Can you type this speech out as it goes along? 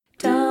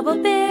Double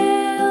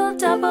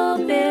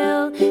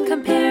bill,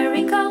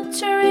 comparing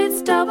culture,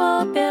 it's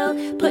double bill.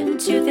 Putting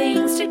two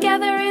things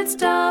together, it's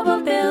double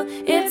bill,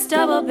 it's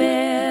double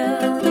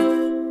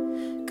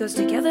bill. Goes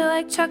together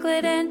like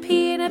chocolate and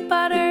peanut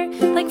butter,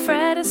 like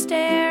Fred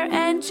Astaire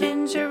and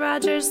Ginger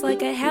Rogers,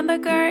 like a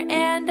hamburger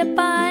and a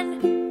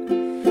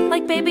bun,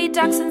 like baby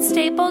ducks and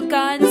staple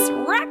guns,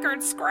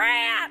 record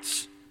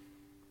scratch.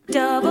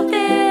 Double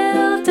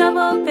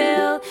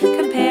bill,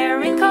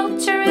 comparing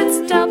culture,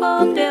 it's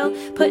double bill.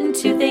 Putting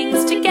two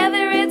things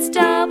together, it's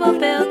double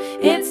bill,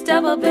 it's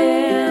double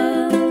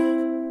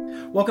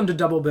bill. Welcome to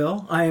Double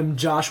Bill. I am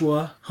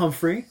Joshua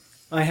Humphrey.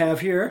 I have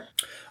here...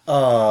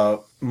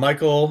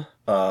 Michael,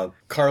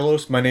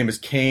 Carlos, my name is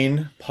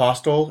Kane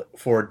Postel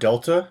for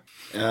Delta.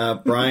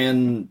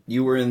 Brian,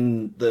 you were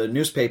in the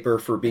newspaper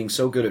for being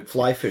so good at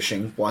fly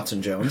fishing,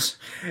 Watson Jones.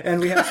 And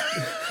we have...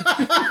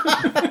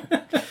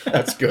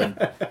 That's good.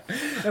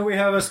 And we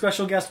have a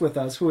special guest with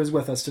us, who is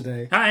with us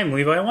today. Hi, I'm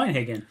Levi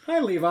Weinhagen. Hi,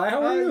 Levi.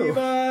 How are you?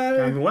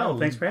 Levi. I'm well.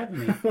 Thanks for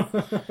having me.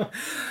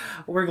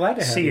 We're glad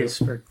to have C you. is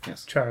for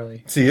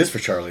Charlie. C is for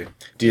Charlie.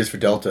 D is for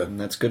Delta. And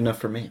that's good enough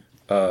for me.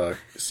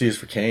 C is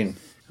for Kane.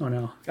 Oh,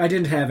 no. I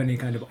didn't have any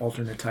kind of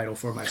alternate title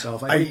for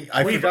myself. I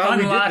We've forgot we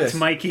did unlocked this.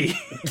 Mikey.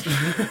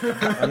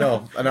 I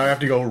know. And I have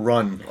to go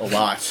run a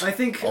lot. I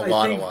think a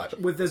lot.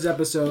 with this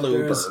episode,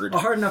 there's Bluebird. a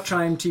hard enough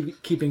time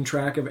keeping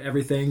track of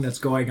everything that's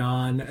going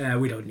on.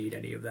 We don't need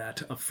any of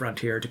that up front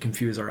here to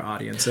confuse our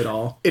audience at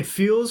all. It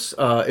feels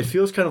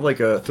kind of like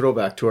a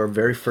throwback to our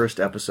very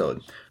first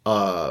episode.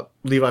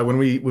 Levi, when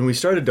we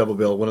started Double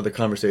Bill, one of the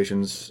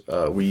conversations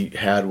we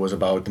had was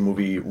about the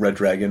movie Red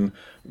Dragon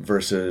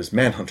versus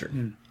Manhunter.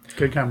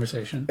 Good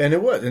conversation. And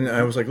it was, and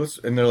I was like,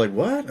 and they're like,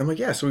 what? I'm like,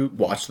 yeah. So we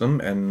watched them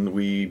and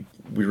we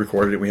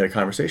recorded it. And we had a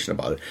conversation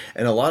about it.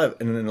 And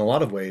in a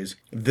lot of ways,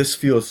 this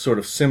feels sort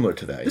of similar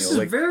to that. This is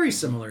very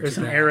similar There's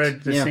to some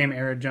that. same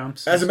era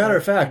jumps. As a matter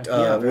of fact,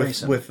 very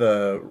similar. with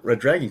Red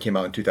Dragon came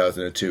out in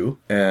 2002,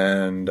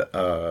 and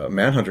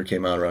Manhunter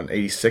came out around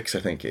 86, I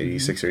think,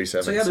 86 or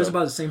 87. So yeah, there's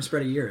about the same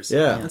spread of years.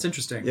 Yeah. That's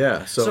interesting.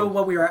 Yeah. So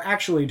what we are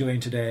actually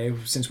doing today,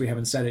 since we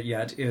haven't said it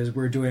yet, is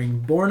we're doing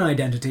Bourne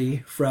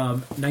Identity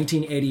from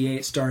 1988,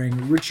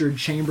 starring Richard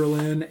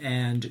Chamberlain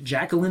and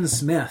Jacqueline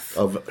Smith.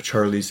 of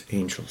Charlie's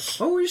Angels.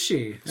 Oh, is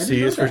she? I C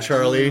didn't know is for that.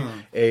 Charlie,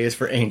 A is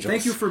for Angels.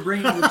 Thank you for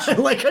bringing I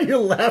the... like how you're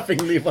laughing,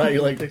 Levi.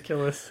 You're like,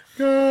 Ridiculous.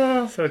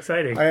 "Ah, So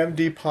exciting. I am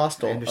D.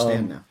 Postel. I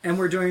understand now. And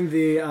we're doing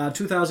the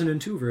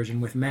 2002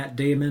 version with Matt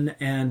Damon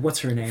and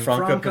what's her name?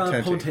 Franca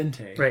Franca Potente.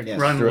 Potente. Right. Yes.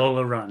 Run,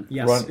 Lola, run.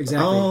 Yes, Run-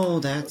 exactly. Oh,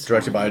 that's...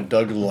 Directed by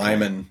Doug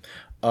Liman.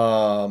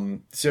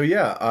 So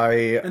yeah,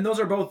 And those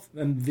are both,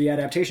 and the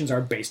adaptations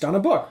are based on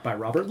a book by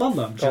Robert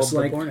Ludlum, just The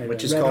like Bourne Identity.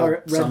 Which is called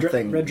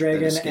something Red that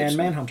Dragon escapes and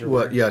me. Manhunter.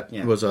 Well, were. yeah,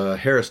 Yeah. it was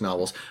Harris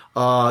novels.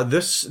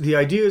 The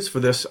ideas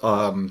for this,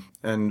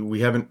 and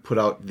we haven't put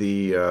out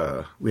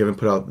the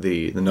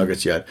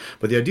nuggets yet.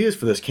 But the ideas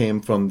for this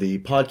came from the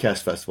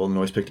podcast festival, the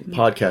Noise Picnic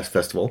Podcast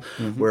Festival,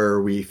 where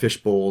we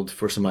fishbowled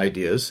for some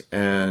ideas,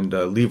 and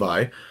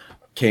Levi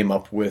came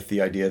up with the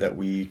idea that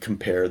we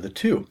compare the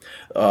two.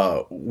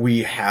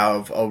 We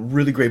have a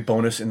really great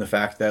bonus in the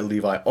fact that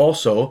Levi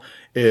also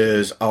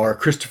is our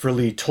Christopher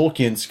Lee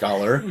Tolkien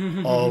scholar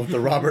of the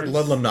Robert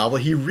Ludlum novel.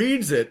 He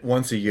reads it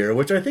once a year,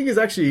 which I think is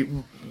actually,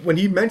 when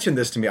he mentioned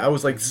this to me, I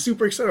was like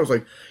super excited. I was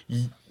like,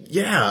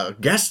 yeah,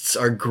 guests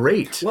are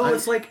great. Well,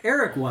 it's like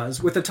Eric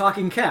was with the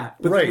talking cat,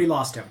 but Right. then we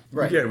lost him.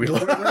 Right. Yeah, we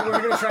We're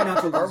going to try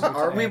not to lose him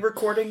Are we today.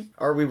 recording?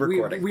 Are we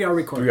recording? We are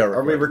recording. We are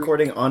Are we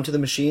recording onto the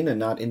machine and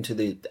not into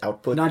the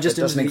output Not just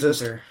that doesn't into the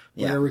exist? ether.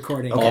 Yeah. We're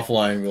recording.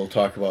 Offline, we'll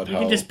talk about You how...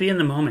 can just be in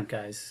the moment,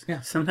 guys.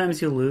 Yeah.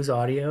 Sometimes you'll lose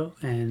audio,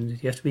 and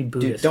you have to be Dude,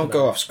 Buddhist. don't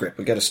go about off script.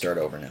 We got to start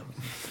over now.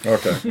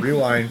 Okay,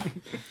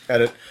 rewind,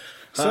 edit.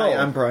 So, Hi,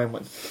 I'm Brian.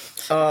 let's...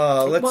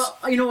 Well,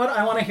 you know what?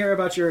 I want to hear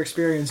about your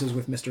experiences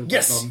with Mr.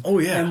 Yes. Ludlum. Oh,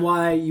 yeah. And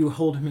why you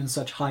hold him in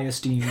such high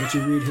esteem that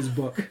you read his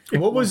book.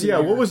 What was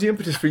the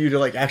impetus for you to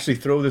like actually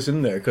throw this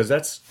in there?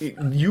 Because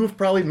you've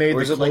probably made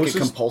Or is the it like a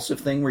closest. compulsive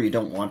thing where you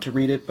don't want to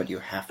read it, but you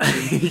have to?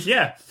 it.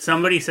 Yeah.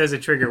 Somebody says a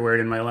trigger word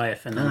in my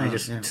life, and then I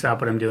just yeah.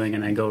 stop what I'm doing,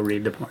 and I go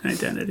read the Bourne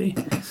Identity.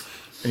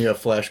 And you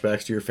have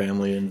flashbacks to your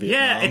family in Vietnam.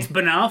 Yeah, it's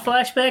banal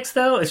flashbacks,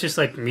 though. It's just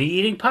like me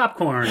eating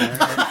popcorn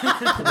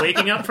or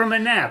waking up from a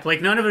nap.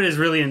 Like, none of it is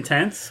really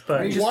intense,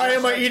 but you just- Why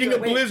am I eating a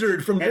Wait,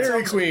 blizzard from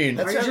Dairy Queen?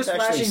 that Are you sounds just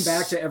actually flashing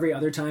back to every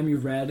other time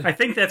you've read? I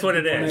think that's what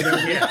it is.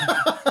 Yeah.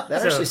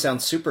 That actually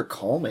sounds super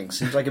calming.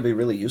 Seems like it'd be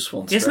really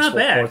useful in It's not stressful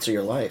bad. parts of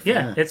your life.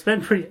 Yeah, it's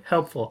been pretty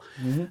helpful.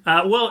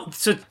 Well,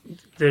 so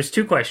there's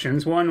two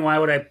questions. One, why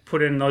would I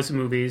put in those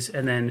movies?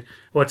 And then,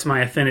 what's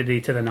my affinity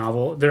to the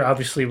novel? They're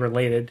obviously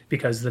related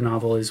because the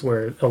novel is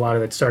where a lot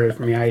of it started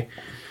for me.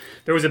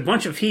 There was a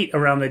bunch of heat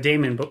around the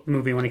Damon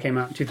movie when it came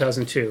out in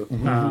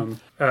 2002.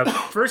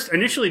 First,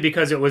 initially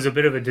because it was a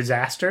bit of a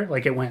disaster.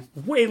 Like, it went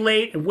way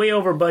late and way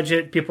over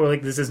budget. People were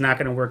like, this is not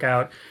going to work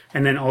out.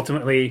 And then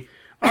ultimately,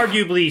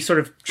 arguably sort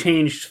of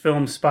changed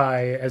film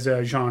spy as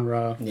a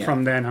genre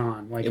from then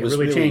on. Like, it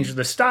really changed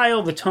the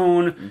style, the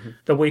tone,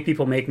 the way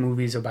people make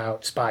movies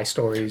about spy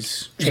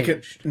stories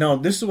changed. Now,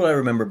 this is what I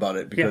remember about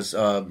it, because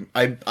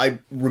I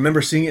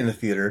remember seeing it in the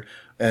theater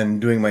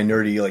and doing my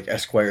nerdy, like,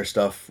 Esquire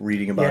stuff,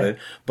 reading about it.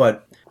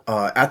 But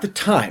at the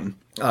time,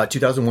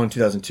 2001,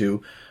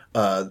 2002,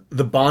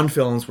 the Bond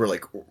films were,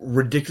 like,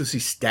 ridiculously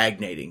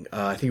stagnating.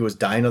 I think it was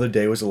Die Another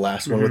Day was the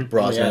last one with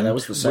Brosnan. Yeah, that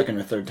was the second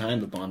or third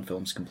time the Bond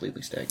films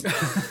completely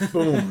stagnated.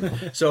 Boom.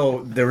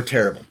 So they were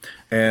terrible.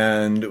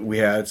 And we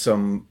had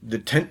the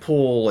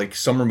tentpole, like,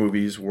 summer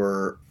movies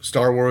were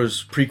Star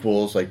Wars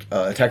prequels, like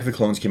Attack of the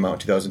Clones came out in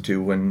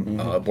 2002 when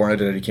Bourne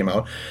Identity came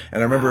out.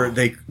 And I remember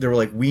they were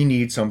like, we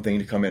need something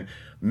to come in.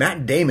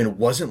 Matt Damon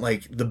wasn't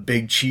like the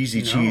big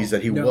cheesy cheese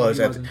that he was.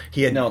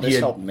 He had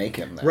helped make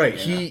him that. Right.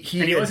 Yeah.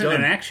 He wasn't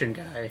an action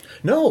guy.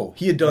 No,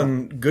 he had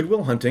done Good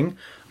Will Hunting,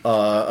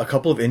 a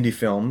couple of indie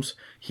films.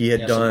 He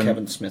had done some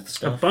Kevin Smith A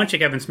stuff. bunch of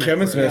Kevin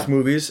Smith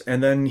movies,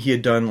 and then he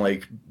had done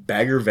like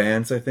Bagger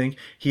Vance, I think.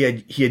 He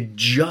had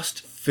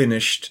just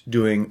finished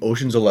doing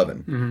Ocean's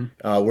 11,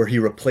 where he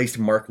replaced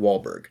Mark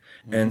Wahlberg.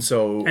 And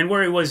so, and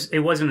where it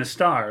wasn't a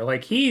star.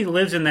 Like, he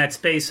lives in that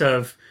space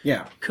of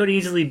could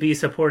easily be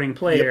supporting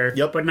player,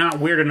 but not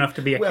weird enough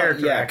to be a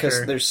character actor.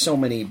 Because there's so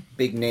many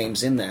big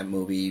names in that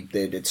movie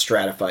that it's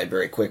stratified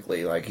very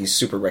quickly. Like, he's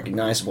super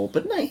recognizable,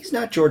 but no, he's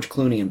not George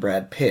Clooney and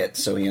Brad Pitt,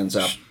 so he ends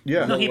up.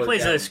 Yeah, no, he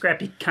plays a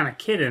scrappy kind of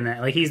kid in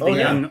that. Like, he's the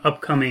young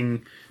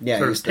upcoming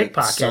sort he's of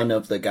pickpocket, the son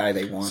of the guy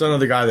they want. Son of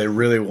the guy they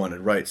really wanted,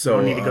 right? So I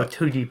don't need to go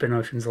too deep in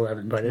Ocean's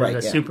 11, but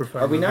it's a super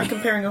fun. Are we not movie.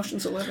 comparing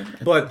Ocean's 11?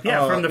 But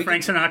from the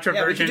Frank Sinatra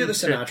version. We could do the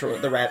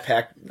Sinatra, the Rat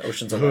Pack,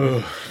 Ocean's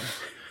 11.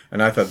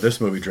 And I thought this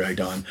movie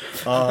dragged on.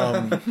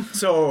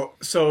 So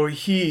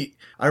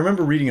I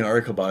remember reading an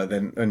article about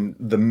it and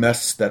the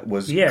mess that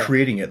was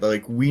creating it.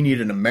 Like, we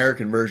need an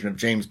American version of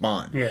James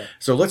Bond. Yeah.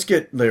 So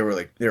they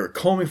were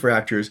combing for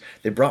actors.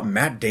 They brought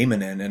Matt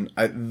Damon in, and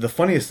the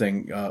funniest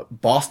thing,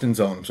 Boston's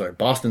own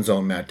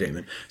Matt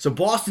Damon. So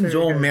Boston's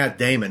own Matt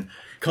Damon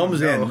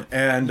comes in,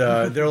 and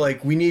they're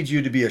like, we need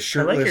you to be a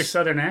shirtless. I like your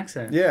southern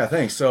accent. Yeah,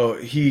 thanks. So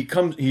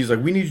he's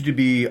like, we need you to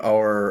be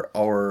our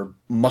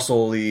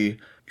muscly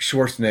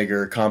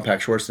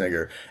compact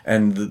Schwarzenegger.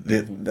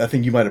 And I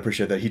think you might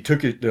appreciate that. He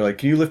took it, they're like,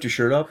 can you lift your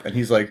shirt up? And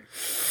he's like,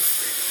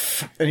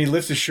 and he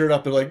lifts his shirt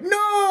up, they're like,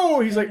 no!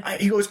 He's like,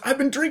 he goes, I've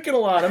been drinking a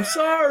lot, I'm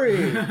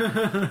sorry.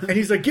 And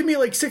he's like, give me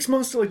like 6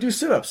 months to like do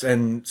sit-ups.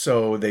 And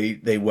so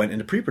they went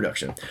into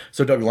pre-production.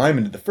 So Doug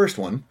Liman did the first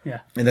one. Yeah.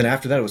 And then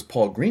after that it was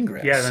Paul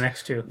Greengrass. Yeah, the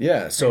next two.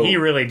 Yeah, so and he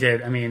really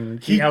did. I mean,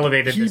 he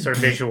elevated the sort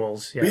of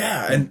visuals.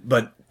 Yeah,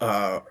 but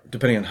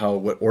depending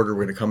on what order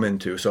we're going to come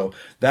into. So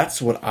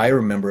that's what I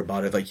remember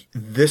about it. Like,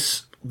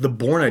 the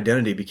Bourne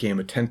Identity became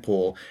a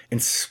tentpole in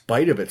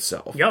spite of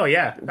itself. Oh,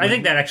 yeah. I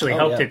think that actually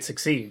helped it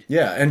succeed.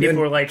 Yeah. And people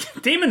were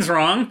like, Damon's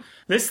wrong.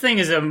 This thing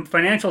is a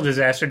financial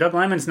disaster. Doug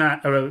Liman's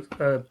not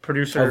a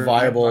producer, a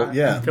viable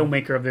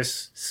filmmaker of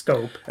this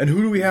scope. And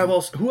who do we have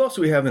else? Who else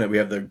do we have in it? We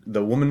have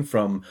the woman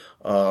from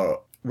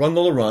Run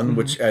Lola Run,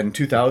 which in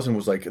 2000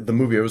 was like the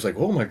movie. I was like,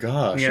 oh my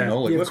gosh, Yeah.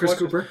 like Yeah, Chris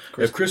Cooper.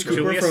 Chris Cooper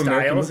Julia from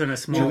Stiles in a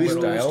small Julia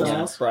role.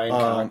 Stiles. Brian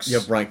Cox. You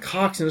have Brian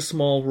Cox in a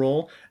small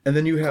role, and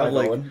then you have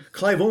Clive Owen.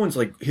 Clive Owen's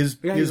like his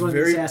he's one of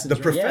the very assassins, the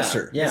right?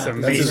 professor. Yeah. It's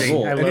That's his amazing.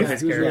 role. I And love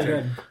it's his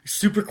character.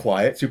 super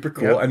quiet, super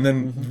cool, and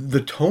then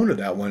the tone of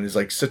that one is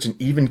like such an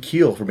even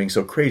keel for being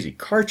so crazy.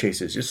 Car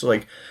chases, just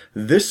like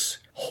this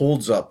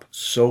holds up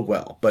so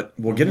well. But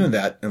we'll get into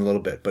that in a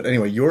little bit. But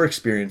anyway, your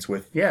experience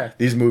with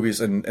these movies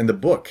and the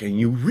book, and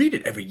you read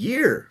it every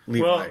year,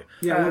 Levi. Well,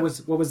 Yeah,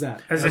 what was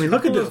that? As I mean,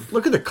 look at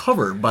the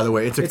cover. By the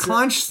way, it's a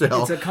conch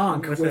shell It's a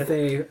conch with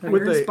a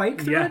With iron a-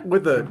 spike through yeah. it.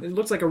 with a It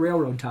looks like a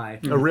railroad tie.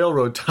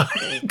 railroad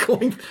tie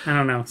going. I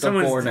don't know.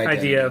 Someone's Bourne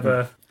idea Identity.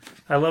 of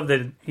I love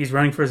that he's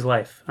running for his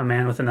life. A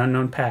man with an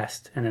unknown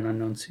past and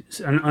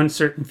an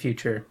uncertain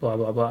future. Blah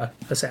blah blah.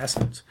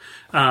 Assassins.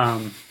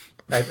 I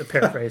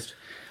paraphrased.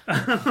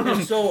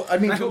 So I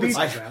mean,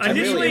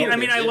 Initially, I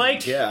mean, I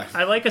Yeah.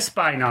 like a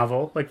spy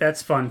novel. Like,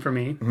 that's fun for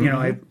me. You know,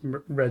 I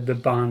read the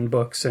Bond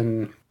books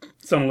and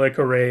some Le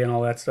Carré and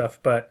all that stuff.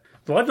 But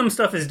the Ludlum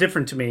stuff is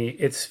different to me.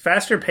 It's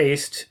faster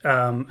paced.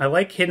 I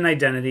like Hidden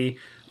Identity,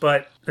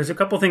 but there's a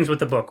couple things with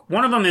the book.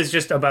 One of them is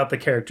just about the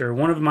character.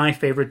 One of my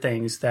favorite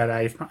things that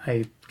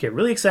I get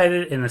really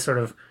excited in a sort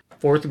of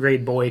fourth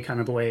grade boy kind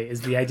of way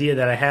is the idea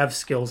that I have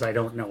skills I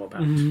don't know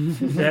about.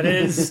 That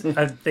is,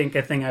 I think,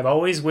 a thing I've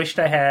always wished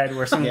I had,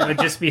 where someone would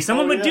just be,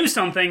 someone would do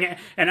something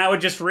and I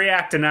would just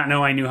react and not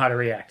know I knew how to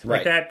react. Like,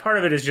 Right. that part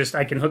of it is just,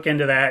 I can hook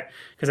into that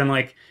because I'm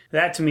like,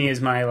 that to me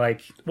is my,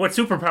 like, what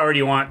superpower do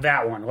you want?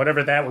 That one,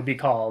 whatever that would be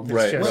called. It's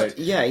Right, just, right.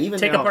 Yeah, even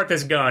take now, apart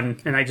this gun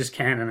and I just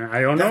can't, and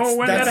I don't know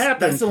when that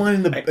happens. That's the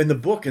line in the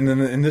book, and then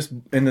in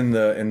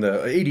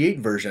the '88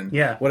 version.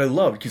 Yeah. What I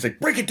loved, he's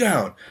like, break it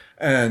down,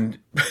 and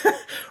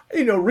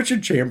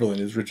Richard Chamberlain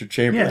is Richard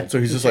Chamberlain, Yeah. so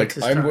he's just He like, takes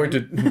his I'm time. going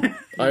to,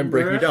 I'm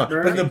breaking you down.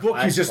 But in the book,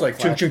 he's just like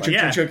chunk, chunk, chunk,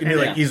 Yeah. chunk, chunk, and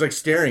Yeah. he's like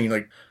staring,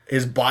 like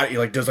his body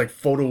like does like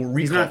photo recall.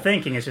 He's not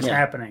thinking; it's just Yeah.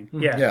 happening.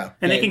 Yeah, Yeah.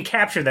 and they Yeah. can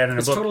capture that in a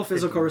It's book. total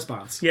physical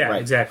response. Yeah, Right.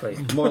 exactly.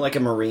 More like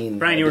a Marine.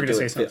 Brian, you were going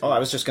gonna to say something. Oh, I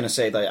was just going to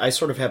say that I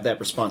sort of have that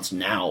response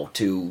now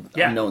to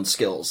Yeah. unknown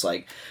skills.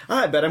 Like,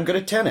 I bet I'm good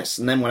at tennis.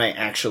 And then when I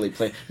actually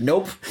play,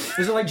 nope.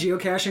 Is it like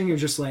geocaching? You're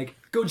just like,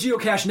 go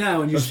geocache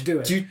now, and you just do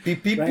it.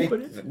 Beep, beep, Right?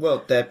 beep.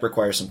 Well, that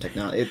requires some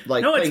technology.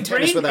 Like No, it's playing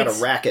tennis brain- without it's-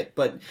 a racket,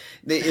 but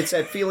it's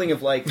that feeling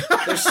of like,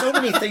 there's so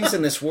many things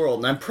in this world,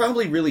 and I'm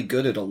probably really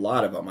good at a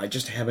lot of them. I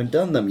just haven't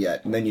done them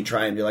yet. And then you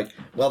try and be like,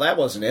 well, that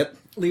wasn't it.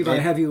 Levi,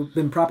 have you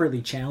been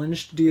properly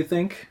challenged, do you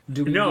think?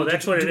 Do we No, need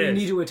that's to, what do it we is.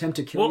 need to attempt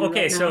to kill Well, you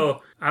okay, right now?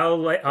 so I'll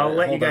let you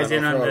Hold guys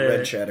in I'll on throw a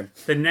red chat in.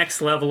 the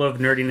next level of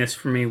nerdiness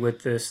for me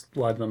with this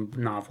Ludlum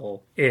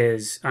novel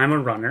is I'm a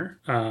runner.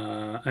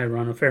 I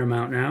run a fair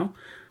amount now.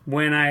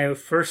 When I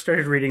first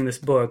started reading this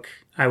book,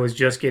 I was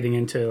just getting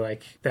into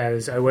like that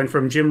is I went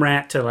from gym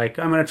rat to like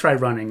I'm going to try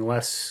running,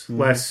 less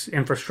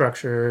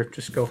infrastructure,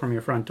 just go from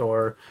your front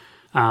door.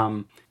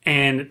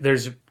 And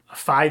there's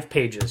 5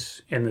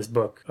 pages in this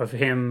book of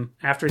him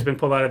after he's been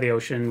pulled out of the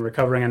ocean,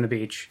 recovering on the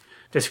beach,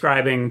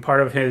 describing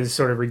part of his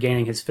sort of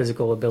regaining his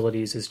physical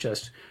abilities is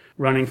just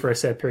running for a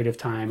set period of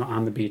time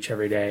on the beach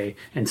every day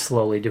and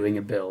slowly doing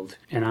a build.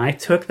 And I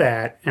took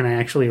that and I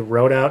actually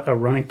wrote out a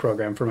running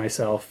program for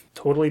myself,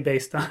 totally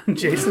based on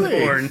Jason Really?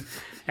 Bourne.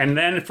 And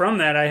then from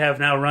that, I have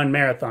now run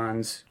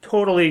marathons,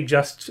 totally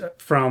just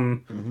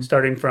from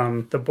starting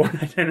from the Bourne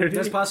Identity.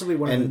 That's possibly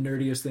one of the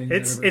nerdiest things.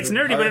 It's I've ever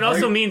heard. nerdy, but it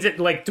also means it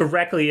like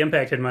directly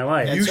impacted my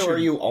life. And so should- are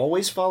you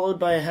always followed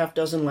by a half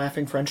dozen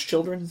laughing French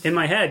children? In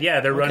my head,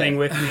 yeah, they're running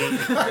with me.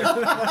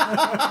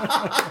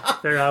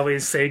 They're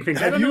always saying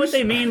things. I don't know what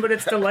they mean, but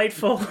it's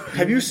delightful.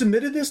 Have you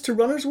submitted this to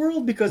Runner's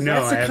World? Because No,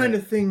 that's the I kind haven't.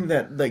 of thing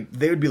that like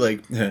they would be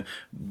like,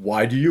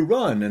 why do you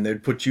run? And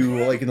they'd put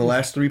you like in the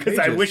last 3 pages.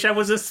 I wish I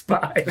was a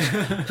spy.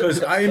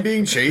 Because I am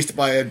being chased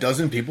by a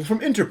dozen people from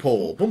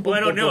Interpol. Boom, boom, Well, I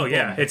don't boom, know. boom,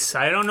 Yeah, boom.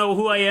 I don't know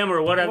who I am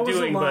or what I'm What was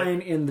doing, the but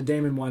line in the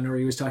Damon one where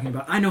he was talking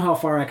about, I know how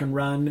far I can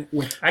run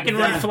with I can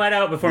that. run flat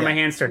out before my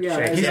hands start to Yeah,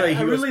 shake. and He's like- I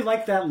he was- really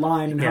liked that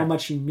line and Yeah. how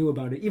much he knew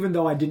about it, even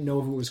though I didn't know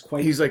if it was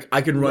quite He's like,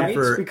 I can run right,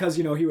 for. because,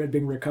 he had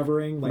been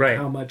recovering. Like, Right.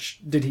 how much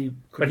did he...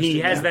 But he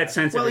has that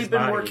sense Well, of his he'd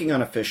been body. working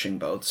on a fishing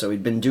boat, so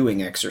he'd been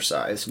doing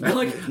exercise, not,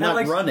 not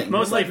like- running.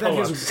 Mostly Like that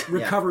his pull-ups.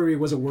 recovery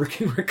was a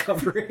working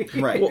recovery.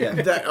 Right, Well, yeah.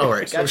 that, all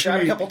right. Got So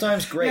shot a couple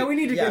times, great. Yeah, we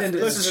need to get into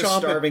this. this. Is a Let's chomp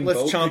it- starving let's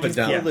boat. chomp Did it you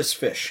down. kill this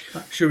fish?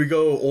 Should we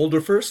go older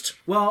first?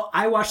 Well,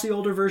 I watched the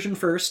older version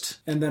first,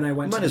 and then I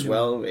went Might to as the new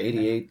one. well.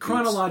 88.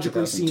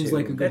 Chronologically seems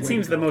like a good That way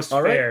seems to the go. most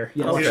All right. fair.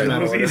 Yeah. of Okay. these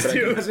Not order, movies but I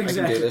too.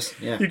 can do this.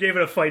 Yeah. You gave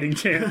it a fighting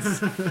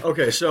chance.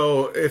 Okay,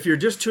 so if you're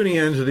just tuning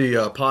into the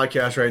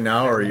podcast right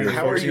now, or you're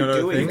How are focusing you on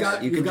other doing things,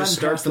 that? You you've can just gotten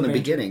start past from the the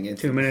major- beginning.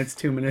 It's 2 minutes,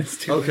 2 minutes,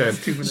 2 Okay,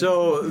 minutes, 2 minutes.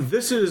 so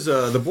this is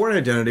the Bourne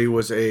Identity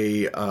was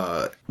a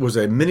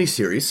mini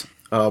series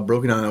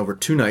broken down over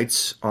 2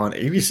 nights on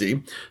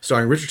ABC,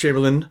 starring Richard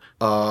Chamberlain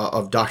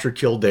of Dr.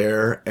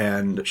 Kildare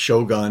and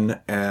Shogun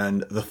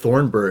and the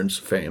Thornburns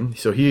fame.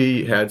 So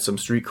he had some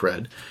street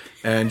cred.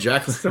 And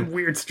Jacqueline, Some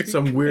weird street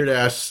some weird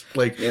ass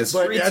like, Yeah, but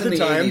streets at in the the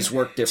time, 80s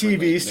worked differently.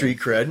 TV street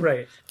cred,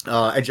 Right.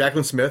 and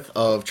Jacqueline Smith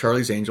of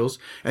Charlie's Angels,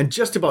 and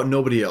just about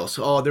nobody else.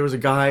 Oh, there was a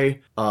guy.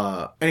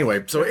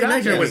 Anyway, so in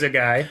Doctor was a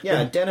guy.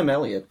 Yeah, Denham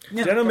Elliott.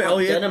 Denham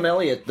Elliott. Denham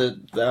Elliott, one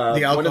of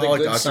the alcoholic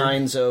good doctor.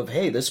 signs of,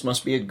 hey, this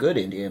must be a good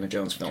Indiana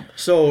Jones film.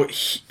 So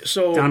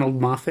Donald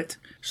Moffat.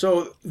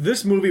 So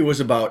this movie was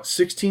about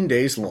 16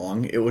 days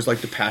long. It was like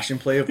the passion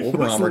play of Ober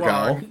was Ammergau.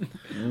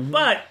 long.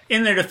 But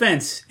in their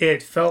defense,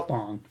 it felt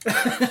long.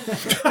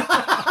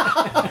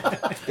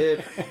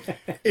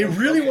 It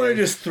really wanted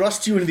to just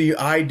thrust you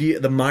into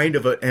the mind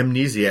of an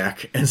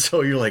amnesiac, and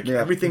so you're like,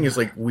 everything is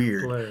like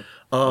weird. Blur.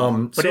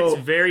 But But it's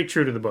very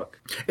true to the book.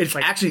 it's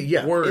actually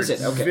words.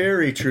 Is it? Okay.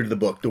 very true to the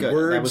book. The Good.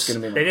 words. That was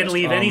going to be my They didn't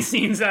question. leave any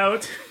scenes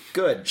out.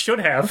 Good. Should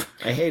have.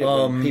 I hate it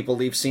when people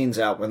leave scenes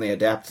out when they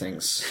adapt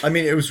things. I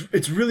mean,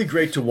 it's really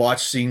great to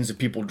watch scenes of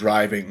people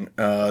driving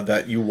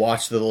that you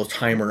watch the little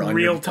timer on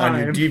Real your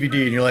time.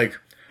 DVD, and you're like,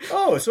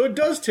 oh, so it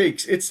does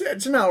take it's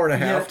an hour and a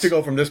half Yet- to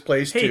go from this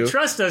place Hey, to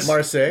trust us.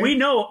 Marseille, We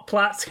know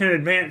plots can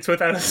advance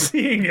without us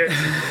seeing it.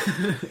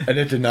 and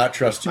it did not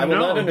trust you. I will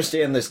No. not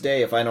understand this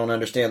day if I don't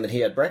understand that he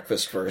had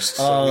breakfast first.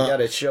 So we got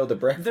to show the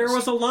breakfast. There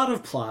was a lot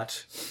of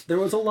plot. There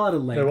was a lot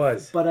of length. There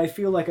was. But I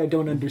feel like I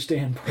don't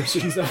understand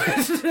portions of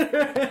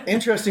it.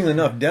 Interestingly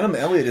enough, Denham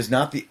Elliott is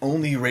not the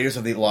only Raiders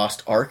of the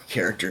Lost Ark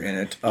character in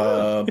it.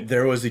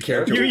 There was the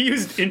character. You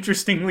used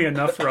interestingly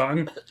enough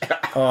wrong.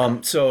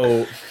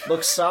 So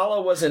Look,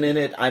 Sala wasn't in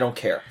it. I don't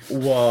care.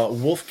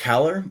 Wolf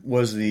Kaller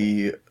was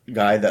the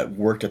guy that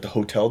worked at the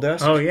hotel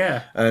desk. Oh,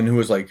 yeah. And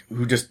who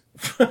just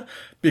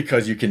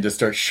because you can just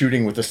start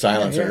shooting with the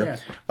silencer.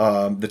 He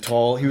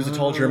was a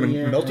tall German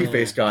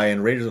melty-faced guy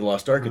in Raiders of the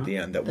Lost Ark at the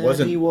end. That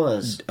wasn't he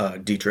was.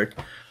 Dietrich.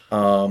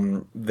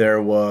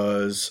 There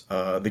was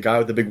the guy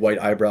with the big white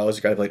eyebrows,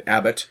 the guy who played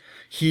Abbott.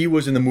 He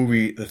was in the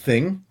movie The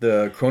Thing,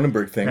 the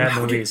Cronenberg thing. That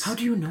movie's How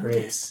do you know great.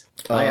 this?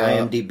 I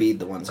IMDb'd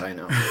the ones I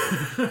know.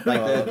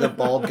 Like the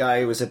bald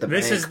guy who was at the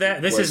This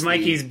bank. is was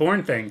Mikey's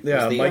Bourne thing.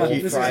 Yeah, the Mikey. old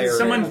This is friar.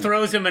 Someone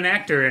throws him an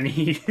actor, and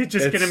he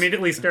just can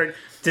immediately start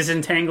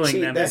disentangling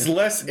See, them. that's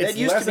Less. That It's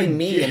used less to be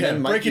me, and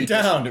then break Mikey it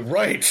down,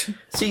 right?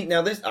 See,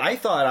 now this, I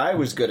thought I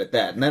was good at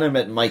that, and then I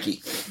met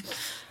Mikey.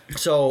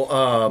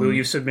 So, Will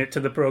you submit to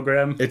the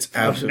program? It's of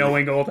absolutely-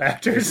 knowing old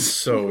actors.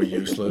 so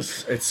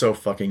useless. It's so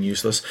fucking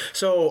useless.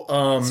 So,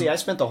 See, I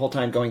spent the whole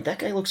time going, that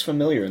guy looks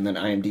familiar, and then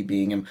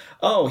IMDbing him.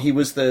 Oh, he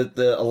was the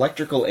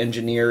electrical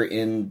engineer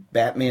in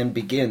Batman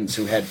Begins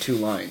who had 2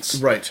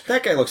 lines. Right.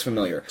 That guy looks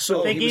familiar.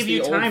 So They he was gave you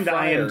the old time to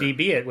friar.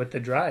 IMDb it with the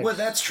drive. Well,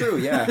 that's true,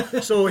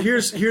 yeah. So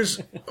here's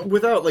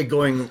without like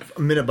going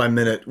minute by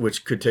minute,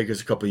 which could take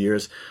us a couple of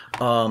years.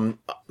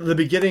 The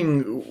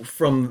beginning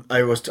from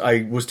I was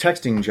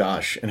texting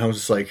Josh, and I was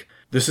just like,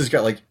 this has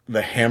got like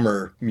the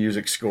Hammer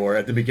music score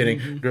at the beginning,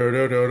 and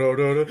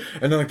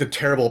then like the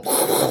terrible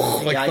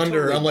like Yeah, I thunder.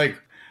 totally- I'm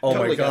like, oh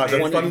Totally my god, got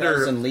the thunder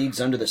 20,000 Leagues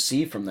Under the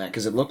Sea from that,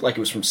 because it looked like it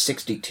was from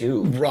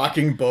 62.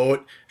 rocking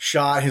boat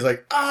shot. He's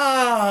like,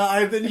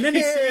 I've been and then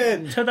he hit.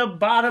 sank to the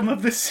bottom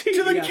of the sea.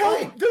 To the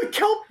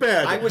kelp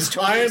bed. I was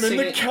totally I am in singing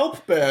the it.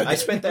 kelp bed. I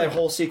spent that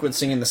whole sequence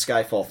singing the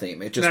Skyfall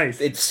theme. It just Nice.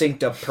 it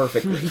synced up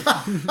perfectly.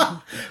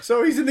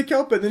 So he's in the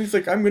kelp bed, and then he's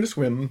like, I'm going to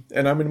swim,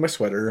 and I'm in my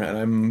sweater, and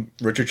I'm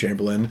Richard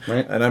Chamberlain,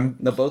 Right. and I'm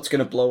The boat's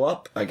gonna blow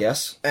up, I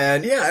guess.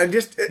 and yeah, and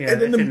just Yeah,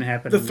 and then that didn't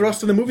happen the in the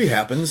thrust of the movie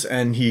happens,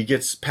 and he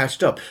gets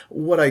patched up.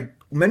 What I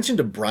mentioned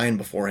to Brian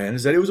beforehand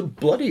is that it was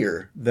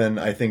bloodier than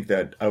I think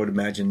that I would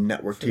imagine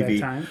network that TV.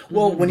 time?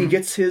 Well, when he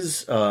gets his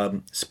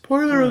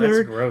spoiler Oh, that's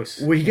alert,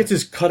 gross. when he gets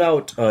his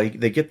cutout,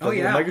 they get the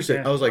yeah. microscope.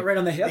 Yeah. I was like, Right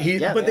on the hip?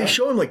 Yeah, but they yeah.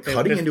 show him like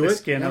cutting into the it,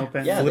 skin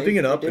open. Yeah, flipping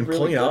it they up did and really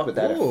pulling it good out with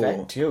that Whoa.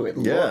 effect too. It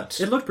Yeah. looked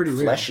It looked pretty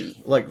real.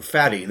 fleshy. like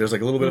fatty. There's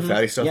like a little bit of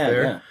fatty stuff Yeah,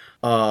 there. yeah.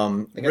 They got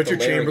Richard the layering. It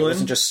Chamberlain.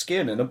 wasn't just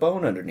skin and a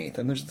bone underneath,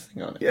 and there's the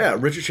thing on it. Yeah,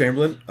 Richard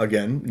Chamberlain,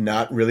 again,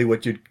 not really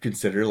what you'd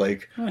consider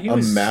like he a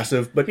was-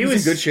 massive, but he he's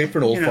was, in good shape for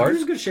an old you know, fart. He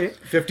was in good shape.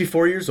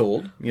 54 years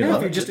old, you Yeah, know.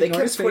 if you just They ignore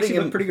kept his face, putting he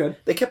him looked pretty good.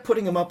 They kept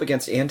putting him up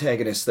against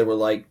antagonists that were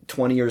like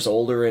 20 years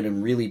older and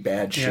in really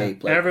bad Yeah.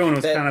 shape. Like Everyone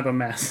was that- kind of a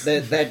mess.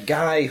 That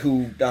guy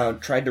who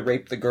tried to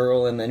rape the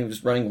girl and then he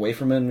was running away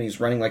from him. He was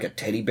running like a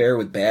teddy bear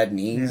with bad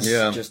knees.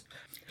 Yeah. Just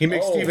He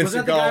makes Oh, Steven Was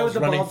that the guy with Seagal the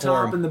running bald for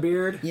top him. and the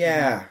beard?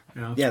 yeah,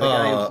 Yeah. yeah. The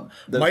guy,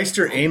 the,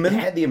 Meister Aemon?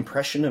 had the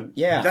impression of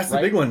That's the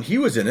right? big one. He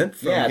was in it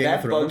from Yeah, Game of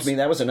that Thrones. bugged me.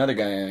 That was another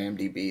guy on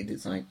IMDb.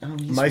 It's like, oh,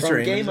 he's Meister from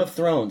Aemon, Game is of it?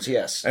 Thrones.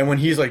 Yes. And when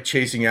he's like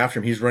chasing after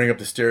him, he's running up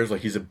the stairs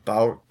like he's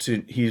about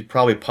to. He's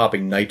probably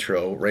popping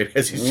nitro right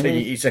as he's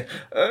saying. He's saying,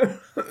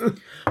 So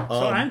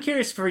I'm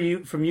curious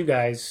from you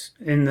guys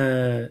in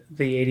the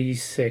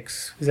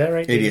 86. Is that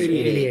right?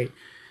 88. 88.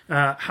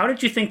 How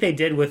did you think they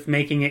did with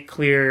making it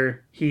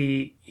clear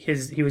he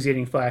was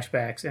getting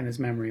flashbacks and his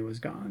memory was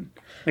gone?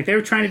 Like they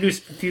were trying to do a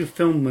few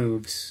film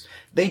moves.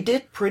 They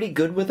did pretty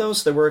good with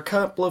those. There were a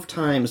couple of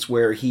times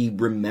where he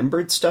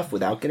remembered stuff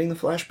without getting the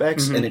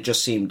flashbacks, and it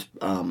just seemed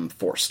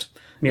forced.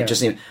 Yeah. It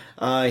just seemed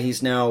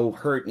he's now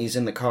hurt and he's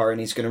in the car and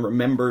he's going to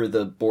remember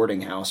the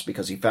boarding house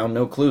because he found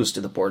no clues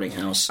to the boarding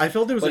house. I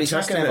felt there was but a he's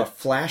not going to have a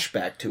testament.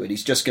 flashback to it.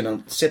 He's just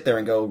going to sit there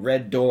and go,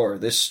 red door,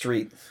 this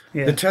street.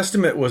 Yeah. The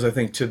testament was, I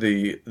think, to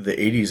the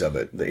 80s of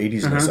it, the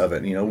 80s-ness of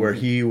it, you know, where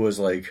he was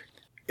like,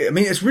 I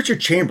mean, it's Richard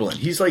Chamberlain.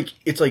 He's like,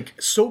 it's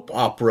like soap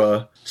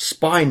opera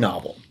spy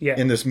novel Yeah.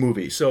 in this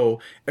movie. So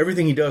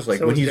everything he does, like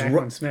So when is he's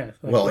Jacqueline Smith.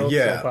 Like well, both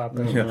yeah, soap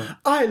opera. yeah.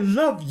 I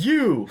love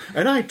you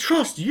and I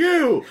trust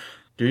you.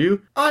 Do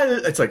you?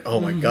 It's like, oh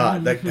my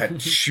god,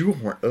 that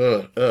shoehorn.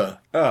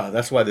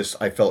 That's why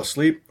I fell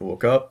asleep,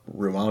 woke up,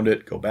 rewound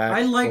it, go back.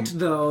 I liked,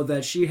 though,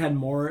 that she had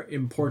more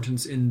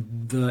importance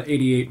in the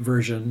 88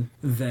 version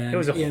than It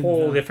was a in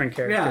whole the- different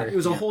character. Yeah, it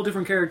was a whole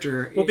different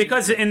character. Well,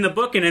 because in the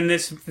book and in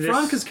this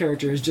Franca's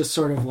character is just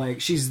sort of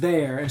like, she's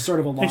there and sort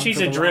of along and she's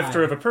for a the drifter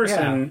ride. of a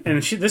person, Yeah.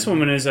 and this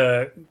woman is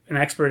an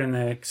expert in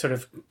the sort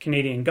of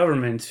Canadian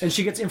government. And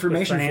she gets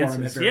information from him at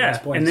finances. various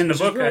Yeah, points. and in the which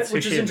book, is really- that's who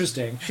which she is is.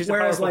 interesting. She's a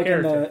Whereas, powerful like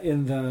character.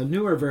 in the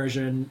newer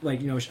version,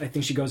 like I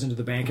think she goes into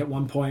the bank at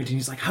one point, and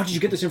he's like, "How did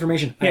you get this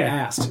information?" I Yeah.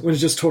 asked, when it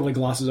just totally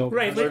glosses over.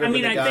 Right, but Flirted I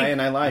mean, with I the guy think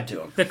and I lied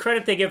to him. the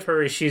credit they give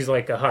her is she's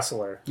like a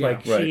hustler. Yeah.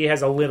 Like Right. she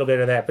has a little bit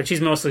of that, but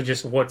she's mostly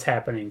just what's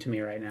happening to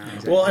me right now.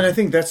 Well, and I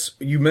think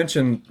you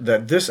mentioned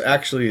that this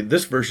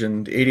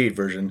version, the 88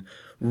 version,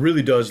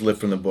 really does live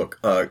from the book.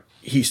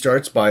 He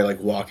starts by like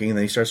walking, and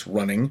then he starts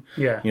running.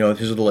 Yeah. You know,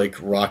 his little like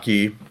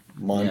Rocky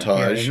Yeah,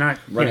 montage. they're not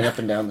Running yeah. up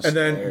and down the And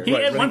then- stairs. He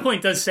Right, at one running-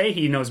 point does say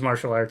he knows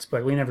martial arts,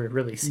 but we never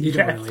really see You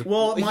don't that. really.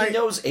 well, He my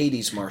knows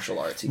 80s martial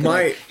arts. He can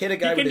My- like, hit a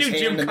guy He with can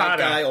his do hand and that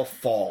Gymkhana. guy will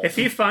fall. If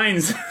he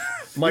finds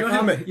my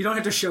comment. You don't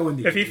have to show in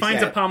the. if he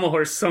finds a Yeah. pommel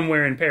horse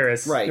somewhere in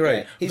Paris, Right.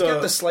 Right. He's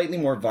got the slightly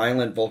more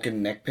violent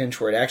Vulcan neck pinch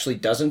where it actually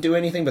doesn't do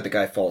anything, but the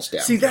guy falls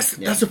down. See, that's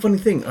the funny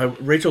thing.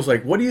 Rachel's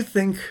like, "What do you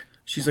think?"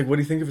 She's like, "What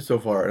do you think of it so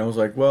far?" And I was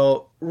like,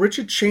 "Well,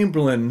 Richard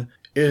Chamberlain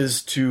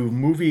is to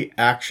movie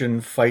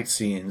action fight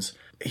scenes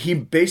he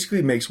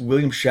basically makes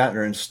William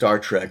Shatner in Star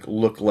Trek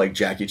look like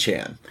Jackie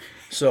Chan.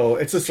 So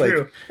it's just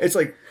True.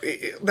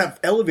 that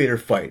elevator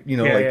fight, you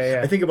know,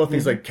 Yeah. I think about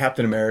things like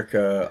Captain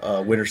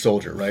America, Winter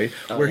Soldier, right?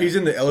 Where he's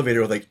in the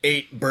elevator with like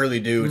 8 burly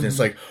dudes and it's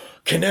like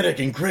kinetic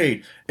and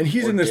great. And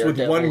he's in this with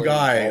Daredevil one in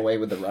guy. Hallway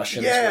with the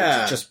Russians. Yeah.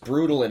 Where it's just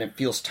brutal and it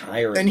feels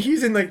tiring. And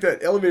he's in like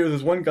that elevator with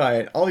this one guy,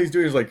 and all he's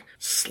doing is like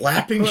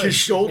slapping his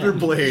shoulder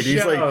blade. He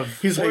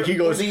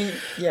goes,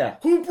 yeah.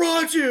 "Who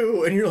brought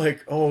you?" And you're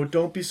like, "Oh,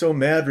 don't be so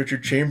mad,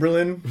 Richard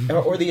Chamberlain."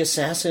 Or the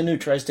assassin who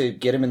tries to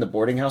get him in the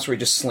boarding house, where he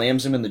just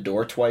slams him in the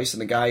door twice,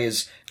 and the guy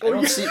is.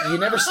 You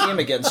never see him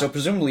again, so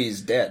presumably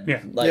he's dead.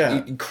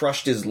 Yeah. He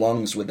crushed his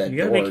lungs with that You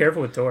gotta door. be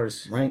careful with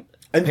doors. Right?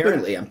 And-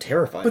 Apparently, I'm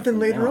terrified. But then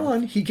from later now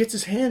on, he gets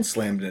his hand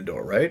slammed in a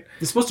door, right?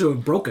 It's supposed to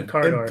have broken.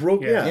 Corridor. And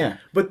broke, yeah. Yeah.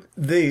 But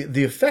the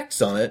effects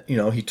on it, you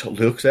know, he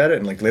looks at it,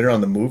 and like later on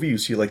in the movie, you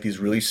see like these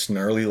really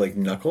snarly like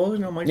knuckles,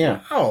 and I'm like, Yeah.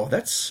 wow,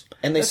 that's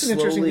And they that's an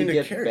interesting slowly thing to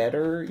get carry.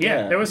 better.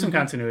 Yeah, there was some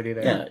continuity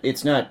there. Yeah,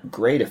 it's not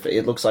great if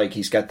it looks like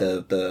he's got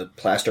the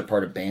plaster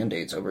part of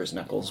Band-Aids over his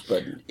knuckles,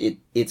 but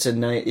it's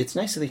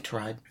nice that they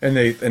tried.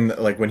 And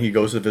like when he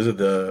goes to visit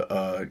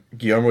the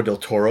Guillermo del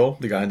Toro,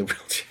 the guy in the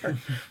wheelchair,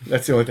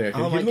 that's the only thing I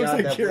can. Oh he my looks God,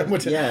 like that Guillermo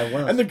was- del yeah, it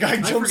was. and the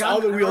guy jumps out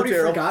of the I've already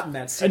wheelchair, forgotten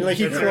that scene. and like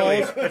he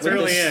crawls. That's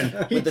early in.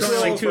 With the It's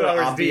only like 2 super hours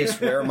obvious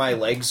deep. where my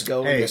legs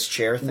go in this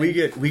chair thing.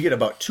 We get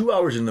about 2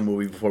 hours in the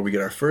movie before we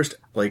get our first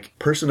like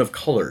person of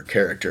color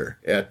character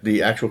at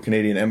the actual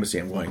Canadian embassy.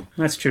 I'm going,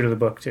 That's true to the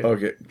book too.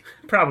 okay,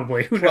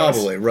 Probably. Who knows?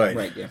 probably right.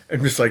 Right, yeah.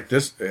 And just like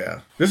this,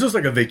 this was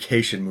like a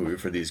vacation movie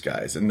for these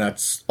guys, and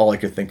that's all I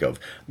could think of.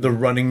 The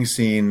running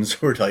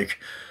scenes were like.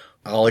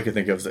 All I could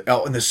think of was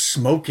and the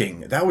smoking.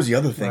 That was the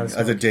other thing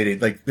as a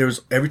dated. Like there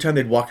was every time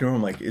they'd walk in a room,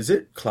 I'm like, is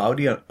it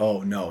cloudy? Oh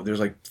no, there's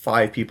like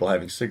 5 people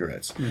having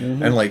cigarettes,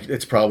 and like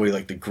it's probably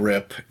like the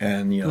grip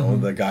and you know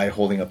the guy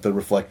holding up the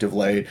reflective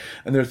light,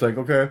 and there's like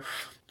okay,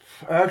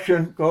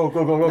 action, go.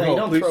 No, you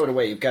don't please. throw it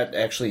away. You've got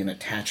actually an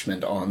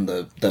attachment on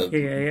the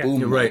Yeah. boom.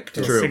 You're right. mic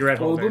to- True. Cigarette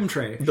Oh, holder. boom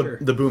tray. The Sure.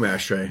 the boom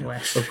ashtray,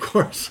 Lash. of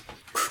course.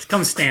 It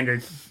comes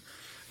standard.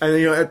 And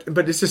you know,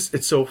 but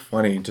it's so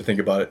funny to think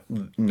about it.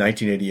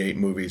 1988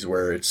 movies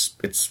where it's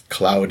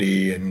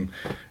cloudy and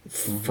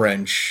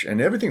French and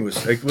everything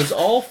was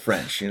all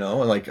French, you know,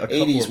 and like a couple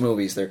 80s of,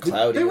 movies, they're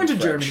cloudy. They went to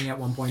and French. Germany at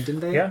one point,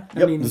 didn't they? Yeah. I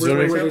Yep. mean,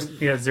 Zurich. where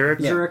they- Yeah,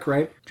 Zurich, Zurich,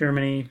 right?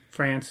 Germany,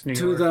 France, New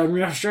To York. the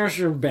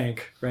Recherche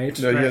Bank, right?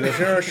 No, yeah, the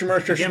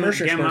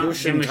Gemma.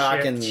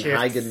 Duschenhagen, Shit.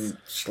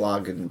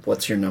 Heigenschlagen.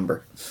 What's your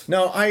number?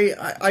 No,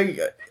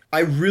 I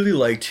really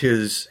liked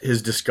his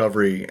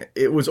discovery.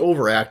 It was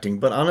overacting,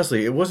 but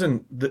honestly, it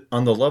wasn't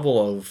on the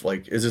level of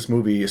like, is this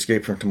movie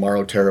Escape from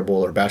Tomorrow terrible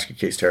or Basket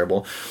Case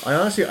terrible?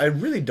 I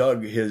really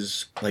dug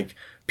his like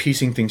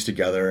piecing things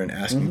together and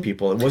asking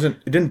people.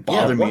 It didn't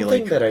bother me one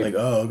thing like that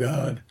oh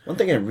god. One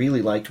thing I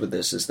really liked with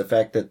this is the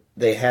fact that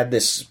they had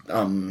this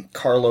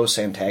Carlos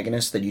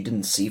antagonist that you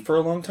didn't see for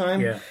a long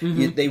time. Yeah.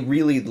 They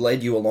really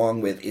led you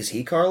along with, is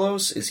he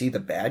Carlos? Is he the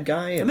bad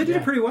guy? And they did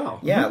it pretty well.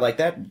 Yeah, like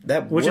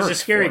that Which is a worked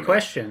scary for me.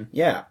 question.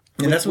 Yeah.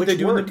 And that's what Which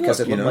they do in the worked, because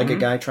book, it you looked know? like a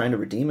guy trying to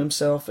redeem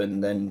himself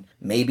and then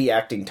maybe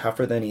acting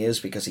tougher than he is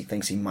because he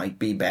thinks he might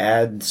be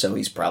bad, so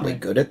he's probably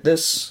good at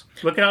this.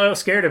 Look at how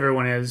scared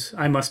everyone is.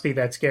 I must be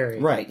that scary.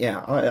 Right,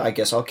 yeah. I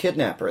guess I'll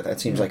kidnap her. That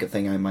seems like a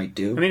thing I might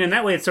do. I mean, in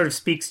that way, it sort of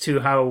speaks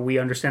to how we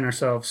understand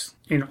ourselves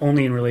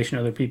only in relation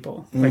to other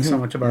people, like so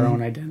much of our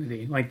own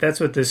identity. Like that's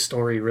what this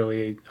story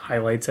really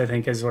highlights, I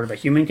think, as sort of a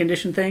human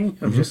condition thing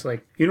of just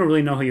like you don't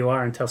really know who you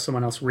are until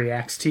someone else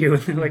reacts to you,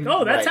 and they're like,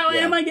 "Oh, that's Right, how I yeah.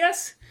 am, I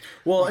guess."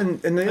 Well,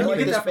 and then I like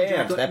You get this that from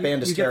band. That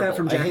band is you get terrible. that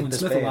from I hate Jacqueline this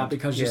Smith a band. lot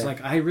because she's Yeah.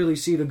 like, I really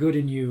see the good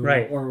in you.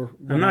 Right. Or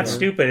I'm not whatever.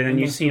 stupid, and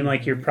you seem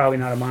like you're probably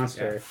not a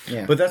monster.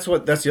 Yeah. But that's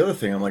the other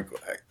thing. I'm like,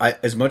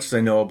 as much as I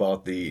know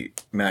about the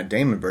Matt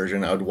Damon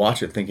version, I would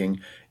watch it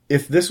thinking,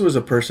 if this was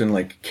a person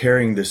like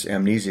carrying this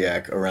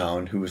amnesiac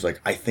around who was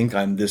like, I think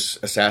I'm this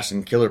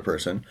assassin killer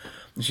person,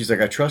 and she's like,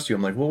 I trust you.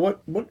 I'm like, well,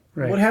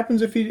 what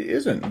happens if he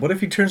isn't? What if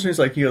he turns to me and he's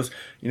like, he goes,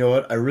 you know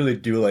what? I really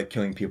do like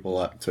killing people a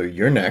lot, so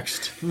you're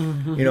next. You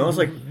know, I was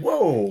like,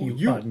 whoa,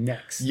 You are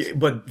next. Yeah,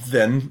 but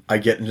then I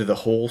get into the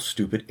whole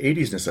stupid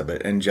 80s-ness of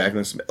it, and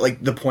Jacqueline Smith,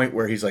 like the point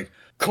where he's like,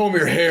 comb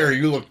your hair,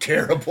 you look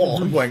terrible.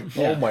 I'm like,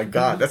 oh my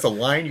god, that's a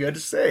line you had to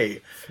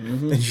say.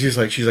 And she's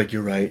like,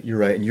 you're right,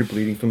 and you're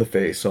bleeding from the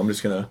face, so I'm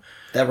just gonna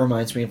That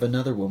reminds me of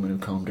another woman who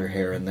combed her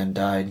hair and then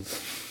died.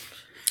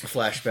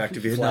 flashback to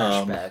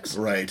Vietnam. Flashbacks.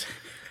 Right.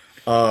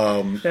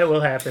 That will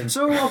happen.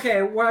 So,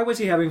 okay, why was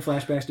he having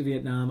flashbacks to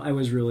Vietnam? I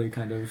was really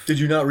kind of... Did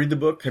you not read the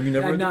book? Have you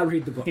never I read did not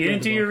read the book. You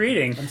didn't do your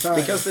reading. I'm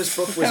sorry. Because this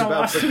book was Kinda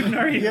about lost in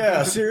our reading.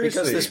 Yeah,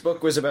 seriously. because this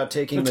book was about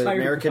taking the tired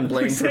of American it.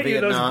 blame We for sent you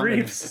those Vietnam. and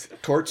briefs.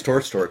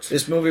 Torts.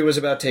 This movie was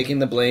about taking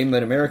the blame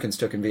that Americans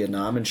took in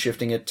Vietnam and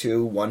shifting it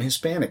to one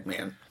Hispanic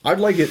man. I'd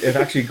like it if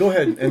actually, go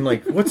ahead and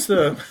like, what's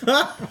the...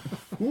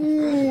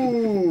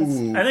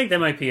 Ooh. I think that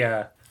might be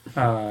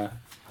an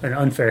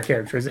unfair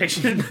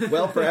characterization.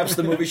 Well, perhaps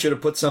the movie should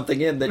have put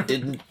something in that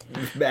didn't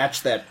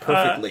match that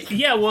perfectly.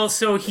 Yeah, well,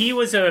 so he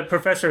was a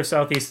professor of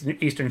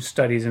Southeastern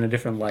Studies in a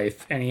different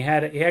life, and he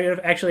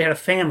actually had a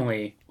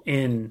family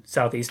in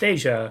Southeast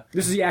Asia.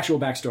 This is the actual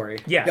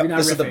backstory. Yeah. You're not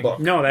This is the riffing. book.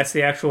 No, that's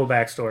the actual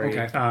backstory.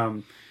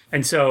 Okay.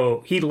 And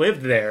so he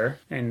lived there,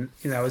 and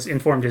that was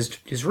informed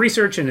his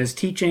research and his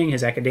teaching,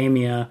 his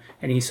academia,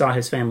 and he saw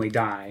his family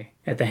die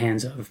at the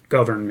hands of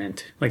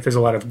government. Like there's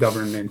a lot of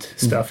government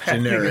stuff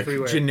happening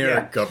everywhere.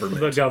 Generic government.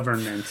 The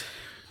government.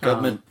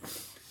 Government.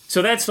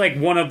 So that's like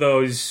one of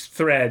those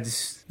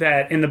threads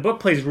that in the book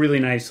plays really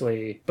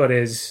nicely, but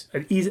is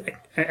easy,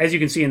 as you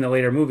can see in the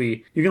later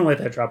movie, you can let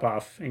that drop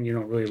off and you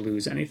don't really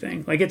lose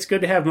anything. Like it's good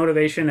to have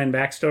motivation and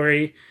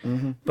backstory,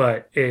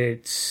 but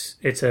it's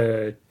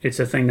a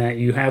thing that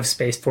you have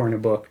space for in a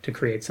book to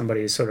create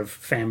somebody's sort of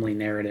family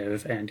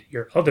narrative and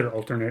your other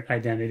alternate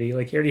identity.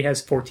 Like he already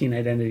has 14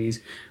 identities.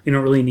 You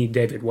don't really need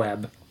David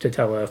Webb to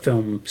tell a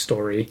film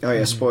story. Oh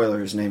yeah, spoiler,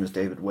 his name is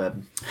David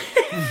Webb.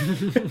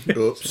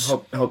 Oops.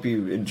 Hope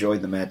you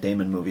enjoyed the Matt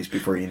Damon movies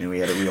before you knew he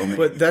had a real name.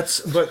 But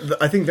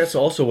I think that's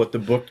also what the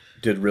book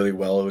did really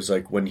well. It was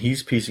like when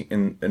he's piecing,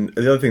 and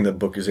the other thing the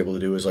book is able to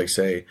do is like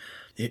say,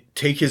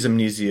 take his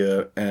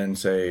amnesia and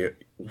say,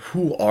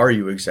 who are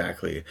you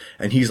exactly?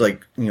 And he's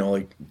like,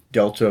 like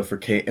Delta for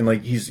K, and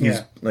like he's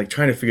like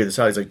trying to figure this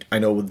out. He's like, I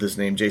know this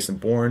name Jason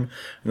Bourne,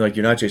 and like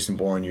you're not Jason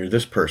Bourne, you're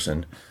this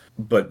person.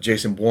 But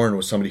Jason Bourne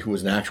was somebody who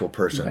was an actual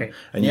person, Right.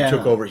 and you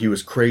took over. He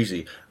was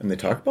crazy, and they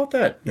talk about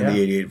that in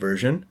the '88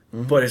 version.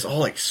 But it's all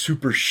like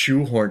super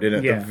shoehorned in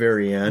at the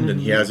very end,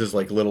 and he has his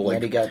like little like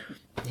And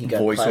he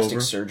got voiceover.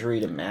 plastic surgery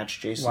to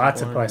match Jason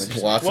Lots of Bourne, plastic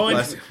which- lots Well, of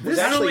it's- plastic. This,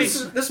 Not only-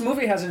 this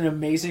movie has an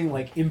amazing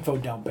like info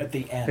dump at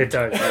the end. It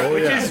does.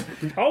 Which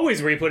is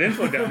always where you put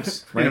info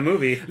dumps in a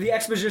movie. The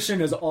exposition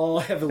is all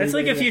heavily. That's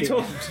like if weighted you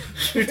at the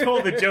told you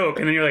told the joke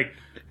and then you're like,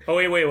 oh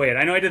wait.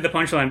 I know I did the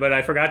punchline, but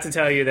I forgot to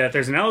tell you that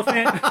there's an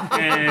elephant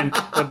and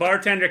the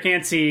bartender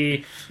can't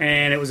see,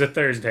 and it was a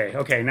Thursday.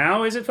 Okay,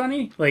 now is it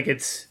funny? Like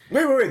it's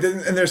Wait.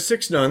 And there's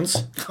 6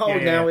 nuns. Oh, Yeah.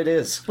 now it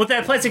is. with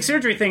that plastic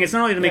surgery thing. It's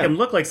not only to make him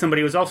look like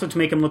somebody; it was also to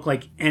make him look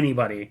like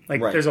anybody.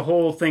 Like Right. there's a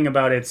whole thing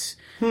about it's.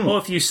 Well,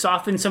 if you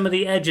soften some of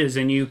the edges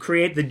and you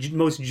create the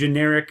most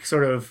generic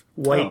sort of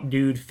white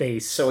dude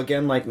face. So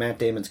again, like Matt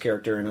Damon's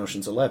character in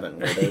Ocean's 11,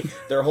 where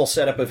their whole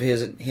setup of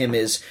him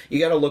is you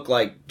got to look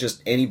like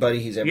just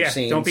anybody he's ever Yeah,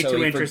 seen. don't be so too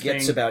he interesting.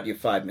 forgets about you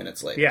 5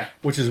 minutes later. yeah.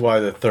 Which is why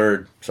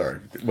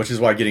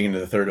getting into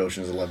the third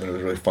Ocean's 11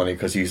 was really funny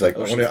because he's like,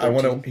 Ocean's I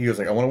want 13. to. He was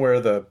like, I want to wear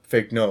the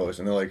fake nose,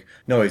 and they're like,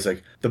 no. He's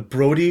like, the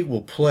Brody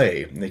will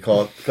play, and they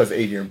call it because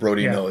Adrian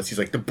Brody Yeah. knows. He's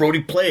like, the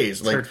Brody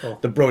plays. Like hurtful.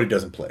 the Brody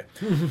doesn't play.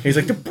 He's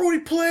like, the Brody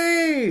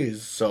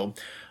plays. So,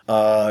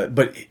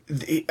 but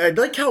I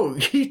like how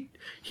he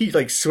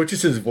like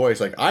switches his voice.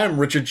 Like, I am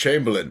Richard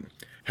Chamberlain,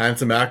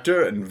 handsome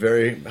actor and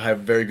have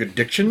very good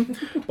diction.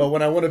 But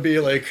when I want to be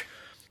like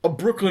a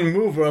Brooklyn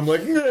mover, I'm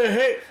like,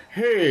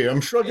 hey,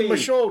 I'm shrugging my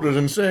shoulders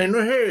and saying,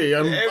 hey,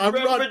 I'm not.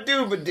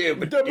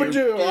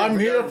 I'm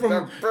here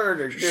from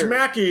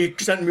Schmacky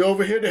sent me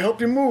over here to help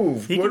you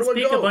move. He Where can do I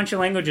speak go? a bunch of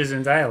languages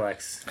and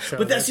dialects. So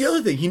But that's the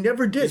other thing. He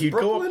never did. He'd go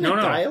up. Brooklyn No,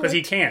 dialect? because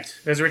he can't.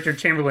 As Richard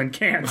Chamberlain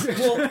can't.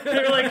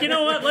 They're like, you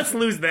know what? Let's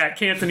lose that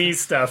Cantonese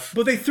stuff.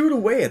 But they threw it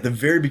away at the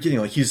very beginning.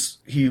 Like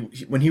he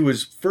when he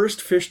was first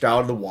fished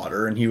out of the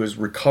water and he was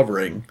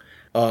recovering.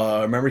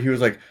 Remember he was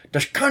like,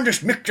 "Das kann das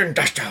Mädchen,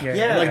 das da."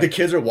 Yeah. And, like the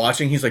kids are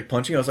watching. He's like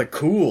punching. I was like,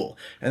 cool.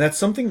 And that's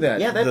something that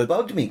That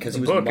bugged me because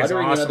he was book is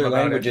muttering awesome in other about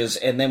it. languages,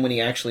 and then when he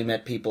actually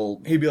met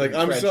people, he'd be like,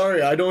 "I'm French.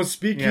 sorry, I don't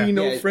speak Yeah.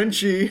 no Yeah.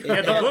 Frenchy."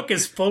 Yeah, the book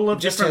is full of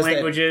Just different has that-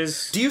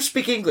 languages. Do you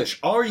speak English?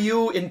 Are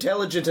you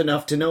intelligent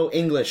enough to know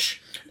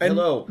English? And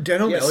Hello.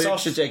 Dan yes, O'Malley-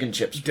 sausage, egg, and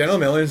chips. Dan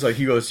O'Malley's like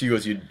he goes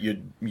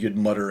you'd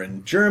mutter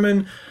in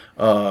German,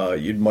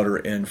 you'd mutter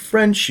in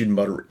French, you'd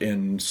mutter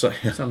in Some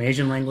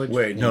Asian language.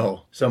 wait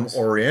no some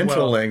Oriental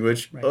Well,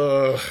 language.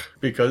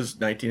 Because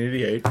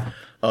 1988,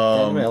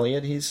 Dan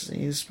Elliott, he's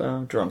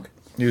drunk.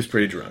 he was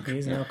pretty drunk.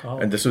 He's an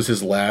alcoholic. And this was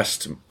his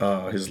last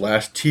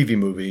TV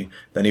movie.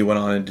 Then he went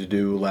on to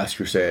do Last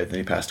Crusade. Then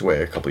he passed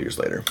away a couple years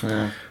later.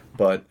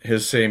 But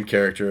his same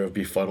character of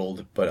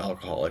befuddled but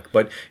alcoholic.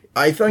 But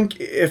I think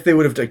if they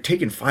would have like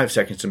taken 5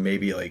 seconds to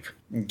maybe like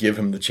give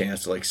him the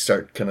chance to like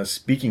start kind of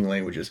speaking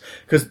languages,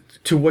 because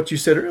to what you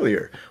said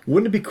earlier,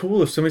 wouldn't it be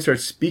cool if somebody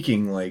starts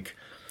speaking like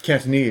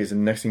Cantonese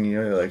and next thing you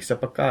know you're like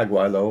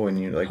Sepakagwalo and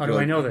you're like, How do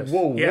you're I like, know this?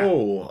 Whoa, Yeah.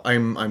 whoa!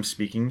 I'm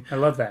speaking. I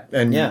love that.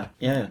 And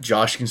Yeah.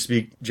 Josh can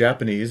speak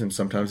Japanese, and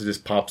sometimes it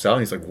just pops out,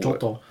 and he's like, "What?"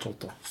 Toto.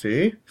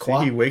 See,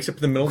 Quoi? he wakes up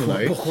in the middle of the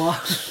night.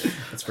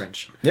 That's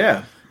French.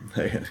 Yeah.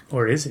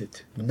 Or is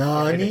it?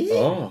 Nani?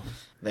 Oh,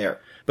 There.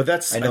 but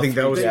that's. I know think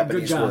that three was.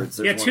 Japanese job. words.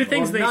 There's Yeah, two one.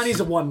 things Well, Nani's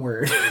a one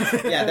word.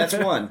 Yeah, that's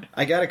one.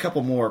 I got a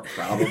couple more,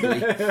 probably.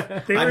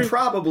 They I'm were-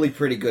 probably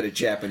pretty good at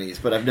Japanese,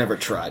 but I've never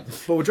tried.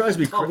 But what drives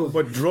me,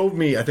 what drove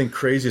me, I think,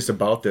 craziest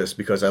about this,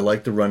 because I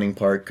like the running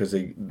part, because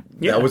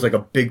Yeah. that was like a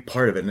big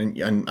part of it,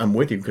 and I'm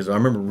with you because I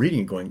remember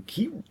reading, going,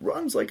 he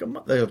runs like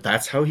a.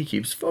 That's how he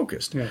keeps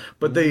focused. Yeah.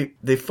 But they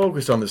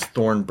focused on this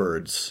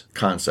Thornbirds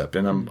concept,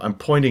 and I'm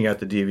pointing at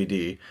the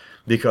DVD.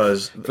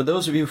 because For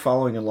those of you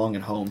following along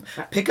at home,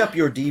 pick up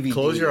your DVD.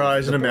 Close your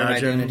eyes The and Bourne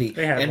imagine. Identity,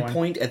 They have and one.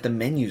 point at the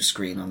menu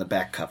screen on the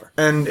back cover.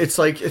 and it's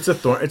like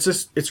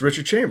it's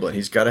Richard Chamberlain.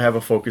 He's got to have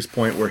a focus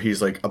point where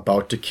he's like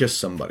about to kiss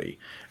somebody.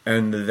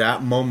 And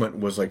that moment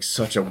was like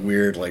such a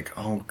weird, like,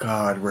 oh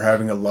God, we're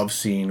having a love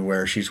scene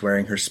where she's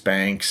wearing her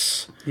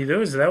Spanx. Yeah,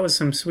 that was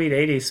some sweet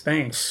 80s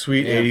Spanx.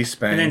 Sweet 80s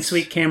Spanx. And then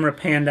sweet camera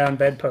pan down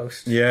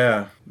bedpost.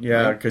 Yeah,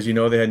 because they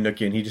had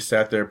Nookie, and he just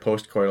sat there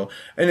post-coital.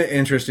 And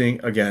interesting,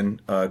 again,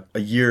 a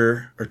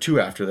year or two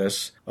after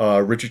this,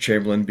 Richard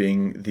Chamberlain,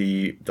 being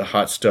the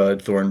hot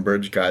stud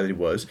Thornburg guy that he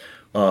was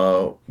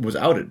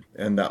outed.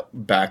 And that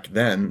back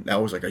then,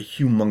 that was like a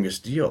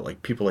humongous deal.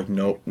 Like, people like,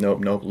 nope,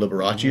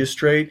 Liberace is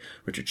straight,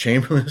 Richard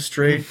Chamberlain is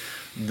straight.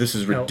 This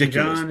is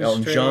ridiculous. John is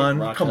Elton straight. John,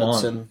 Rock come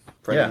Hudson, on.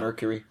 Freddie Yeah.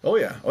 Mercury. Oh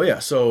yeah.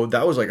 So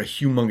that was like a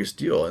humongous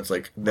deal. It's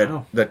like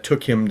that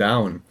took him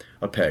down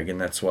a peg, and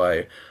that's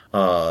why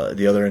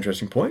the other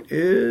interesting point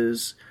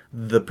is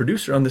the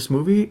producer on this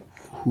movie,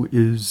 who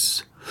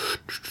is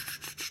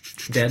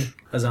Dead?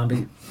 A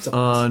zombie?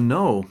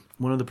 no,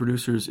 one of the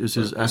producers is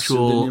his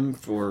actual Pseudonym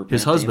for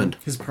his Matt husband.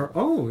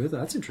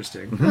 That's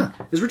interesting.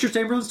 Mm-hmm. Is Richard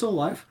Chamberlain still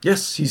alive?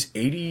 Yes, he's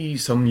 80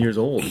 some years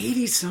old.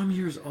 80-some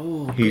years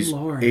old. He's Good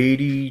Lord.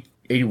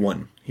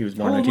 81. He was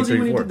born How in old was he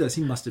when he 1934. did this?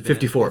 He must have been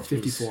 54.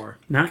 54.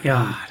 Not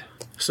young.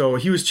 So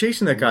he was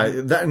chasing that guy.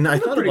 That, and I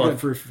thought Pretty about good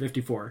for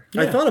 54.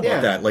 I thought about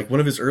Yeah. that. Like one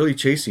of his early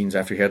chase scenes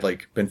after he had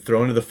like been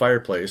thrown into the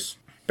fireplace,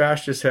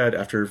 bashed his head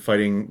after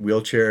fighting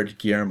wheelchaired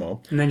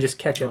Guillermo, And then just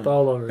ketchup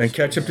all over and his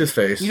ketchup his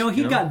face. You know,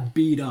 he got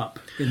beat up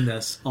in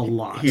this a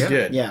lot. He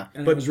did. Yeah.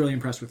 And I But was really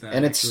impressed with that.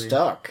 And it actually.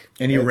 stuck.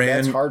 And he ran-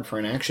 That's hard for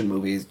an action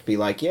movie to be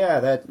like,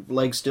 yeah, that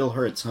leg still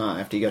hurts, huh?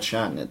 After you got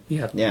shot in it.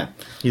 Yeah. Yeah.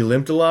 he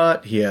limped a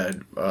lot. He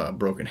had a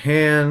broken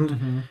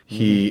hand.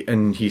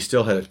 He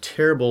still had a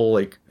terrible,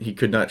 like, he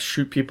could not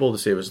shoot people to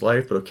save his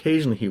life, but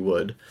occasionally he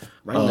would.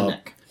 Right in the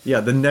neck. Yeah,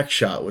 the neck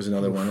shot was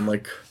another one. I'm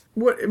like,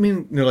 what? I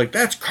mean, they're like,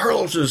 that's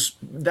Carlos's.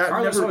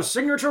 Carlos'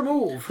 signature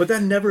move. But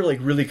that never like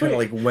really kind of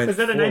like went. Was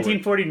that a forward.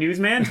 1940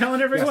 newsman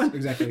telling everyone? Yes,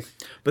 exactly.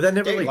 But that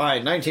never Dateline,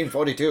 like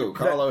 1942.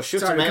 Carlos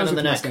shoots a Sorry, it man comes in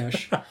the with neck.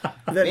 mustache.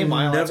 that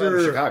Meanwhile, outside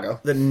of Chicago.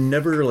 That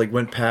never like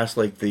went past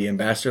like the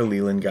Ambassador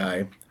Leland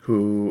guy,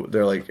 who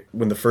they're like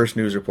when the first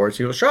news reports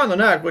he was shot in the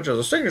neck, which is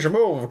a signature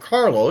move of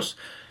Carlos,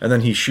 and then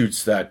he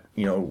shoots that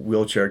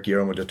wheelchair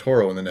Guillermo del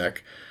Toro in the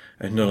neck,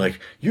 and they're like,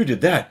 you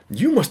did that,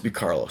 you must be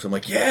Carlos. I'm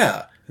like,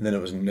 yeah, and then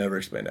it was never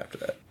explained after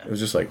that. It was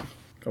just like,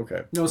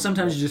 okay, No,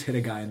 sometimes you just hit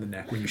a guy in the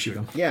neck when you shoot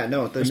him. Yeah,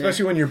 no, the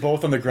especially when you're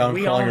both on the ground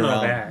We all crawling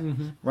know around.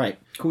 that. right.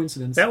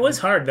 Coincidence. That was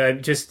hard.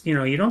 That just,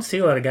 you don't see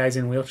a lot of guys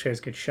in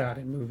wheelchairs get shot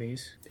in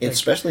movies.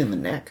 Especially in the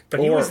neck.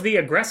 But he was the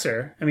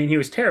aggressor. I mean, he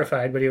was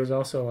terrified, but he was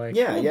also like...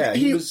 Yeah,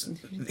 He like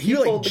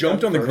pulled the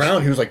jumped gun on the first.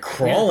 ground. He was like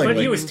crawling. But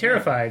he like- was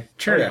terrified.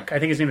 Chernick. I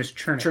think his name is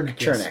Chernick. Chernick,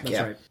 yes, Chernick, that's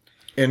yeah. right.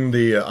 In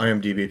the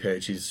IMDb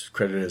page, he's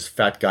credited as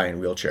fat guy in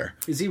wheelchair.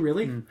 Is he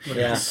really?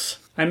 Yeah.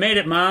 I made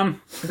it,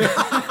 Mom.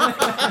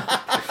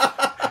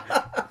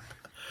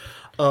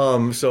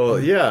 So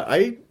yeah,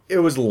 it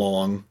was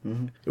long.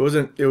 It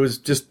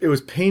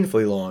was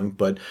painfully long,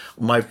 but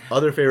my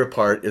other favorite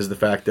part is the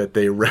fact that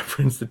they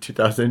referenced the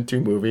 2002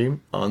 movie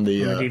on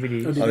the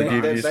DVD. on the they?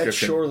 DVD That's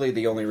description. surely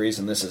the only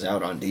reason this is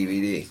out on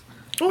DVD.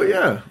 Oh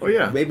yeah.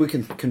 Maybe we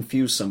can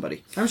confuse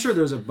somebody. I'm sure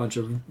there's a bunch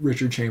of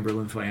Richard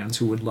Chamberlain fans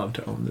who would love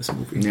to own this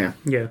movie. Yeah.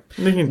 Yeah.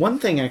 One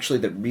thing actually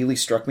that really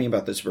struck me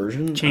about this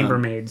version,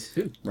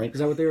 Chambermaids. right? Is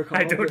that what they were called?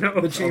 I don't know.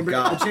 The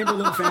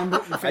Chamberlain fan.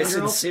 I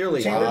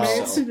sincerely hope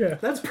Chambermaids? so. Yeah.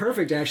 That's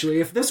perfect,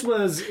 actually. If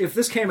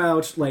this came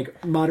out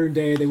like modern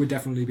day, they would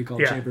definitely be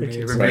called Yeah, the Chambermaids,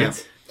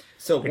 Chambermaids.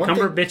 So The one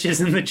Cumber thing,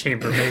 bitches and the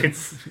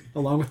Chambermaids.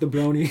 along with the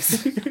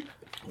Bronies.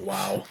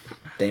 Wow.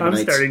 I'm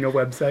Damonites. starting a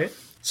website.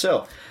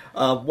 So,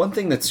 one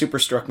thing that super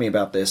struck me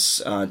about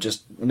this,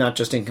 not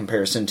just in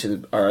comparison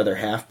to our other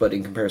half, but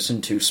in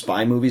comparison to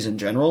spy movies in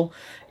general,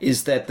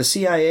 is that the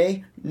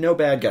CIA, no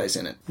bad guys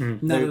in it.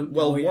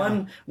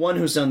 One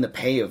who's done the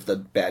pay of the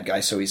bad guy,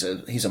 so he's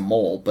a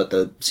mole, but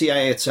the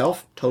CIA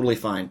itself, totally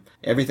fine.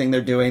 Everything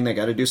they're doing, they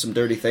got to do some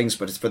dirty things,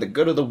 but it's for the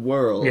good of the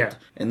world. Yeah.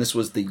 And this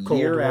was the Cold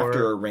year War.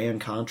 after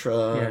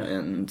Iran-Contra, Yeah.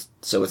 and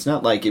so it's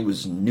not like it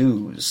was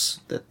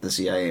news that the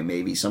CIA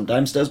maybe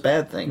sometimes does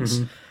bad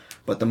things.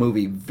 But the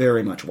movie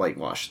very much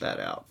whitewashed that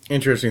out.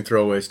 Interesting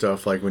throwaway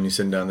stuff. Like when you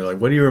sit down, they're like,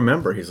 "What do you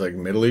remember?" He's like,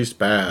 "Middle East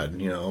bad."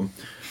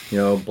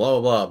 Blah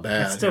blah blah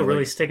bad. It's still You're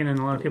really like, sticking in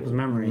a lot of people's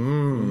memory.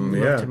 We'd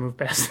yeah. love to move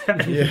past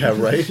that. yeah,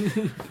 right.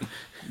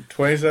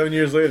 27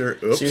 years later,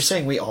 oops. So you're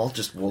saying we all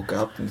just woke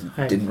up and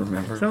didn't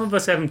remember? Some of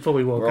us haven't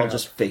fully woken We're all up.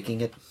 just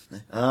faking it.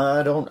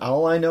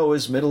 All I know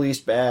is Middle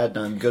East bad,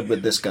 and I'm good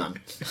with this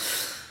gun.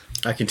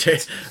 I can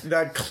take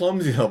that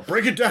clumsy.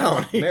 Break it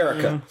down,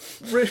 America.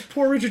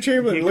 Poor Richard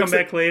Chamberlain. You come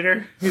back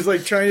later. He's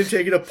like trying to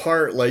take it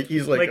apart. Like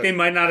he's Like they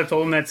might not have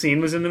told him that scene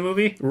was in the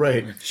movie.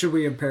 right. Should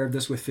we have paired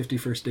this with 50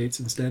 First Dates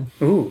instead?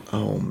 Ooh,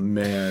 Oh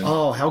man.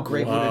 Oh, how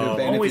great would it have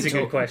been always a if he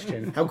good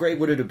question. How great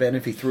would it have been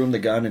if he threw him the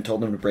gun and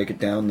told him to break it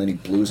down, and then he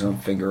blew his own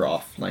finger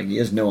off? Like, he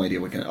has no idea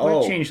what kind of... Would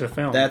Oh, change the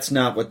film. that's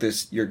not what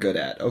you're good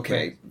at.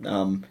 Okay,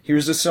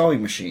 here's a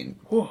sewing machine.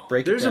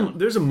 Break There's it down.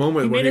 there's a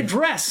moment He where made a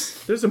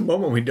dress. there's a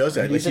moment when he does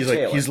that. He's Like a he's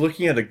tailor. he's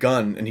looking at a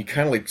gun and he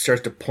kind of like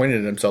starts to point it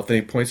at himself. Then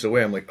he points it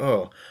away. I'm like,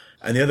 oh.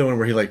 And the other one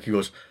where he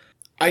goes,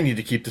 I need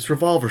to keep this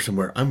revolver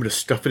somewhere. I'm going to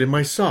stuff it in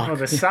my sock. Oh,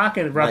 the sock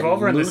and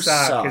revolver in the loose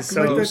sock sock. is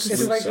so. Like that's- It's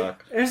Loose like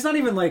sock. it's not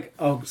even like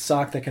a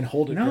sock that can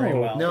hold it very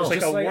well. No. it's like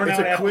Just a worn it's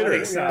out a quitter.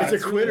 athletic sock.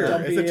 It's a quitter.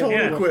 Dumpy It's a total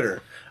and-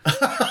 quitter.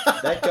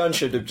 That gun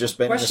should have just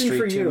been Question in the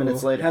for street 2 you: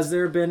 minutes later. has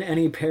there been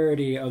any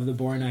parody of the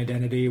Bourne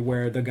Identity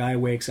where the guy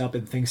wakes up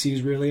and thinks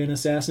he's really an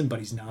assassin, but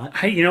he's not?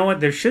 Hey, you know what?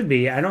 There should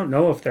be. I don't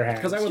know if there has.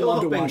 Because I would Still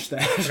love hoping- to watch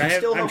that. I have-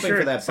 Still I'm hoping sure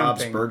for that it's Bob's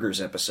something. Burgers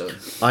episode.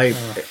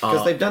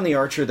 Because They've done the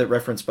Archer that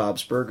referenced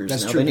Bob's Burgers.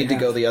 That's Now true, they need they to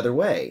go have. the other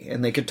way,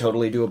 and they could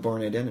totally do a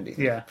Bourne Identity.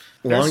 Yeah,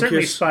 Long there's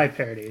certainly Kiss- spy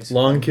parodies.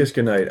 Long Kiss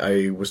Goodnight,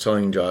 I was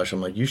telling Josh,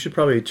 I'm like, you should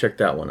probably check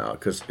that one out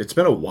because it's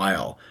been a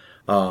while.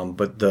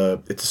 But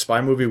it's a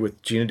spy movie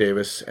with Gina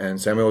Davis and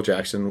Samuel L.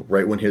 Jackson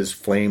right when his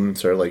flame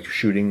started like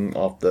shooting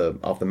off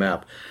the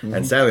map.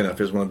 And sadly enough,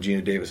 it was one of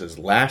Gina Davis's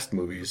last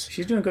movies.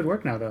 She's doing good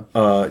work now,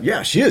 though.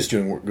 Yeah, she is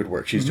doing good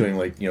work. She's doing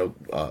like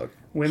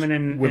Women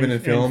in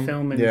film.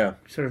 and Yeah.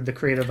 sort of the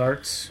creative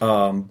arts.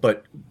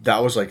 but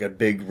that was like a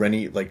big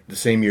Rennie, like the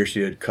same year she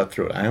did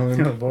Cutthroat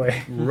Island. Oh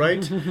boy.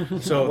 Right?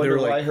 So they wonder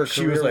were why like, her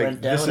she was career like,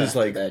 went down this is after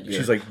like, that year.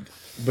 she's like,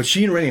 but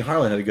she and Rennie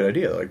Harlan had a good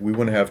idea. Like, we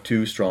want to have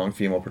two strong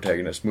female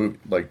protagonist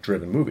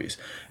driven movies.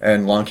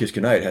 And Long Kiss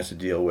Goodnight has to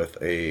deal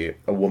with a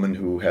woman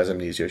who has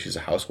amnesia. She's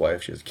a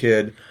housewife. She has a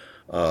kid,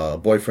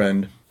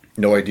 boyfriend,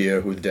 no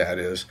idea who the dad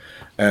is,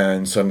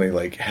 and suddenly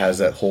like has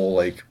that whole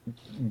like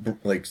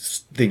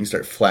things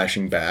start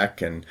flashing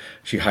back, and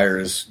she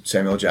hires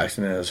Samuel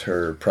Jackson as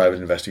her private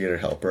investigator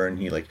helper, and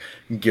he like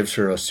gives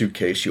her a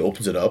suitcase. She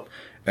opens it up,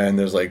 and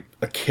there's like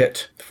a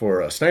kit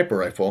for a sniper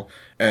rifle,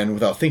 and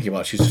without thinking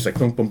about it, she's just like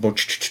boom, boom, boom,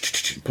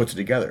 puts it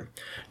together.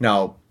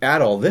 Now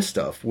add all this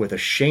stuff with a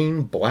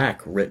Shane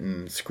Black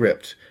written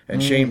script,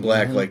 and Shane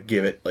Black like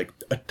give it like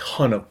a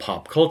ton of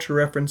pop culture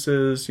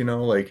references. You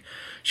know, like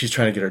she's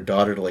trying to get her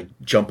daughter to like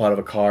jump out of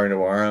a car into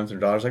her arms,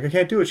 and her daughter's like, I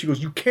can't do it. She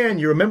goes, you can.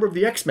 You're a member of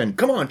the X-Men.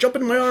 Come on, jump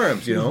into my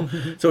arms. You know,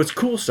 so it's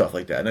cool stuff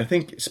like that, and I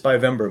think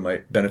Spyvember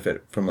might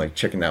benefit from like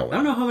checking that one I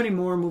out. don't know how many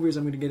more movies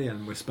I'm going to get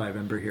in with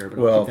Spyvember here, but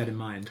I'll Well- keep that in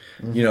mind.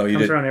 You know, you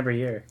Comes did. around every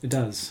year. It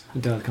does.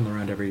 It does come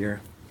around every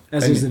year.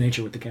 As And- is the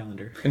nature with the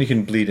calendar. And you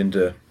can bleed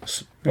into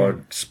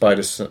Spy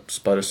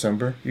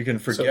December. You can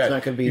forget. it's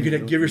not gonna be you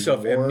can give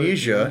yourself more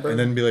amnesia number? and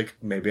then be like,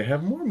 maybe I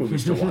have more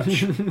movies to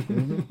watch.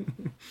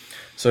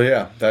 So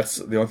yeah, that's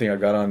the only thing I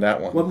got on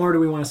that one. What more do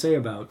we want to say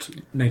about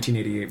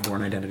 1988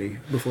 Bourne Identity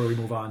before we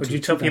move on? Would to you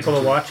tell people to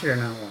 2002? watch it or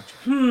not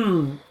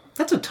watch it?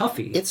 That's a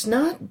toughie. It's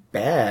not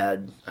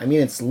bad. I mean,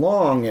 it's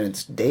long and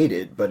it's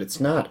dated, but it's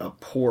not a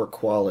poor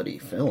quality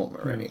film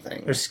or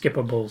anything. There's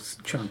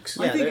skippable chunks.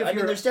 Yeah, think if I mean,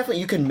 you're- there's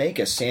definitely, you can make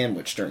a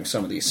sandwich during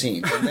some of these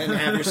scenes and then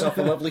have yourself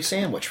a lovely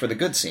sandwich for the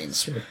good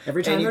scenes.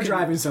 Every time And you they're can-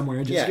 driving somewhere,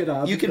 just Yeah, get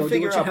up. you and can go do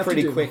figure what you out have to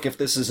pretty do. quick if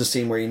this is a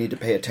scene where you need to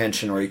pay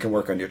attention or you can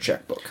work on your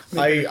checkbook.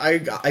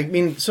 I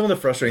mean, some of the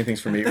frustrating things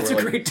for me That's were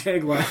a like, great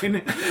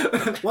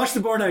tagline. Watch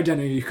the Bourne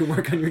Identity. You can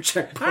work on your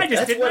checkbook. I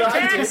just did my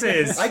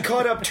taxes. I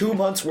caught up 2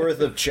 months worth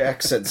of checks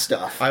and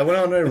stuff. I went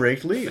out and I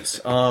raked leaves.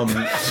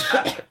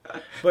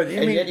 But I And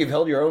mean, yet you've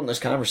held your own in this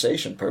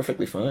conversation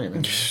perfectly fine. I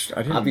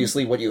didn't.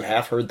 Obviously, what you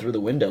half heard through the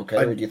window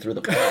carried you through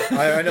the plot.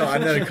 I know.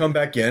 And then I come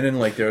back in and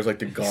like there was like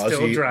the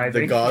gauzy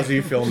driving.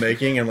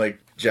 filmmaking, and like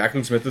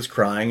Jacqueline Smith is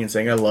crying and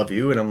saying I love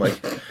you, and I'm like,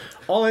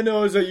 all I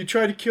know is that you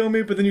tried to kill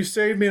me, but then you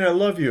saved me, and I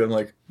love you. I'm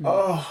like,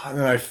 oh,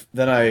 and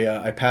then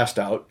I passed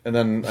out, and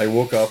then I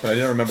woke up and I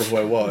didn't remember who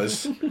I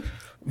was.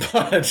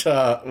 But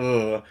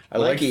I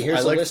like Mikey,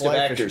 here's a list of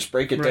actors.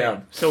 Break it Right.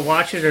 down. So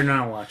watch it or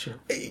not watch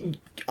it.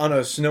 on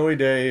a snowy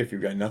day if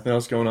you've got nothing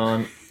else going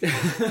on.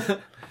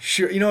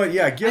 Sure, you know what?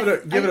 Yeah, give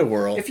it a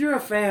whirl. If you're a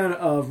fan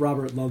of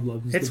Robert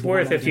Lovelove's, It's The Bourne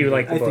worth if you Identity,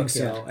 like the I book, think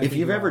so. yeah. I If think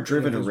you've you ever will.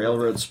 driven I a think it's worth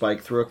railroad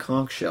spike through a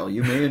conch shell,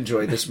 you may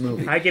enjoy this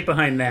movie. I get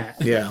behind that.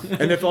 Yeah,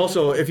 and if you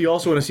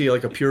also want to see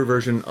like a pure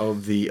version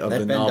of the that the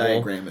Venn novel,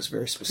 diagram is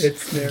very specific.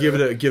 It's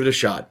there. give it a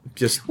shot.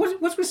 Just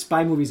What's with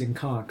spy movies and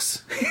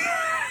conchs?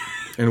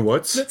 and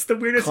what's That's the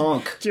weirdest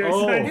Conk. Jerry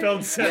Oh.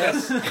 Seinfeld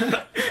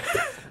said.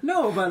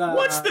 No, but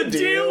What's the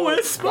deal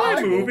with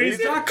spy movies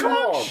and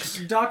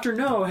conchs? Dr.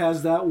 No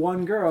has that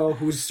one girl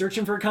who's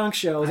searching for conch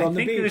shells I on the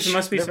think beach. there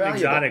must be They're some valuable.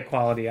 exotic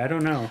quality. I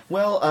don't know.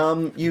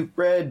 Well, you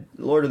read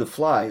Lord of the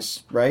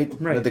Flies, right?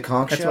 Right. With the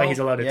conch That's shell? why he's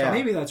allowed to yeah. talk.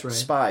 Maybe that's right.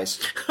 Spies.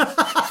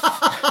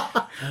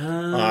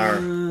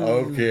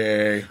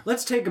 okay.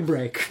 Let's take a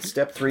break.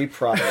 Step 3,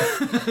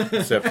 product.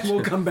 Except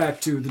We'll come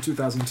back to the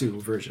 2002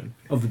 version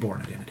of The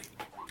Bourne Identity.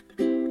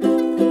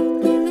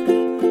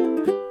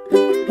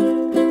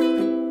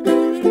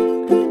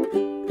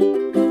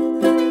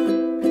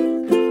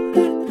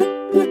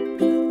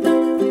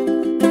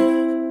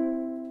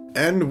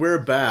 we're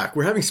back.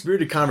 We're having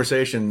spirited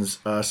conversations,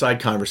 side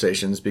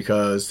conversations,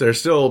 because there's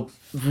still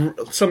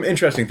some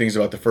interesting things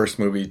about the first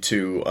movie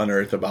to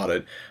unearth about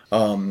it.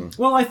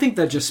 Well, I think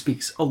that just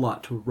speaks a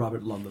lot to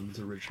Robert Ludlum's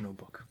original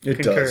book.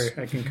 It does.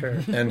 I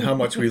concur. And how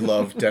much we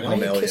love Why are Denholm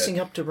you Elliott. kissing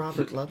up to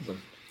Robert Ludlum?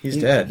 He's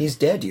dead. He's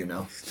dead, you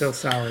know. Still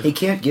solid. He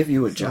can't give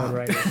you a Solid job.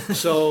 writer.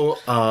 So,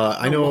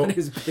 I know... What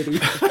is pity?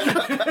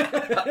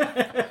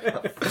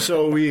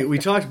 So we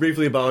talked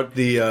briefly about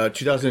the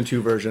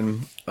 2002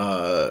 version,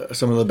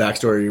 some of the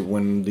backstory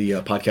when the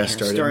podcast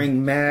started.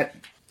 Starring Matt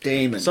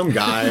Damon. Some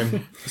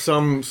guy,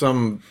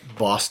 some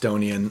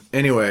Bostonian.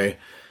 Anyway,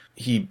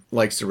 he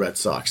likes the Red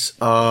Sox.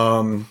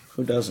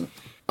 Who doesn't?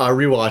 I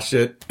rewatched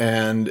it,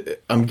 and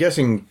I'm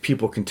guessing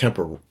people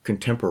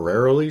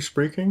contemporarily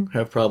speaking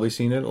have probably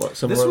seen it.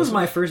 This was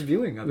my first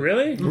viewing of it.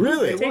 Really?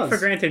 Really? I take was. for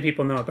granted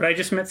people know it, but I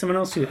just met someone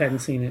else who hadn't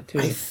seen it too.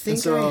 I think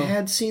So- I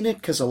had seen it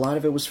because a lot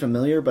of it was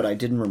familiar, but I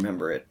didn't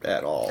remember it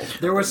at all.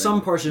 There were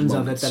some portions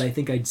Moments. of it that I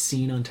think I'd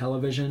seen on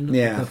television.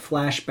 Yeah. The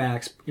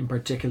flashbacks, in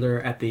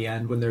particular, at the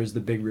end when there's the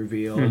big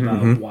reveal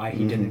about why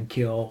he didn't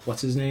kill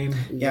what's his name.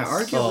 Yeah,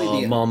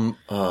 arguably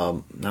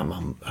not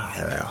Mom.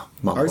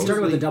 It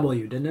started with a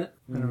W, didn't it?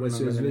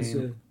 Was remember the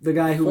name. the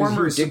guy who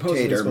Former was supposedly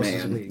dictator supposed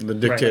man. to lead. the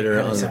dictator.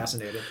 Right. on-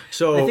 Assassinated.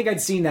 So I think I'd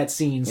seen that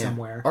scene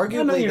somewhere.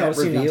 Arguably, I've that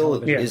seen it on reveal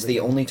television. is the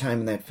only time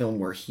in that film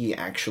where he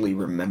actually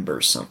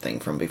remembers something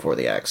from before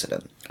the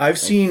accident. I've I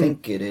seen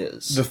think it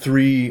is. the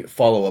 3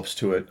 follow-ups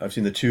to it. I've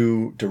seen the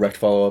 2 direct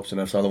follow-ups, and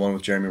I saw the one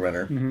with Jeremy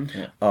Renner,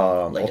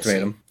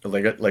 Ultimatum,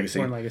 Legacy.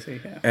 Born Legacy,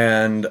 yeah.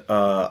 And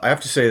I have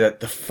to say that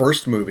the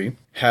first movie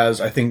has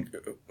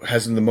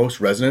the most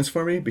resonance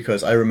for me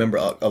because I remember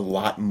a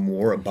lot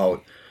more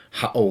about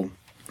how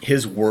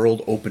his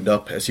world opened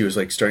up as he was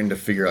like starting to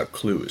figure out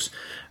clues.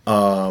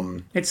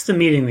 It's the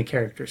meeting the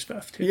character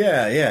stuff too.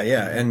 Yeah,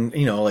 and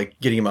like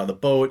getting him out of the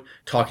boat,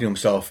 talking to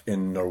himself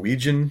in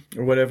Norwegian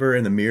or whatever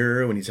in the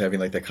mirror when he's having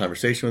like that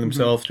conversation with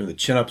himself, doing the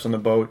chin-ups on the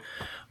boat.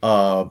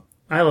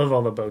 I love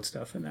all the boat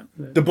stuff in that.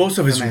 The boat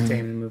stuff is Matt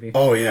Damon movie.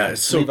 Oh yeah,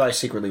 it's so Levi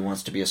secretly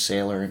wants to be a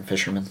sailor and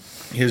fisherman.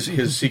 his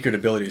secret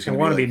ability is I going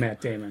want to to be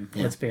Matt Damon.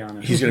 Let's be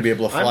honest. He's going to be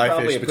able to I'm fly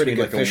probably fish a pretty between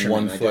good like a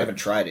fisherman. 1 I foot. haven't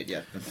tried it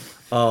yet.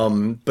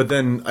 But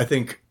then I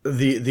think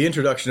the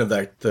introduction of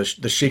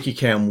the shaky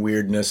cam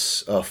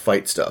weirdness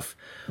fight stuff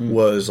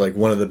was like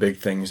one of the big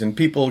things, and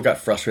people got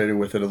frustrated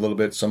with it a little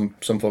bit. Some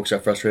folks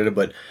got frustrated,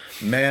 but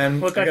man,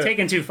 Well, it got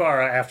taken too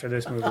far after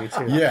this movie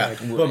too. yeah,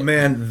 Like, but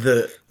man,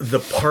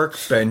 the park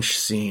bench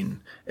scene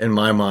in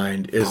my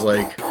mind is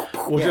like,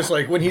 just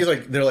like when he's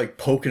like they're like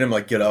poking him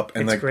like get up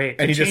and it's like great.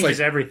 and It he just changes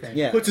like everything.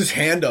 Yeah. puts his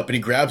hand up and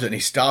he grabs it and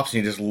he stops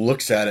and he just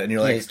looks at it and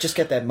you're like, He's just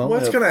got that moment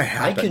what's of, gonna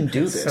happen? I can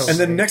do this. So- and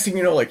then next thing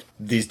you know, like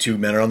these 2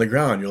 men are on the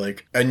ground. You're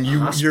like, and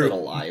you're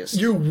Hospitalized.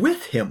 you're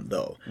with him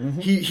though.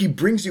 He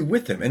brings you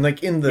with him, and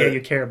like in the Yeah,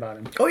 you care about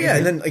him. oh yeah,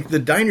 and then like the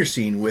diner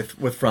scene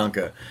with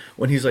Franca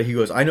when he's like he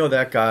goes, I know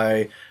that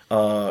guy.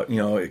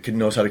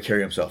 Knows how to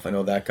carry himself. I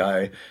know that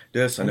guy.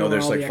 This. I know where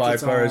there's all like the 5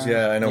 exits cars. are.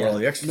 Yeah, I know where Yeah. all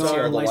the exits No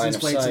are. the line license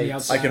of plates on the sight.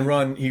 outside. I can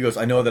run. He goes,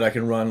 I know that I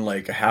can run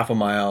like a half a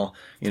mile,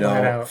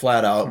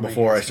 Flat out.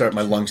 before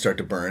my lungs start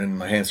to burn and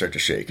my hands start to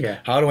shake. Yeah.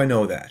 How do I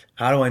know that?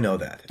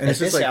 And At it's just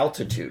this like,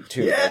 altitude,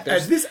 too. Yeah, Like,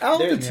 there's- at this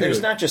altitude.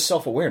 There's not just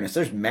self-awareness.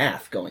 There's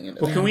math going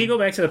into Well, that. can we go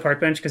back to the park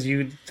bench because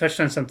you touched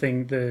on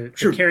something the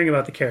caring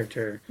about the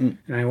character, and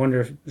I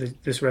wonder if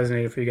this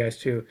resonated for you guys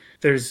too.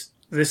 There's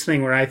this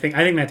thing where I think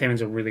Matt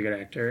Damon's a really good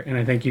actor, and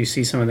I think you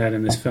see some of that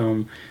in this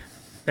film.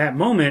 That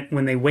moment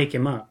when they wake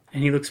him up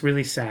and he looks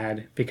really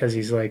sad because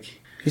he's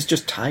like He's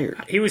just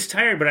tired. he was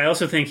tired, but I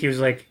also think he was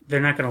like they're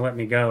not going to let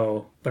me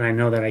go, but I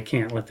know that I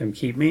can't let them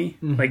keep me.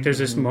 Like there's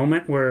this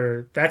moment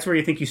where that's where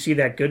you think you see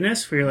that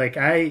goodness where you're like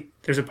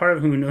there's a part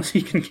of him who knows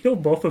he can kill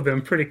both of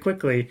them pretty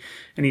quickly,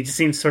 and he just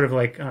seems sort of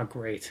like, oh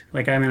great,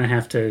 like I'm going to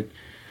have to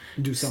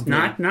Do something.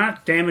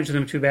 not damage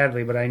them too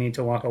badly, but I need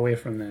to walk away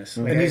from this.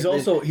 Like, and he's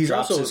Drops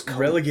also his coat.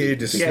 relegated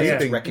to Yeah, yeah.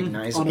 sleeping.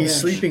 Recognizable. He's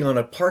bench. sleeping on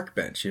a park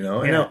bench, And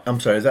Yeah.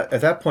 I'm sorry.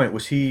 At that point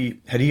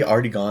had he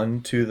already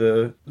gone to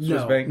the Swiss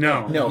No. bank?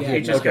 no, he he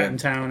had just okay. got in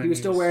town. He and was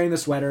still wearing the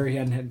sweater. He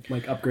hadn't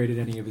like upgraded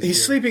any of his. He's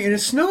gear. sleeping and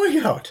it's snowing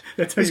out.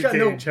 That's how he's you got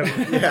no. gauge how-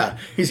 Yeah,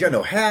 he's got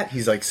no hat.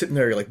 He's like sitting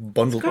there like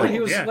bundled. God, he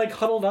was Yeah. like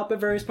huddled up at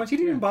various points. He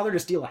didn't even bother to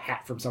steal a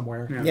hat from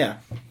somewhere. Yeah.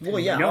 Well,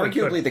 yeah. No, he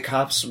arguably, couldn't. the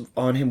cops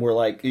on him were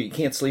like, "You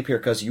can't sleep here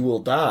because you will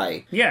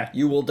die. Yeah.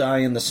 you will die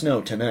in the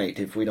snow tonight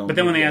if we don't." But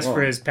then when leave they you asked for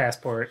alone." his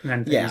passport, and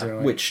then things yeah, are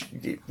like,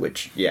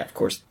 which, yeah, of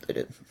course they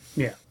did.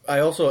 yeah, I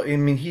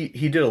mean,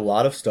 he did a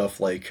lot of stuff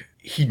like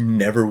he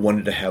never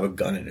wanted to have a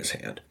gun in his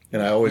hand.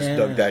 And I always Yeah.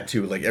 dug that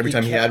too. Like every He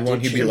time he had kept one,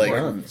 he'd be ditching like,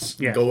 guns.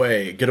 Yeah. "Go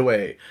away, get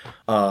away."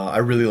 I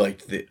really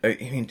liked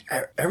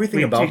everything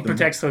he about them.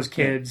 protects those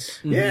kids.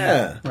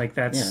 Yeah, Like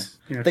that's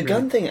The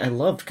gun thing I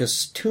loved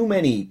because too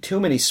many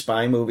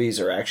spy movies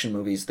or action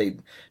movies they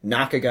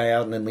knock a guy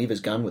out and then leave his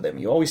gun with him.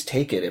 You always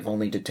take it if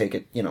only to take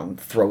it,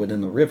 throw it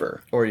in the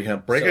river. or you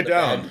can break So it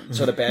down.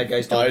 so the bad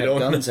guys I don't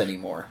don't have guns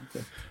anymore.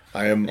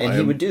 And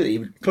he would do that. He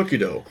would cookie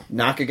dough.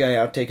 knock a guy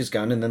out, take his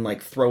gun, and then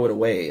like throw it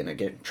away in a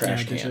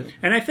trash Yeah, can.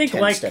 And I think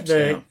 10 like steps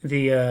the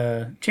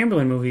down.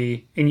 Chamberlain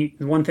movie, and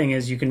the one thing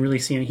is you can really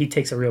see him. He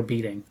takes a real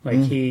beating. Like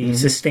he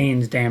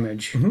sustains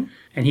damage,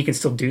 and he can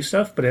still do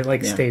stuff, but it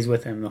like stays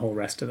with him the whole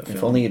rest of the film.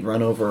 If only he'd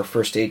run over a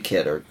first aid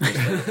kit or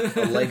just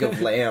a leg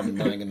of lamb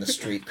lying in the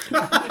street.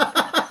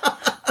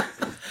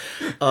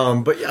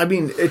 But I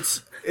mean, I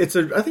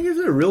think it's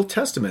a real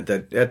testament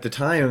that at the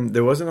time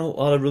there wasn't a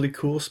lot of really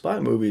cool spy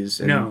movies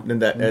when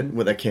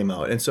that came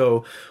out. And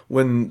so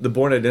when The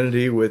Bourne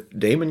Identity with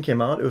Damon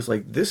came out, it was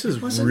like, this is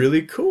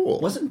really cool.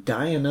 Wasn't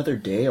Die Another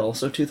Day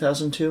also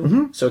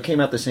 2002? So it came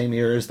out the same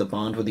year as The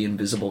Bond with the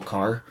Invisible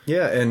Car.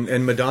 Yeah,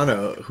 and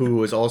Madonna, who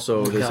was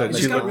also God, I she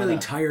just got looked- really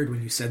tired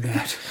when you said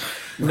that.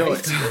 no,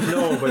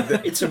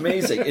 but It's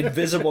amazing.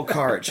 Invisible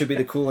Car. It should be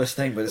the coolest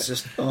thing, but it's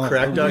just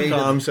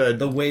Crack.com said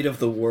the weight of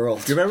the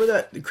world. Do you remember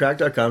that?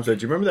 Crack.com said,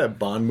 do you remember that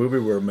Bond movie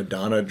where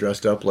Madonna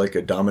dressed up like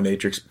a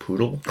dominatrix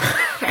poodle?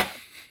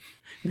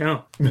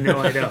 No,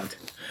 I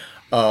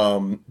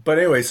don't. But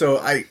anyway, so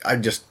I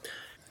just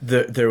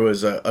there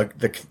was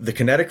the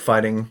kinetic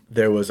fighting.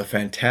 There was a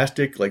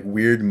fantastic like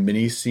weird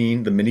mini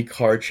scene, the mini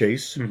car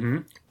chase.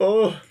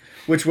 Oh,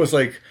 which was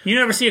like You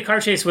never see a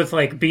car chase with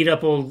like beat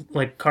up old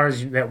like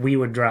cars that we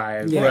would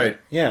drive. Yeah. right.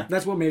 Yeah.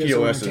 That's what made it so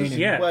POSs. entertaining.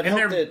 Yeah. Well, it And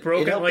helped they're that,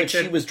 broken, it helped like, that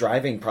she the- was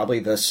driving probably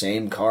the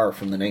same car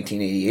from the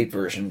 1988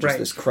 version, just Right.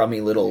 this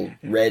crummy little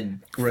red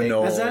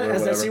Renault. As that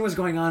whatever. scene was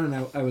going on,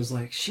 and I was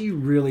like, she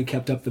really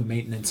kept up the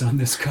maintenance on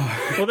this car.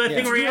 Well, that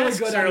thing where he really asks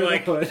good her, under the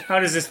like, hood. how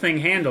does this thing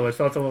handle? It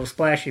felt a little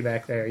splashy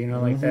back there, you know,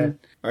 like that.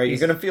 All right, you're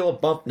going to feel a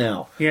bump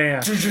now.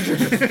 Yeah.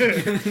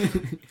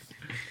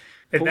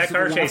 That to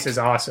car the chase left. is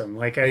awesome.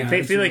 Like, I Yeah, feel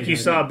it's like really you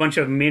good. saw a bunch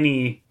of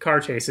mini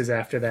car chases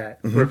after that,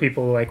 where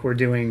people like were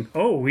doing,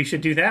 oh, we should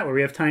do that, where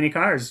we have tiny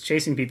cars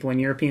chasing people in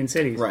European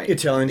cities. Right.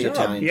 Italian The Job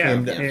Italian Yeah.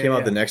 came, Job, came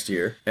out the next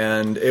year,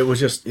 and it was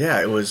just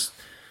it was.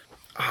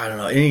 I don't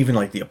know, and even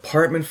like the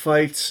apartment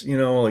fights, you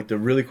know, like the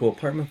really cool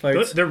apartment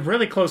fights. They're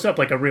really close up,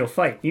 like a real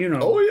fight. You know,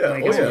 Oh, yeah.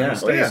 like Oh, it's yeah. one of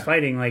those Oh, studies yeah.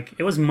 fighting. Like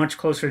it was much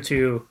closer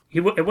to.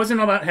 It wasn't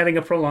about having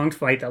a prolonged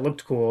fight that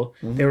looked cool.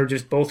 They were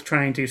just both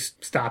trying to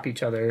stop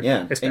each other.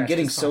 Yeah, as and fast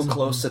getting as so possible.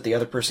 close that the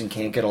other person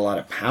can't get a lot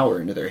of power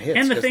into their hits.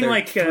 And the 'cause thing they're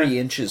like, 3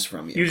 inches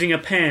from you. using a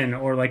pen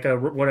or like a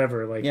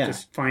whatever, like Yeah.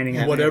 just finding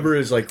a Whatever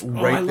is like Oh,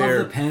 right I love there.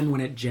 the pen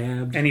when it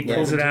jabbed. and he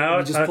pulls Yeah. it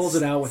out. He just pulls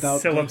it out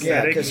without so the- upsetting.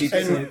 Yeah, because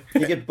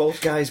you get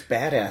both guys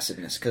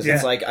badassedness because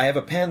it's Yeah. like I have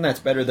a pen that's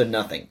better than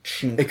nothing.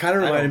 It kind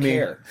of I don't reminded me.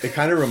 care. It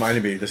kind of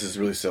reminded me. This is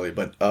really silly,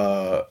 but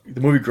the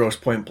movie Grosse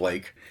Pointe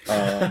Blank.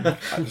 Yes.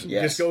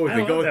 Just go with I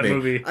me. love Go with that me.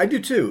 movie. I do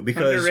too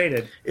because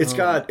Underrated. it's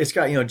got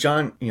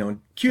John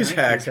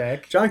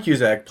Cusack. John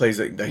Cusack plays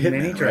the hitman,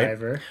 Mini right?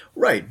 Driver.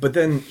 Right, but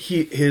then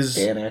his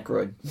Dan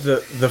Aykroyd.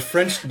 the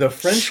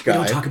French guy.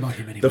 don't talk about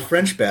him anymore. The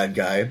French bad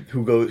guy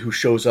who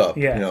shows up.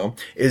 Yeah. You know,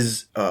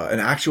 is an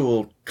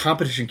actual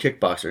competition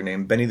kickboxer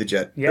named Benny the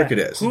Jet Yeah,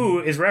 Urquidez. who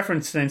is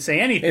referenced in Say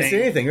Anything. It's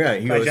anything,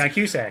 right? He by goes, John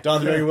Cusack.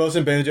 Don Dragon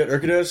Wilson, Benny the Jet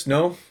Urquidez.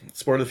 No,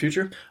 Sport of the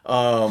Future.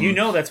 You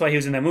know that's why he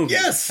was in that movie.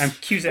 Yes!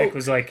 Cusack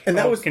was like, and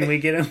that was- can we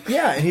get him?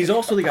 Yeah, and he's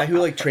also the guy who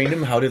like trained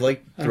him how to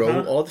like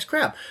throw all this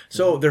crap.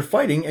 So they're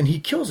fighting, and he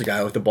kills a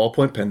guy with the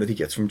ballpoint pen that he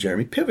gets from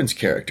Jeremy Piven's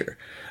character.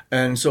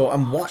 And so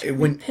I'm watching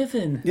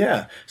Piven.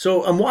 Yeah,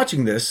 so I'm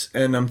watching this,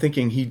 and I'm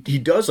thinking he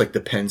does like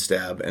the pen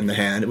stab and the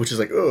hand, which is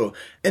like oh,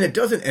 and it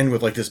doesn't end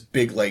with like this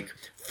big like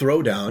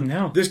throwdown.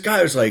 No. This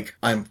guy is like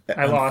I'm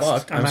lost.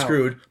 fucked, I'm I'm out.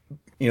 screwed.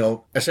 You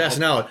know,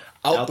 assassin out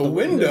the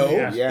window,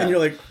 Yeah. and you're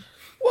like,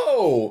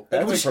 whoa.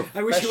 That's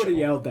I wish you would have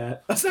yelled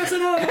that. That's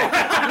enough.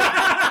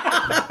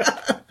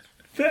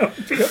 That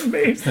would be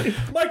amazing.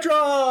 Mic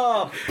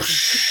drop.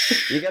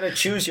 You got to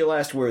choose your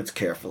last words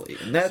carefully,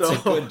 and that's a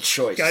good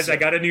choice. Guys, I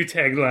got a new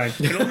tagline.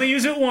 You can only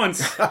use it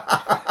once.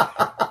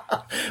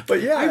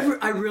 But yeah,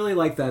 I really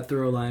like that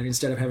throw line.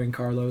 Instead of having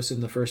Carlos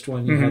in the first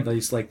one, you had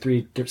these like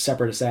 3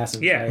 separate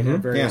assassins Yeah. right, at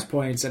various Yeah.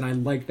 points, and I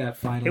like that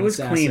final. It was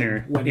assassin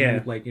cleaner. When Yeah.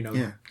 he, like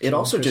It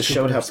also just Chris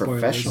showed Cooper how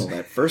spoilers. professional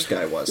that first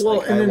guy was. Well,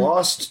 Like, and I then-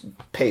 lost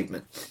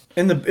pavement.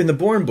 in the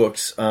Bourne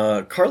books,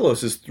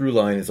 Carlos's through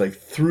line is like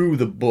through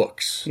the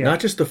books, Yeah. not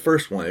just the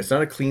first one. It's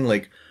not a clean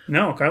like.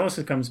 No, Carlos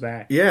comes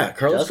back. Yeah,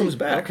 Carlos Does he? comes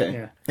back. Okay.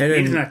 Yeah. And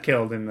He's then- not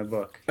killed in the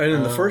book. And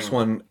in the first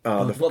one,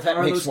 Well, that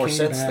Carlos makes more came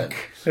sense back. then.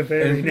 The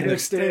very And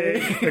next day,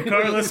 the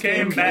Carlos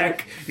came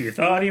back. You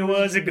thought he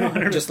was a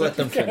goner. Just let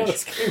them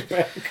finish.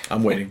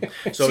 I'm waiting.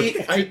 So See,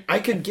 I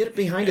could get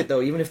behind it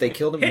though, even if they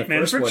killed him in the Hitman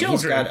first for one. children.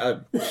 He's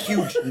got a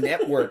huge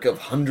network of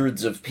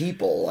hundreds of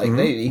people. Like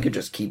he could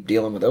just keep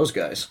dealing with those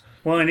guys.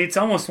 Well, and it's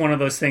almost one of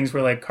those things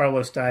where like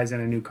Carlos dies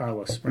and a new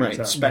Carlos springs Right,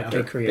 up.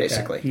 Spectre, They create that.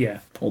 basically. Yeah.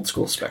 Old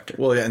school Spectre.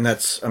 well, yeah, and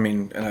that's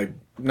and I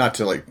not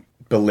to like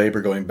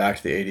belabor going back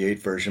to the '88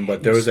 version,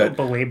 but there was So that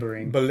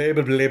belaboring.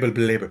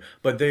 belabor.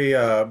 But they,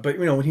 but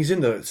when he's in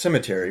the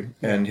cemetery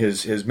and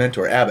his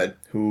mentor Abbott,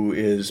 who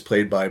is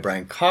played by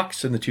Brian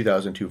Cox in the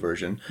 2002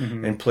 version,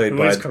 and played Who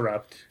by is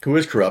corrupt. who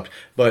is corrupt,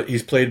 but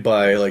he's played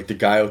by like the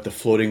guy with the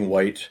floating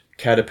white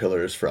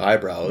caterpillars for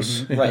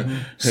eyebrows. Right.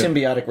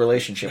 Symbiotic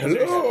relationship.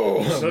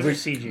 Hello. Those are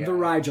CGI. The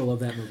Rigel of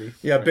that movie.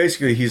 Yeah,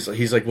 basically he's like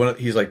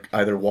he's like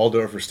either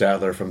Waldorf or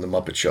Statler from the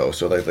Muppet Show.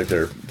 So like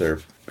they're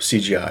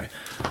CGI.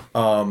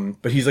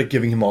 But he's like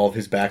giving him all of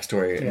his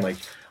backstory and like,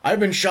 I've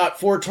been shot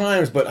 4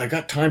 times, but I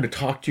got time to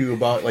talk to you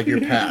about like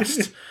your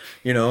past.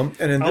 You know,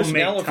 and in this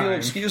Now, if you'll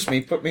excuse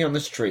me, put me on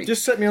this tree.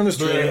 just set me on the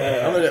street.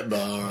 I'm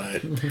gonna, all right.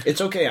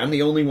 It's okay. I'm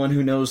the only one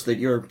who knows that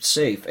you're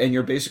safe, and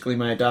you're basically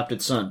my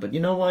adopted son. But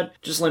you know what?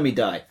 Just let me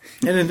die.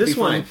 And in this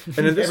Be one, fine.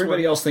 and in this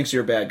Everybody one, else thinks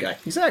you're a bad guy.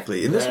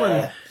 exactly. In this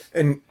one,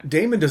 and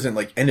Damon doesn't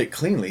like end it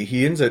cleanly.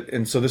 He ends it,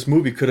 and so this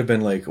movie could have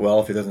been like,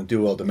 well, if he doesn't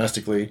do well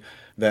domestically,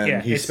 then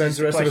Yeah, he it's spends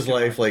the rest of his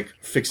question life like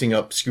fixing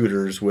up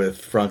scooters with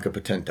Franca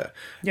Potente.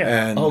 Yeah.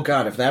 And Oh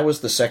God! If that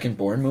was the second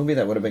Bourne movie,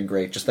 that would have been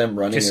great. Just them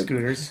running Just a,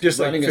 scooters. just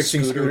like running a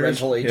fixing scooter scooters.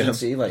 rental Yeah.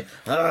 agency. Like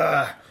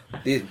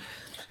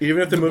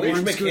Even if the movie,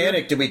 which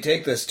mechanic did we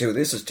take this to?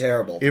 This is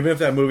terrible. even if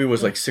that movie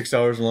was like 6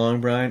 hours long,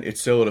 Brian, it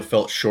still would have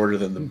felt shorter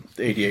than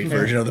the '88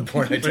 version of the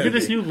Bourne Identity. Look at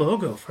this new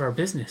logo for our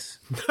business.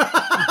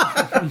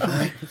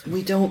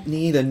 We don't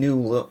need a new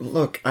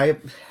look. How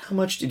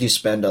much did you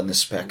spend on this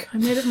spec? I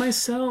made it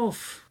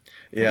myself.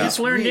 Yeah. Just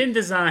learned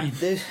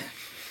InDesign.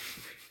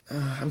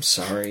 I'm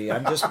sorry.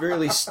 I'm just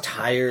really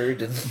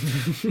tired. And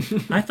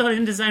I thought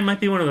InDesign might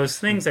be one of those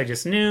things I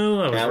just knew.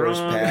 I was hours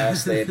wrong.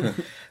 pass.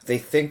 They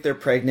think they're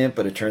pregnant,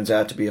 but it turns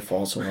out to be a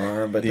false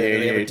alarm. But they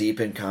have a 88. deep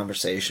in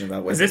conversation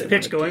about whether Is this they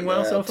pitch wanna going do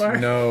well that. so far?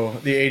 No,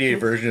 the '88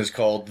 version is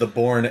called the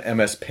Bourne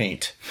MS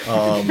Paint.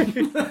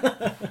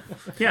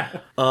 Yeah.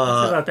 It's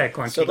about that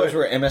clunky. So those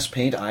were MS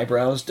Paint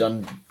eyebrows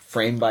done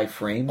frame by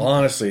frame.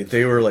 Honestly,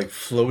 they were like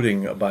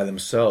floating by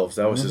themselves.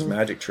 That was his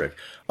magic trick.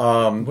 what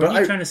are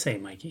you trying to say,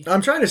 Mikey?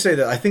 I'm trying to say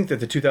that I think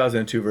that the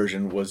 2002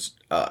 version was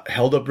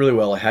held up really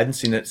well. I hadn't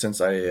seen it since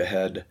I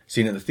had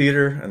seen it in the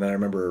theater, and then I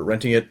remember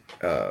renting it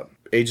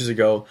ages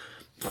ago.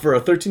 For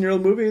a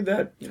 13-year-old movie,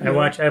 that I've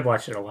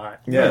watched it a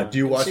lot. yeah. Do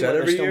you watch see that why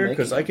they're every still year? making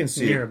Because I can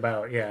see Near it.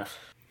 about, yeah.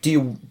 Do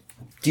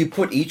you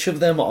put each of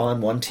them on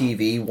one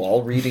TV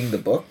while reading the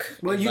book?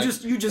 Well, you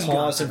just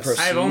pause got and this.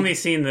 proceed. I've only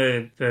seen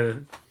the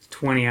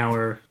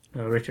 20-hour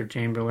Richard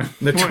Chamberlain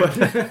The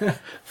one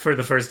for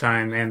the first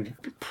time, and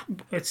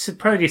it's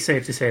probably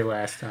safe to say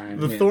last time.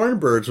 The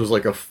Thornbirds was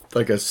like a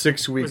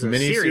 6-week was a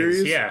miniseries,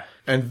 series, yeah.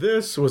 and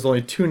this was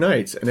only 2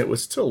 nights, and it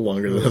was still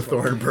longer than the I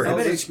Thornbirds.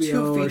 bet it's 2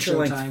 HBO or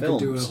feature-length Showtime could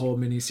do a films. whole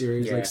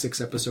miniseries, Yeah. like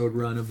 6-episode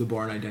run of the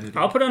Bourne Identity.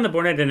 I'll put on the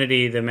Bourne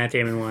Identity, the Matt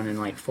Damon one, and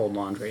like fold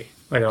laundry.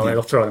 Like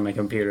I'll throw it on my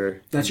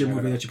computer. That's your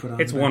movie that you put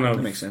on. It's the one back.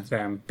 of makes sense.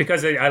 them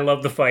because I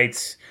love the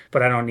fights,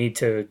 but I don't need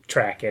to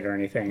track it or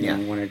anything. Yeah.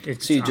 And when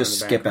it's So you on just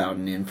the skip background. out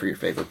and in for your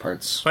favorite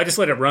parts. I just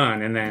let it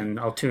run and then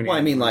I'll tune in. Well,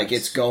 I mean, like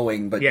it's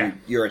going, but Yeah.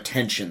 your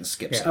attention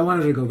skips. Yeah. I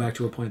wanted to go back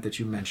to a point that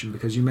you mentioned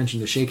because you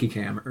mentioned the shaky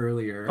cam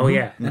earlier. Oh,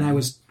 yeah. and I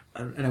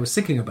was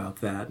thinking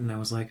about that, and I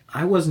was like,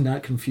 I was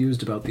not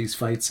confused about these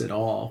fights at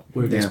all.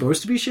 Were they Yeah.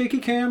 supposed to be shaky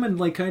cam and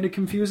like kind of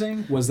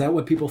confusing? Was that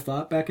what people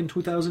thought back in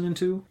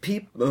 2002?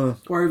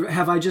 Or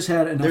have I just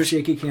had enough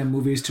shaky cam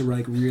movies to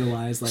like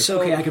realize like,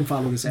 So, okay, I can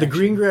follow this? The action.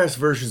 Greengrass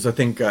versions, I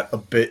think, got a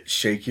bit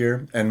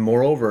shakier, and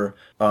moreover,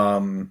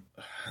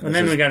 And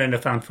then we got into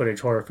found footage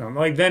horror film.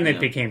 Like then it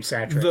became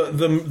saturated.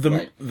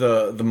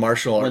 the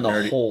martial art When the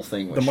nerdy, whole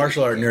thing was the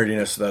martial art shaky.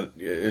 nerdiness that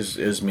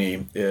is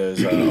me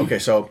is okay.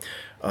 So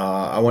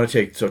I want to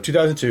take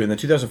 2002 and then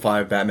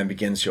 2005. Batman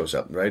Begins shows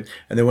up, right?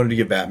 And they wanted to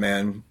give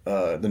Batman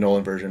the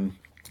Nolan version.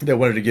 They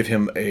wanted to give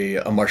him a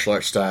martial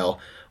arts style,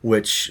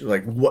 which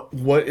like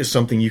what is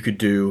something you could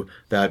do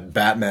that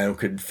Batman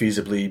could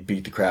feasibly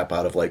beat the crap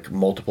out of like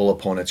multiple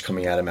opponents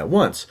coming at him at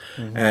once.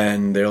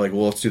 And they're like,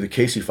 well, let's do the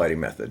Casey fighting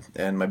method.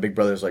 And my big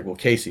brother's like, well,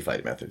 Casey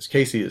fighting methods.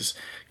 Casey is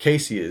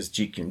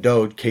Jeet Kune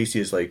Do. Casey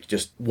is like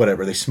just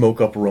whatever. They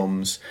smoke up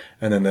rooms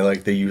and then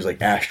they use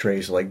like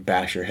ashtrays to like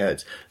bash your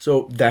heads.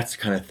 So that's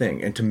the kind of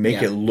thing. And to make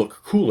Yeah. it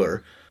look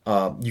cooler,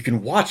 you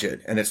can watch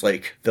it and it's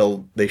like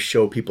they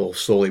show people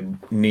slowly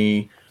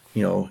knee,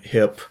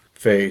 hip,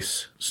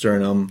 face,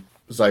 sternum,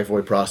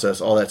 xiphoid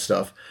process, all that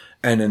stuff.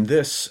 And in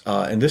this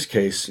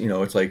case,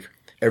 it's like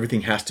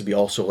everything has to be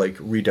also like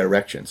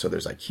redirection. So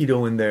there's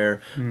Aikido in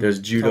there, there's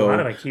judo, a lot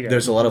of Aikido.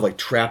 there's a lot of like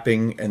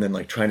trapping and then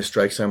like trying to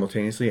strike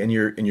simultaneously, and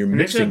you're And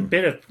there's a mixing.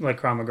 bit of like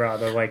Krav Maga,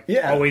 though, like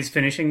Yeah. always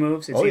finishing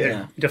moves. It's Oh, either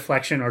yeah.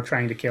 deflection or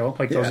trying to kill.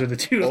 Like those are the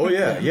two. Oh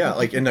yeah,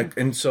 like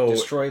and so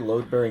Destroy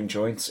load-bearing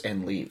joints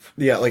and leave.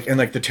 yeah, like and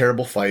like the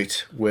terrible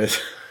fight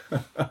with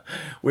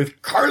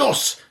with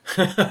Carlos.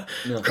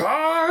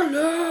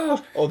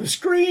 Carlos! Oh, the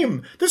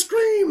scream!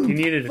 You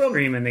needed a from-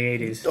 scream in the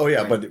 80s. Oh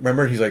yeah, but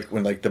remember he's like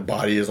when like the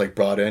body is like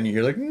brought in, you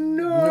hear like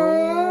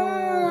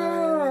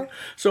no.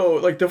 So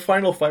like the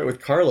final fight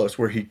with Carlos,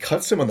 where he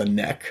cuts him on the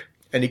neck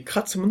and he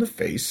cuts him in the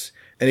face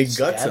and he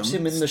guts Stabs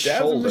him in the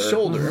stabs him in the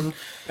shoulder,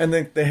 and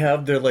then they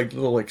have their like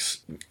little like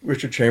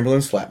Richard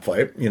Chamberlain slap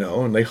fight,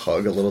 and they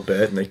hug a little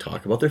bit and they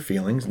talk about their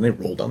feelings and they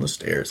roll down the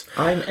stairs.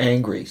 I'm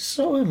angry.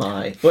 So am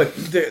I. But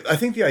I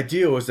think the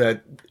idea was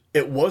that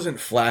it wasn't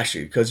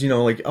flashy because, you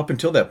know, like up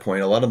until that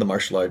point, a lot of the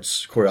martial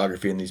arts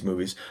choreography in these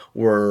movies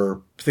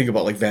were, think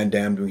about like Van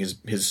Damme doing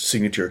his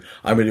signature,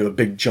 I'm going to do a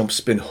big jump,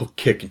 spin, hook,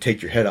 kick, and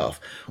take your head off.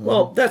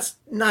 Well, that's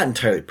not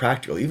entirely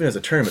practical. Even as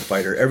a tournament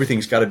fighter, everything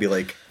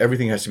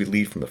has to be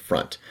lead from the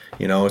front.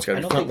 You know, it's got to I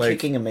be don't front think leg.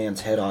 kicking a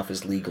man's head off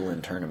is legal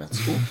in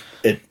tournaments.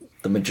 It,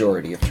 The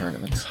majority of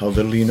tournaments. how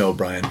little you know,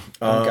 Brian.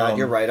 Oh, God,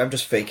 you're right. I'm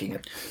just faking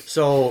it.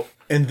 So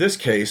in this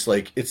case,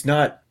 like, it's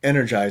not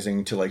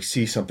energizing to like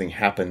see something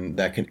happen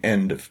that can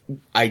end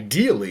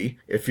ideally,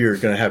 if you're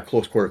going to have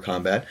close quarter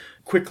combat,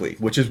 quickly,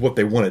 which is what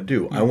they want to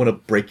do. I want to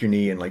break your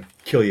knee and like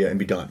kill you and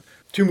be done.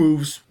 2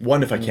 moves,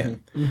 1 if I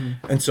can.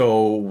 And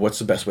so what's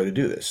the best way to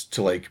do this?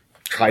 To like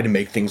try to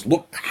make things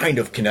look kind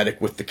of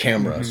kinetic with the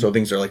camera, so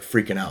things are like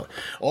freaking out.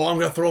 Oh, I'm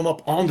going to throw them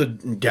up on the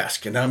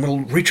desk, and then I'm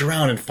going to reach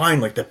around and find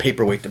like the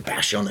paperweight to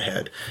bash you on the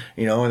head,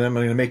 you know, and then I'm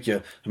going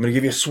to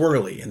give you a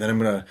swirly, and then I'm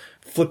going to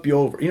flip you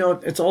over. You know,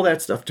 it's all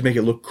that stuff to make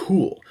it look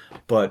cool.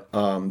 But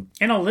And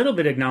a little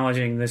bit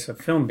acknowledging this a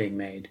film being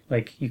made.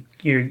 Like you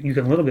can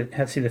a little bit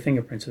see the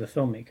fingerprints of the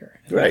filmmaker.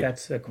 I think Right.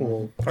 That's a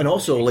cool. and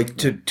also like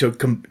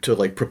to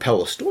like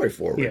propel a story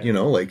forward. Yeah. You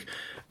know, like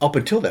up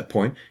until that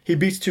point, he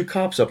beats 2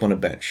 cops up on a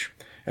bench.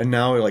 And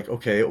now you're like,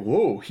 okay,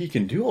 whoa, he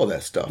can do all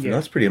that stuff. Yeah. And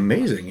that's pretty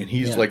amazing. And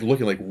he's like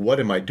looking like, what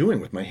am I doing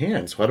with my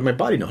hands? How did my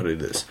body know how to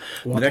do this?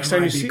 What the next am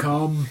time I you see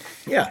become?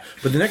 yeah,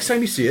 but the next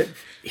time you see it,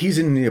 he's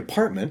in the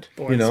apartment,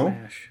 Board you know?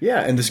 smash. Yeah,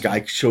 and this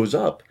guy shows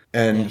up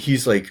and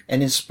he's like,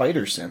 And his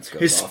spider sense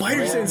goes His off.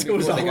 spider sense goes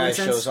Before off. The guy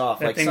Sense? shows off.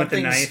 That Like thing with the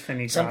something's, knife and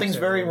he drops something's it.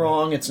 very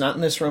wrong. It's not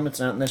in this room. It's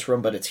not in this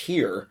room, but it's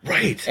here.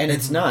 Right. And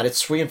it's not. It's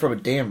swinging from a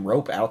damn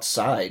rope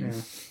outside.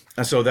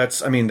 and so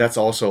that's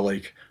also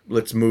like,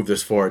 let's move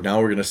this forward. Now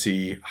we're going to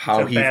see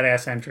how It's a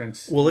badass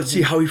entrance. well, let's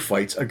see how he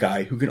fights a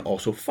guy who can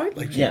also fight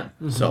like Yeah.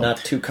 him. So, Not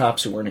 2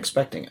 cops who weren't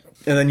expecting it.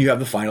 and then you have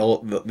the final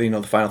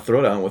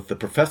throwdown with the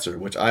professor,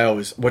 which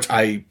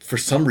I for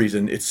some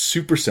reason, it's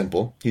super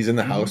simple. He's in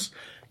the house,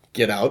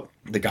 get out.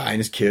 The guy and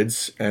his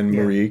kids and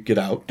Marie get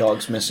out.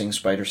 Dog's missing,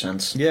 spider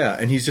sense. Yeah,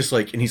 and he's just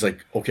like,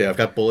 okay, I've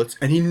got bullets,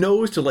 and he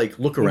knows to like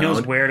look He around,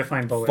 knows where to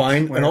find bullets.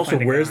 find, where and to also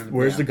find a where's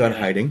gun. the gun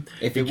hiding.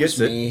 If he it gets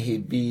was me,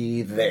 he'd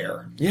be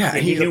there. yeah,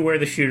 and He knew where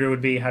the shooter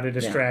would be, how to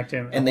distract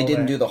him. And they all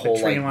didn't that. do the whole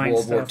tree like line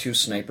World War stuff. II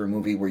sniper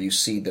movie where you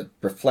see the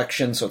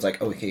reflection, so it's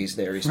like, okay, he's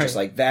there. He's just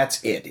Right. like,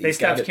 that's it. They He's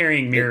got stopped it.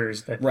 carrying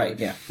mirrors. That Right,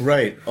 yeah.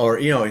 right, or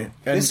and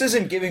This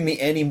isn't giving me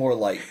any more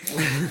light.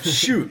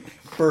 shoot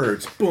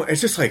birds, boom. It's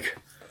just like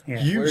Yeah.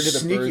 you Where do the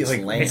sneaky birds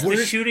like land? It's where-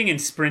 the shooting and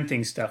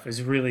sprinting stuff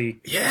is really,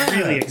 Yeah.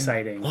 really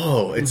exciting.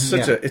 Oh, it's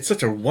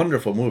such a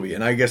wonderful movie,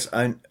 and I guess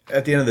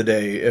at the end of the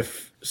day,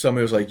 if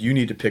somebody was like, "You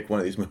need to pick one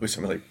of these movies,"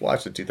 I'm like,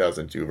 "Watch the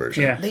 2002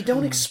 version." Yeah. They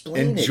don't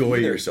explain Enjoy it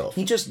either. yourself.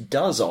 He just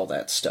does all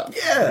that stuff.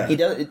 Yeah. He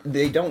does.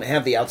 They don't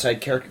have the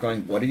outside character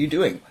going, "What are you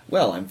doing?"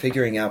 Well, I'm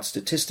figuring out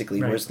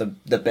statistically Right. where's the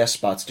best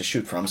spots to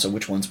shoot from. So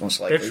which one's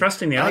most likely? They're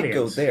trusting the I go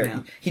audience. there. Yeah.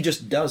 He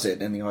just does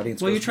it, and the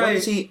audience Well, goes, you try- "What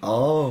is he?"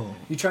 Oh,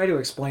 You try to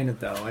explain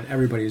it though, and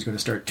everybody is going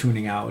to start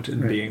tuning out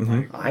and being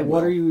like, I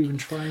 "What will. are you even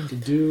trying to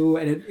do?"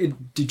 And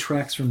it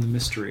detracts from the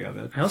mystery of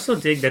it. I also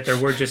dig that there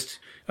were just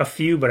a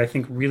few, but I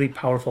think really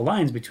powerful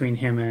lines between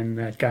him and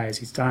that guy as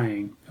he's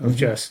dying. Of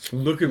just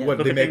Look at what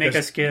look they at they make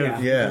us give. Yeah.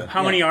 Yeah.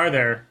 How many are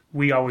there?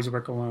 We always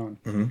work alone.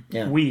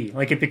 yeah. We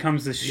like it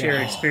becomes this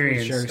shared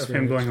experience shared of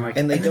him experience. going like.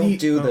 And they And then don't he-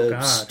 do oh, the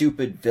God.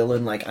 stupid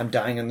villain like I'm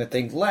dying on the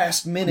thing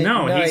last minute.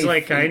 no, he's knife.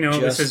 like, I He know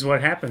this just- is what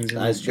happens. In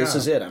this this job.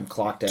 is it. I'm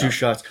clocked out. 2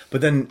 shots.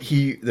 But then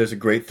there's a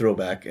great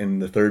throwback in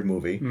the third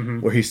movie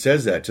where he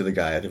says that to the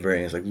guy at the very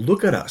end. He's like,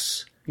 "Look at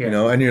us," Yeah. you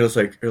know, and you're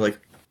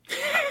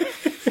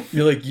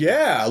like,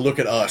 yeah, look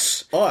at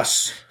us.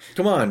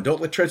 Come on, don't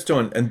let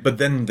Treadstone. But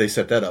then they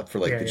set that up for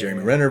like Yeah, the yeah,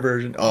 Jeremy yeah. Renner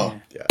version. Oh,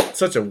 yeah. It's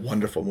such a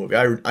wonderful movie.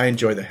 I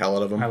enjoy the hell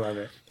out of them. I love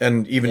it.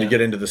 And even Yeah. to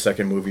get into the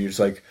second movie, it's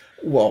like,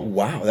 well,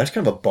 wow, that's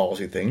kind of a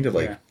ballsy thing to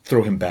like Yeah.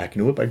 throw him back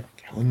into it by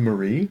Helen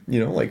Marie. You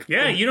know, like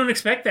Yeah, you don't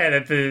expect that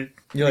at the.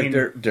 You're like,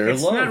 they're in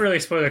It's love. not really a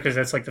spoiler because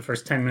that's like the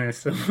first 10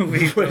 minutes of the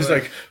movie. But it's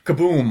like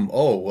kaboom!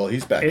 Oh well,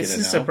 he's back it's in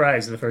a it now.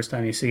 surprise the first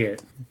time you see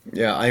it.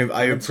 Yeah, I Haven't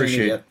seen it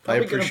appreciate. yet. I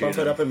Probably gonna appreciate. bump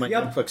it up in my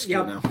Yep, Netflix queue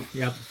yep, now.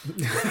 yep.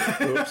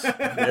 Oops.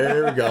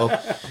 There we go.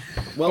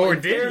 Well, Or in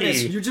did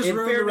fairness, he? You just in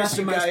ruined the fairness, rest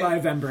you of my guys,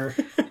 Spy-Vember.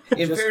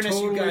 in Just fairness,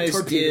 totally you guys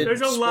torpedoed. did.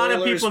 There's a lot of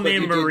spoilers, people but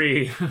named you did-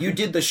 Marie. You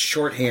did the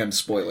shorthand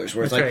spoilers,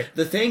 where it's That's like right.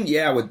 the thing,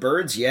 yeah, with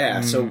birds, yeah.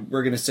 So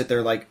we're gonna sit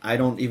there like I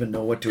don't even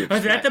know what to expect.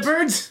 Was that the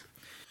birds?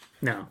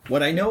 No.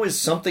 What I know is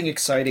something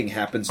exciting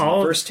happens in All-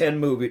 the first 10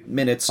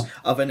 minutes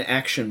of an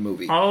action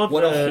movie. All of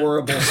what the- a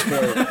horrible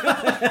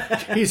spoiler.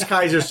 He's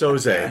Kaiser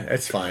Soze.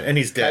 It's fine, and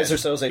he's dead. Kaiser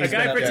Soze. A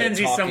guy pretends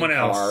he's someone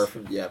else.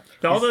 Yeah.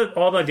 All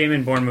the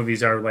Damon Bourne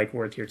movies are like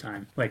worth your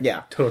time. Like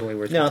Yeah. totally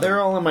worth your No, time. they're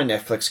all on my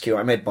Netflix queue.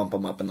 I might bump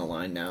them up in the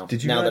line now.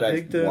 Did you now not that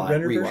dig I've the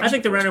Renner version? rewatched I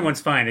think the first Renner one.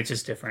 one's fine. It's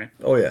just different.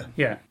 Oh yeah,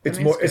 Yeah. It's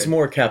I mean, more. It's good.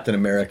 more Captain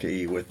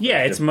America-y with.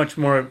 Yeah, it's much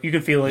more. You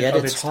can feel it Yet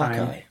of it's its Hawkeye.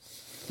 time.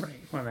 Right.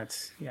 Well,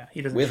 that's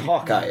he doesn't With shoot-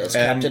 Hawkeye as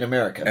Captain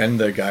America. and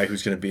the guy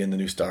who's going to be in the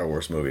new Star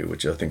Wars movie,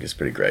 which I think is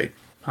pretty great.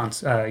 You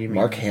mean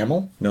Mark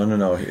Hamill?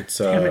 No, it's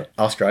Damn it.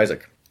 Oscar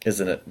Isaac. is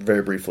in it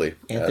very briefly.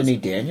 Anthony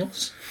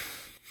Daniels?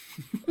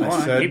 Go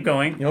on, keep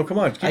going. Come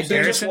on. Keep I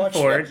saying just Harrison watched.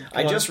 Ford.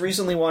 I just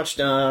recently watched.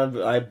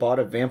 I bought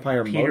a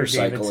vampire Peter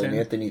motorcycle, Davidson. and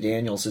Anthony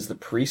Daniels is the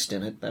priest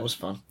in it. That was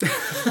fun.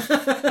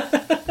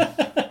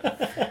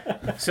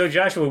 So,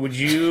 Joshua, would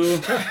you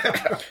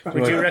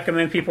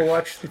recommend people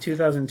watch the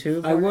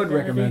 2002? I would Identity?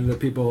 recommend that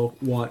people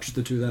watch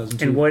the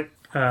 2002. And what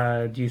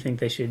do you think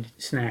they should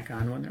snack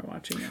on when they're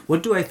watching it?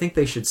 What do I think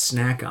they should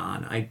snack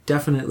on? I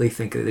definitely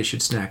think that they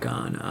should snack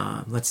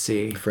on. Let's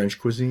see. French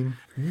cuisine.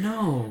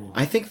 No.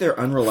 I think their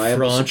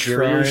unreliable French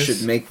superiors fries.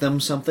 should make them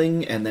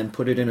something and then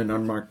put it in an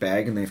unmarked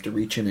bag, and they have to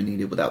reach in and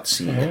eat it without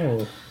seeing it.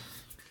 Oh,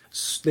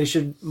 They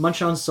should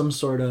munch on some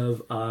sort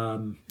of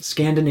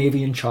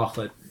Scandinavian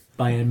chocolate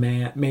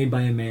made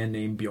by a man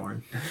named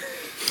Bjorn.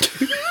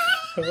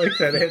 I like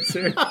that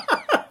answer.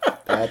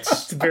 That's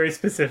It's very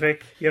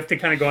specific. You have to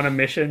kind of go on a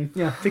mission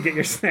Yeah. to get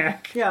your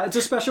snack. Yeah, it's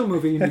a special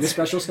movie. You need a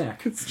special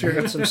snack. I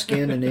had some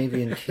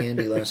Scandinavian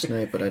candy last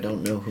night, but I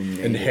don't know who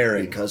made And it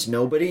herring. because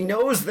nobody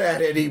knows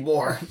that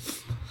anymore.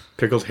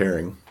 Pickled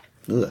herring.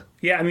 Ugh.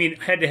 Yeah, I mean,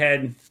 head to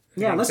head.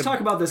 Yeah, let's talk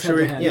about this head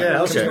we- to head. yeah,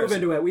 Let's okay. move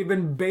into it. We've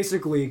been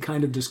basically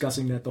kind of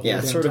discussing that the whole Yeah,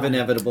 damn it's sort of time.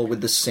 inevitable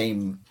with the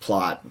same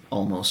plot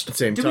almost.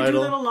 Same Did we do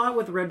title. that a lot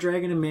with Red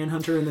Dragon and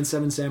Manhunter and then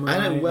Seven Samurai?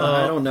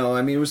 I don't know.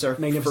 I mean, it was our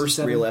Magnificent first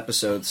Seven? real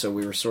episode, so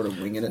we were sort of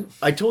winging it.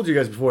 I told you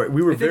guys before,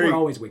 we were I think very... we're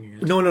always winging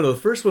it. No. The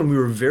first one, we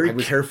were very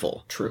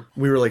careful. True.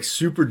 We were like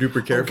super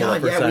duper careful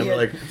God, the first yeah, time. we We're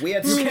had, like, we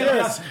had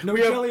yes, No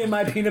we have- jelly in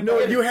my peanut No,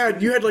 butter. you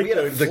had like we had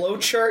a the flow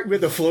chart.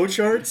 with the flow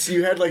charts.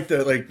 You had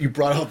you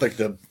brought out like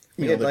the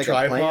We had the like a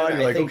tripod. plan.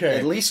 You're I like, think okay.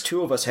 at least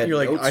two of us had You're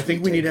like, notes I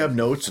think we need to have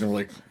notes, and we're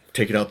like,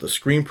 taking out the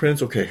screen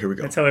prints. Okay, here we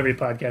go. That's how every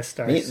podcast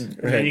starts. Me-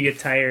 And then you get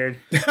tired.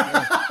 You get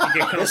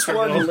This comfortable.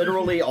 one,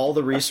 literally, all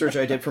the research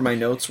I did for my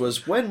notes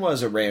was, when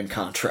was Iran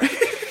contract?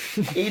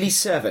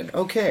 87.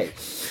 Okay.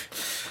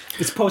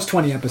 It's post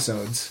 20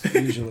 episodes,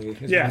 usually. Is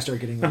when I Yeah. start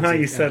getting Uh-huh, lazy.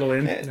 you Yeah. settle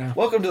in. Yeah.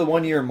 Welcome to the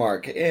 1 year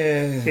mark.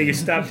 Yeah, you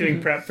stop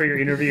doing prep for your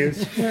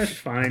interviews. That's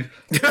fine.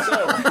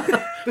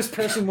 This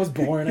person was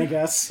born, I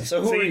guess.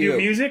 So who So are you do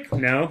music?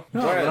 No.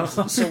 Why,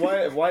 so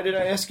why did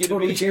I ask you to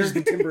Totally be here? changed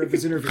the timbre of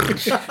his interview.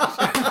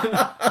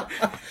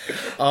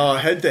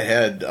 Head to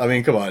head. I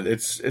mean, come on.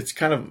 It's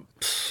kind of.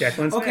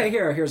 Jacqueline Smith. Okay,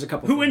 here's a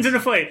couple. Who wins in a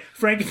fight?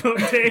 Frankie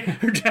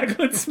Potente or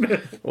Jacqueline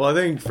Smith? Well, I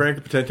think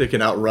Frank Potente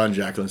can outrun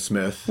Jacqueline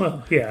Smith.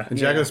 Well, yeah. And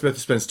Jacqueline Smith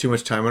spends too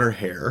much time on her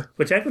hair.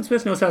 But Jacqueline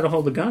Smith knows how to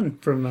hold a gun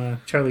from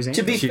Charlie's To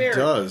Angels. be She fair,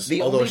 does,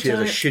 the although only she has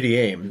a time- shitty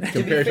aim To be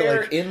compared fair,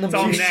 to like. in the It's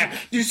all movie, neck.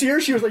 Do you see her?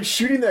 She was like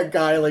shooting that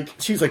guy. Like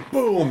she's like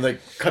boom,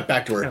 like cut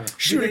back to her.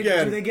 Shoot do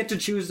again. they get to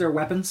choose their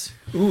weapons?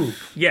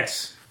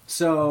 Yes.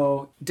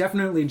 So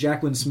definitely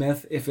Jacqueline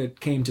Smith, if it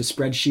came to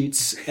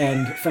spreadsheets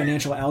and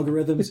financial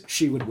algorithms,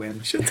 she would win.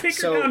 Take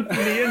So- her down from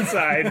the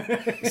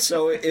inside.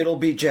 so it'll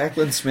be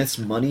Jacqueline Smith's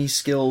money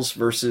skills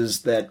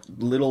versus that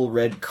little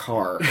red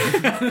car.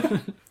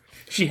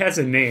 She has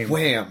a name.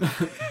 Wham!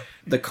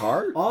 The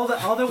car? All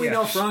that we Yeah.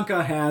 know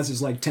Franca has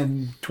is like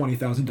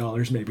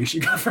 $20,000 maybe she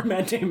got from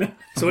Matt Damon.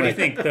 So what do you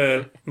think?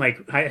 The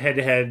head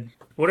to head.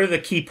 What are the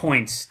key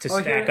points to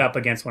stack here- up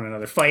against one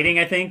another? Fighting,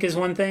 I think, is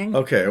one thing.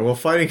 Okay, well,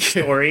 fighting.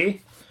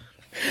 Story.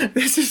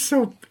 This is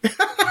so.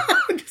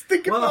 Just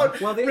think about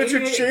the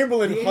Richard 88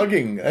 Chamberlain the-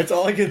 hugging. That's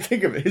all I can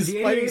think of. His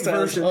The fighting 88 style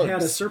version hugs.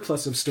 had a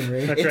surplus of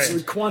story. That's It's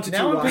right. Quantity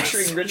Now I'm wise.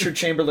 picturing Richard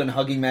Chamberlain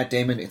hugging Matt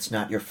Damon. It's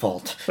not your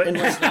fault. And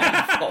it's not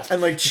your fault.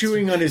 and like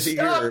chewing on his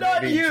Stop, ear,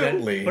 not maybe you!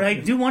 gently. But I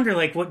do wonder,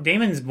 like, what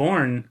Damon's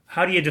born.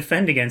 How do you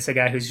defend against a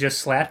guy who's just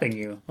slapping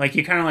you? Like,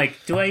 you kind of like,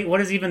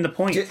 what is even the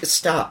point?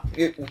 Stop.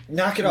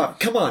 Knock it off.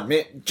 Come on,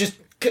 man. Just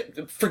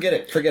forget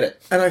it. Forget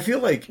it. And I feel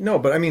like no,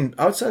 but I mean,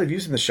 outside of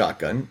using the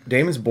shotgun,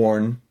 Damon's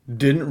Bourne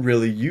didn't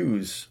really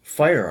use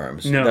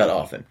firearms No. that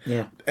often.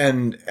 Yeah.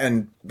 And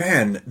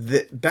man,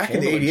 back in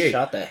the Chamberlain '88,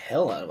 shot the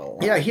hell out of a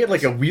lot. yeah, he had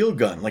like a wheel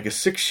gun, like a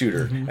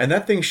 6-shooter, and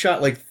that thing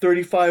shot like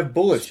 35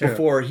 bullets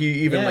before he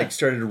even Yeah. like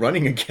started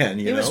running again.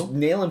 You He know, was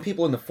nailing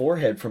people in the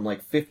forehead from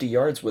like 50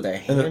 yards with a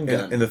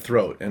handgun. in the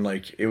throat, and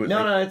like it was. No,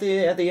 like,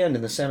 no, at the end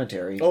in the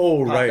cemetery.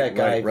 Oh, Popped right, that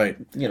guy, right.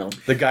 You know,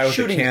 The guy with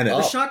the shooting cannon. The Oh.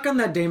 up. shotgun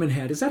that Damon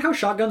had, is that how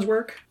shotguns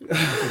work?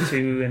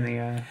 Two in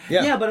the.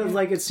 Yeah, but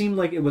it seemed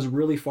like it was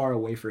really far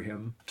away for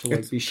him to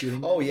like be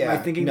shooting. Oh yeah, Am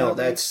I thinking no,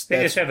 that right? that's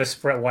They just have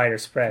a wider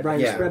spread. Right,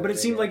 yeah. but it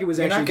seemed like it was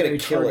You're actually not going very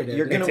to kill it. targeted.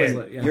 You're going That's to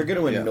it. Yeah. you're going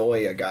to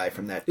annoy a guy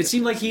from that. It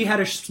seemed like he had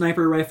a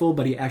sniper rifle,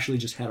 but he actually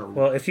just had a.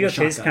 Well, if you have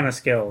his shotgun. kind of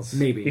skills,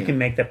 Maybe, you yeah. can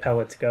make the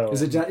pellets go.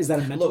 Is that a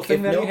mental Look, if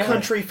thing that No he had?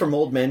 Country from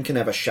Old Men can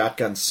have a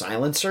shotgun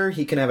silencer,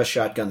 he can have a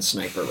shotgun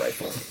sniper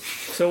rifle.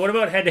 So what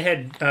about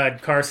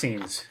head-to-head car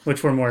scenes,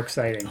 which were more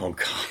exciting? Oh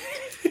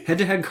god.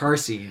 Head-to-head car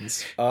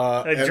scenes.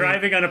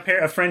 Driving on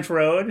a French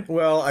road.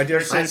 Well, I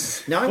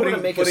just Now I want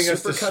to make a putting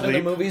us to supercut of the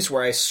sleep. movies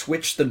where I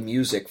switch the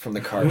music from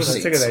the car That's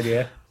scenes. a good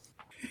idea.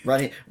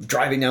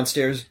 driving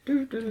downstairs.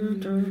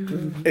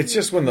 It's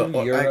just when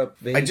Europe,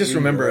 I just baby,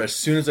 remember Europe. as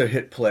soon as I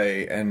hit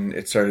play and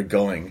it started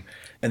going,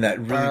 and that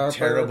really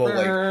terrible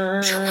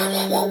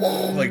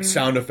like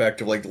sound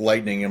effect of like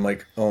lightning. I'm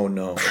like, oh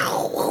no.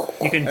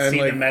 You can And,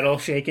 see like- the metal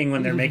shaking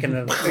when they're making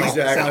the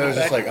Exactly. I was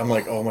just like, I'm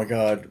like, oh my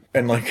god,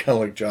 and like kind of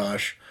like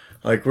Josh,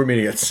 like we're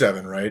meeting at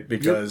 7, right?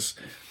 Because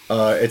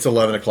it's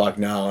 11 o'clock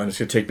now, and it's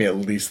gonna take me at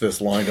least this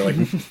long to like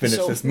finish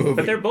So- this movie.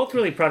 But they're both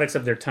really products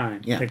of their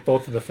time. Yeah. Like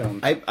both of the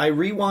films. I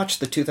rewatched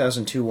the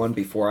 2002 one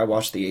before I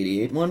watched the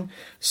 88 one.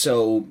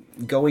 So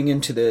going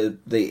into the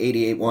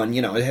 88 one,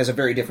 it has a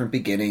very different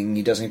beginning.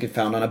 He doesn't get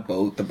found on a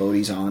boat. The boat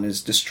he's on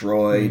is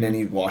destroyed, and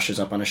he washes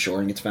up on a shore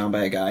and gets found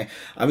by a guy.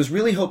 I was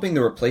really hoping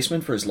the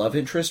replacement for his love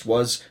interest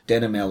was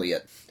Denham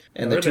Elliott.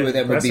 And the That two would've of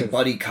them been would be impressive.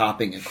 buddy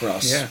copping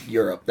across Yeah.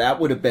 Europe. That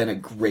would have been a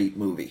great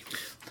movie,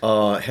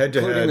 Head to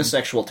including the head,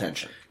 sexual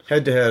tension.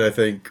 head to head, I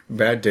think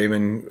Matt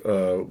Damon,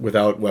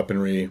 without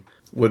weaponry,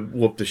 would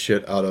whoop the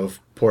shit out of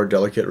poor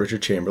delicate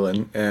Richard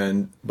Chamberlain,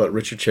 but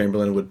Richard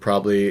Chamberlain would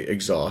probably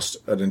exhaust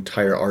an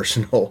entire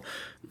arsenal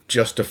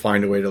just to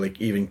find a way to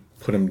like even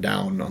put him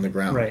down on the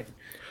ground. Right.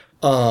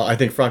 I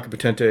think Franca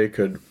Potente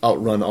could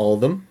outrun all of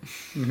them.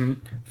 Mm-hmm.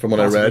 From what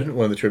I read,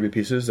 one of the trivia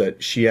pieces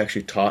that she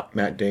actually taught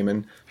Matt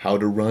Damon how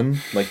to run,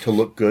 like to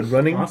look good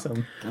running.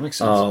 Awesome. That makes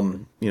sense.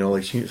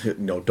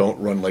 Like don't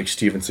run like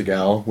Steven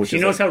Seagal, which She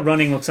is knows like, how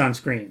running looks on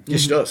screen. yeah,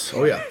 she does.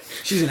 Oh yeah,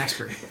 She's an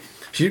expert.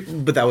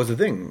 but that was the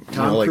thing.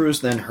 Tom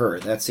Cruise, then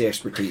her. That's the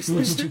expertise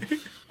list.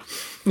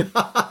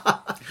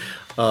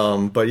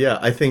 But yeah,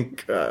 I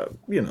think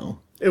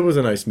it was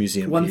a nice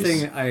museum One piece.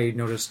 thing I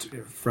noticed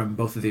from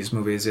both of these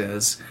movies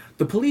is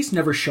the police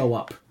never show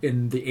up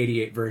in the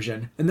 88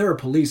 version, and there are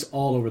police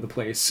all over the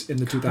place in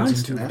the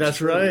 2002 version.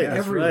 That's right. That's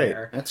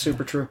Everywhere. That's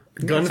super true.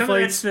 Some of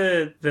that's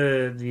Gunfights.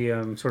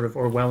 the sort of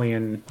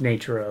Orwellian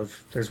nature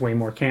of there's way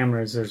more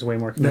cameras, there's way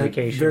more That-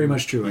 communication. very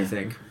much true, I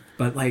think.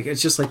 But like,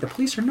 it's just like the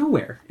police are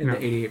nowhere in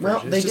the 88 Well,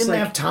 version. they It's just didn't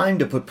like, have time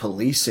to put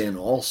police in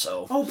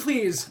also. oh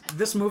please,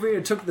 this movie,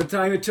 it took the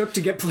time it took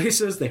to get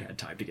places. They had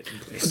time to get in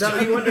places. Now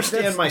you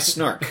understand my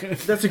snark.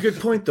 That's a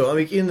good point, though. I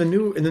mean, in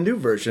the new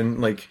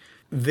version, like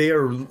they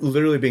are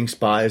literally being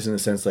spies in the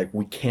sense like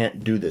we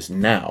can't do this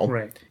now.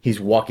 Right. He's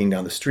walking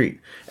down the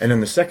street, and then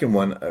the second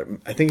one,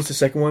 I think it's the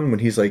second one when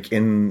he's like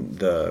in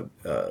the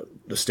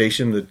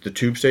station, the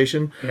tube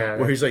station, Yeah,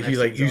 where he's like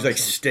awesome.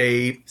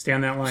 stay Stay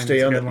on that line. Stay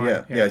That's a on good the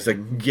line. yeah. It's like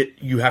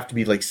you have to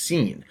be like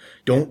seen.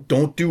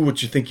 Don't do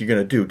what you think you're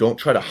gonna do. Don't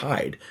try to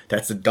hide.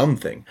 That's a dumb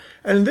thing.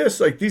 And in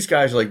this, like these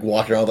guys are like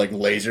walking around with, like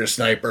laser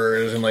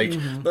snipers and like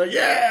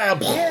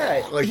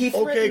Yeah, like he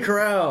okay threatened-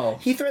 corral.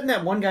 He threatened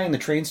that one guy in the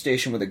train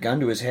station with a gun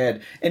to his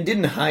head and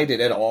didn't hide it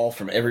at all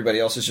from everybody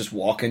else. Is just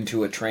walking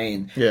to a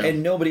train, Yeah.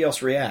 and nobody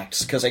else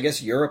reacts because I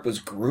guess Europe was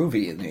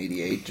groovy in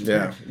 '88.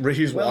 Yeah,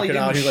 he's Well, he walking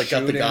out. didn't He's like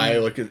got the shoot guy.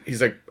 him. Like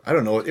he's like I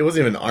don't know. It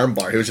wasn't even an arm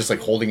bar. He was just like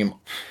holding him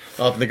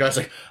up, and the guy's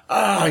like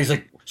He's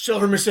like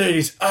silver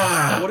Mercedes.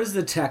 What is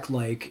the tech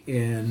like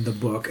in the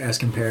book as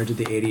compared to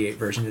the 88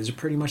 version? Is it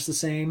pretty much the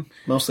same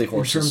Mostly in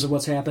horses. terms of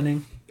what's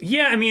happening?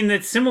 Yeah, I mean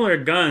it's similar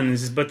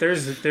guns, but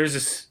there's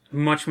this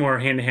much more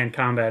hand-to-hand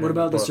combat. What in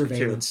about the book, too.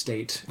 surveillance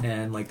state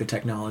and like the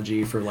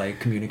technology for like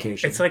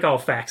communication? It's like all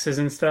faxes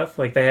and stuff.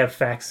 Like they have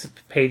fax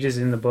pages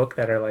in the book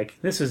that are like,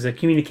 this is a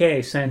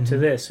communique sent to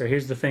this, or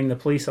here's the thing the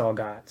police all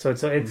got. So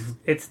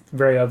it's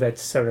very of that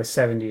sort of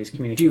 70s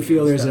communication. Do you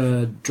feel there's stuff.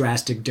 a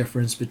drastic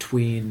difference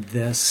between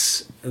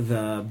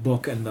the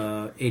book, and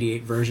the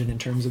 88 version in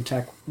terms of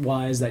tech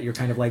wise that you're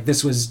kind of like,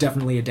 this was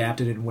definitely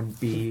adapted and wouldn't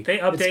be... They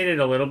updated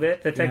a little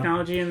bit the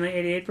technology in the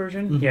 88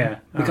 version. Yeah.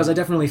 Because I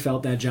definitely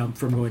felt that jump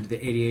from going to the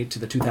 88 to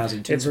the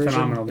 2002 It's a version.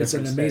 phenomenal It's an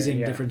difference there, amazing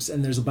yeah. difference,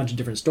 and there's a bunch of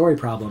different story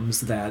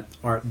problems that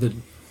are the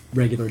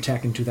regular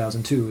tech in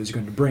 2002 is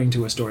going to bring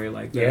to a story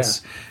like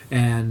this.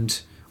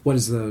 And what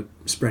is the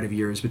spread of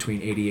years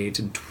between 88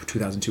 and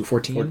 2002?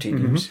 14? 14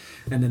 years.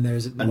 And then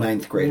there's A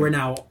ninth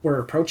grader. We're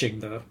approaching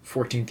the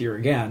 14th year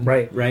again.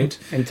 Right. Right?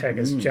 And tech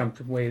has jumped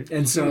way.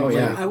 And so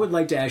yeah. I would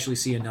like to actually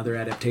see another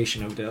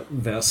adaptation of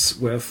this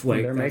with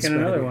like They're that making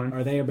spread another of- one.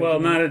 Are they? Well,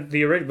 not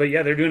the original, but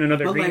yeah, they're doing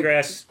another But, like,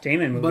 Greengrass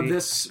Damon movie.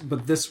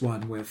 but this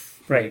one with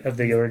right, of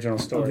the original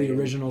story. of the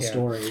original Yeah.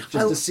 story,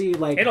 just to see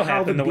like It'll how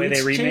happen the way they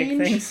beats remake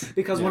change. things.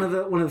 Because one of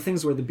the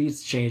things where the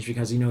beats changed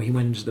because he went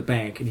into the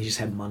bank and he just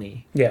had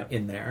money Yeah.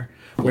 in there,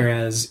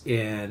 whereas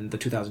in the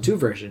 2002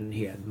 version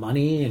he had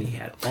money and he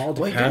had all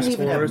the Well, he didn't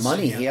even have Passports.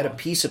 money. He had a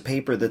piece of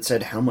paper that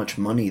said how much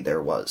money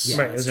there was.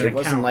 Right, it was it an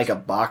wasn't account. like a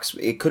box.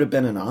 It could have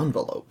been an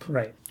envelope.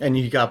 Right. And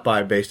you got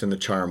by based on the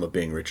charm of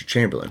being Richard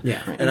Chamberlain.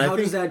 Yeah, and and I how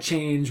think does that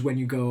change when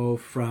you go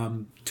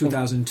from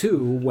 2002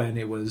 when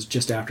it was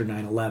just after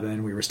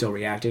 9/11? We were still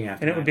reacting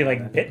after, And it would be like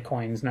 9/11.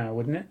 Bitcoins now,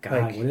 wouldn't it?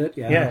 God, Like, would it?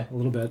 Yeah, yeah. a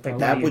little bit. Like probably.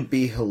 That would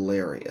be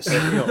hilarious.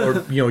 or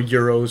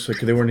euros. Like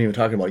they weren't even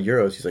talking about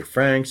euros. He's like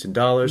francs and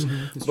dollars.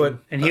 But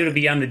And he would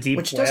be on the deep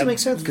Which web. doesn't make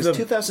sense because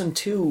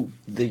 2002,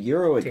 the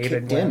Euro had David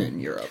kicked in Webb.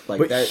 Europe. Like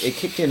But- that, it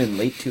kicked in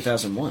late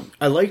 2001.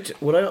 I liked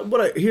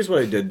here's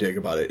what I did dig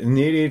about it. In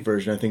the 88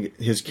 version, I think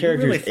his You're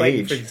character's really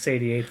fighting for age, this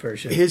 88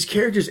 version. his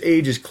character's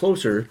age is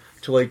closer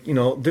to like,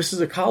 this is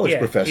a college He's a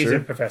professor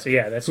professor.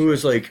 Yeah, that's who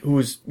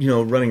is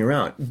running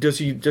around. Does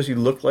he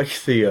look like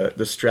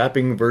the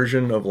strapping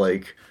version of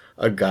like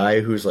a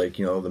guy who's like,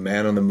 the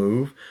man on the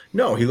move?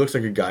 No, he looks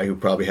like a guy who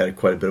probably had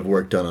quite a bit of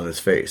work done on his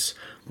face.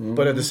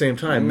 But at the same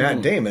time,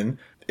 Matt Damon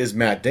is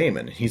Matt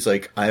Damon. He's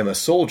like, I am a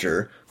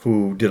soldier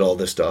who did all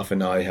this stuff and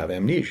now I have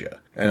amnesia.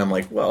 And I'm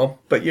like, well,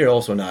 but you're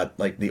also not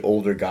like the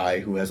older guy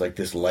who has like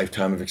this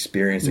lifetime of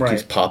experience that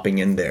keeps popping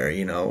in there,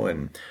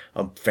 and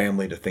a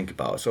family to think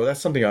about. So that's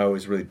something I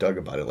always really dug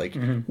about it. Like,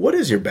 what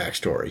is your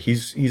backstory?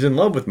 He's in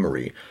love with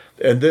Marie.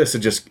 And this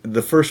is just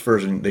the first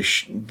version.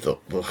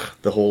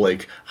 The whole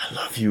like, I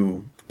love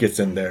you gets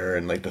in there,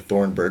 and like the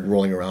Thornbird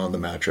rolling around on the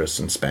mattress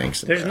and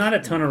spanks. There's not a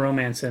ton of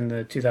romance in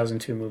the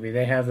 2002 movie.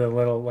 They have the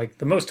little, like,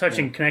 the most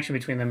touching connection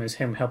between them is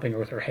him helping her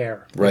with her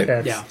hair. Right.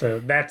 That's Yeah.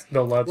 that's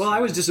the love. Well, scene.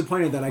 I was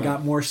disappointed that I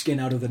got more skin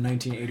out of the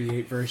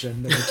 1988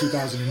 version than the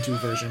 2002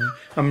 version.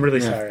 I'm really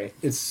sorry.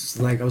 It's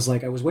like I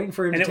was waiting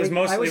for him. And to it was take-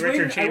 mostly I was Richard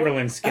waiting-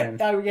 Chamberlain's skin.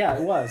 Yeah,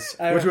 it was.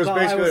 Which was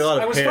basically a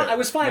lot of hair. I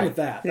was fine with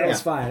that. That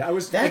was fine.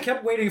 I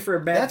kept waiting for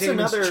Matt That's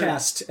Damon's another-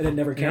 chest, and it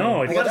never came.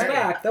 No, I got his that-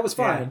 back. That was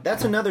fine.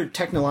 That's another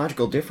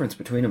technological difference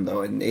between them,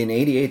 though. In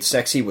 88,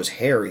 Sexy was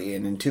hairy,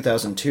 and in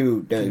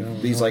 2002,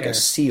 he's like hair. a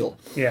seal.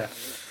 Yeah.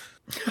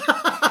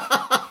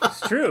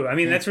 It's true. I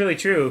mean, that's really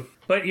true.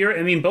 But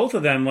both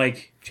of them,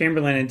 like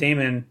Chamberlain and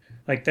Damon,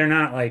 like they're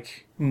not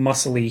like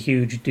muscly,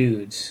 huge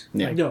dudes.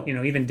 Yeah. Like, No.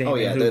 Even Damon. Oh,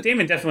 yeah,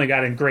 Damon definitely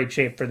got in great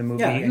shape for the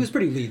movie. Yeah, he and was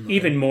pretty lean.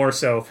 even more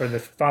so for the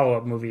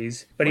follow-up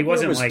movies. But he What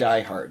year wasn't was like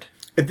Die Hard.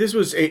 If this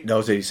was that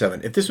was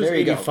 87. If this was There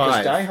you go. 'Cause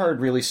 85, Die Hard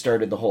really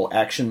started the whole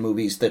action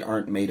movies that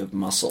aren't made of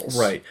muscles.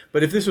 right?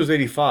 But if this was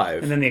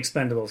 85, And then the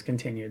Expendables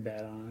continued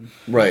that on.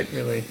 right,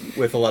 Really.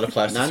 with a lot of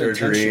plastic Not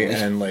surgery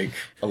intentionally. and like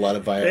a lot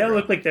of Viagra. They all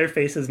look like their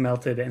faces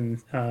melted in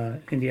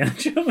Indiana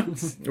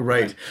Jones.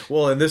 Right.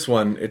 Well, in this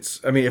one,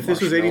 if this was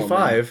Marshmallow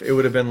 85, it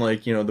would have been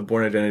like, the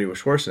Bourne Identity with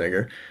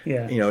Schwarzenegger.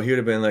 Yeah. He would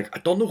have been like, I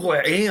don't know who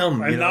I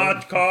am. I'm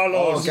not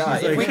Carlos. Oh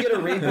god! If we get a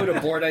reboot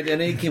of Bourne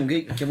Identity, can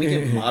we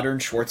get modern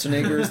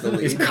Schwarzenegger as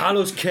the Is lead?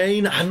 Carlos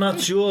Kane? I'm not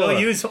sure. They'll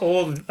use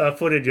old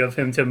footage of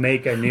him to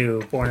make a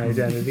new Bourne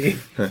Identity.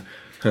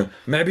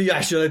 Maybe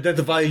I should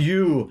identify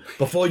you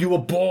before you were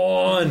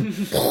born.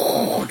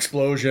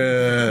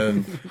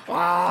 Explosion.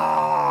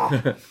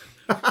 Ah.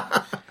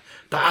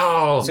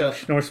 Ow. So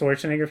Nor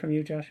Schwarzenegger from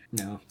you, Josh?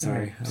 No,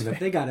 sorry.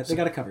 They got it. They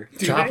got it covered.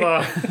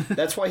 Chopper.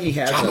 that's why he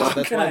has us.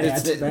 That's Can why, I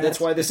add to that? that's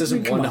why this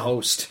isn't Come one on.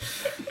 host.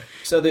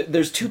 So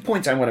there's 2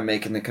 points I want to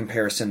make in the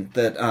comparison.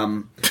 That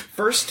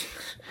first,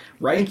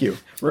 right? Thank you.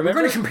 We're Remember,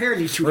 going to compare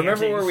these two.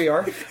 remember things. where we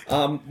are.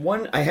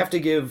 One, I have to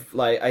give.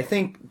 I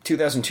think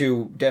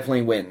 2002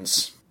 definitely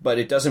wins. But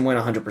it doesn't win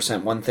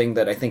 100%. One thing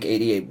that I think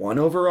 88 won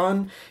over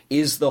on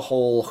is the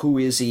whole who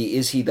is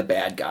he the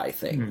bad guy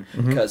thing.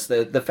 Because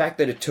the fact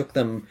that it took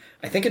them,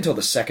 I think, until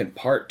the second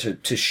part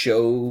to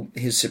show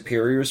his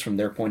superiors from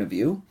their point of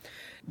view,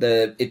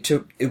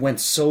 it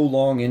went so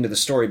long into the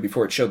story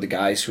before it showed the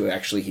guys who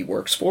actually he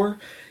works for.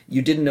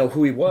 You didn't know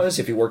who he was,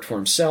 if he worked for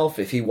himself,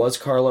 if he was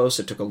Carlos.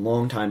 It took a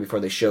long time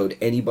before they showed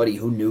anybody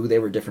who knew they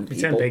were different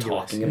people ambiguous.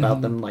 talking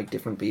about them like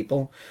different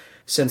people.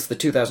 Since the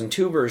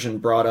 2002 version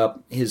brought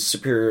up his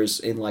superiors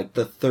in like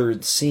the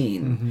third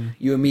scene,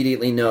 you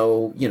immediately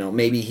know,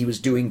 maybe he was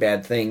doing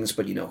bad things,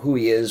 but you know who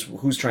he is,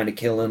 who's trying to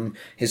kill him.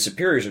 His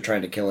superiors are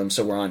trying to kill him,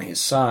 so we're on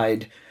his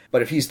side.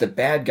 But if he's the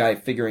bad guy,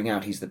 figuring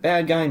out he's the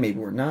bad guy, maybe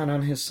we're not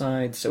on his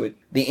side. So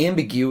the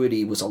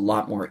ambiguity was a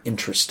lot more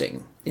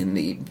interesting in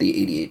the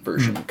 88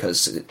 version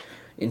because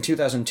in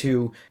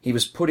 2002 he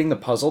was putting the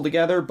puzzle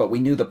together, but we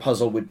knew the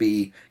puzzle would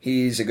be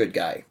he's a good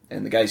guy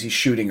and the guys he's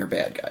shooting are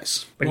bad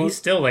guys. But he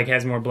still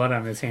has more blood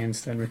on his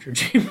hands than Richard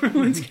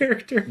Chamberlain's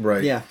character.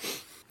 Right. Yeah.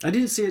 I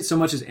didn't see it so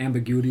much as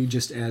ambiguity,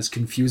 just as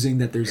confusing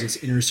that there's this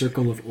inner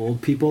circle of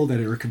old people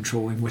that are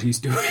controlling what he's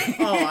doing.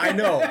 Oh, I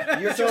know.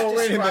 You're So, just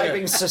wait a minute.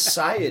 describing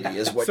society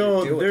is what So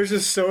you're doing. there's a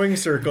sewing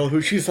circle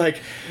who she's like,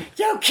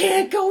 you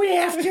can't go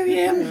after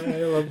him. I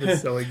love the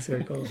sewing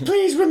circle.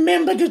 Please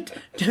remember to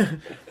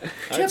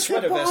I'd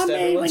sweat a vest,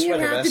 everyone sweat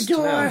a vest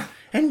now.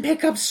 and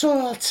pick up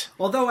salt.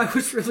 Although I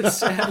was really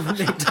sad when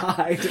they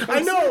died.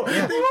 I know.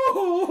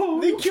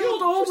 They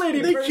killed old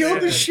lady They first.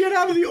 killed the shit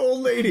out of the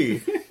old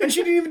lady, and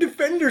she didn't even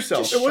defend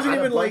herself. Just It wasn't shot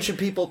a even like bunch of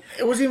people.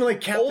 It wasn't even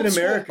like Captain Old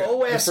school America, the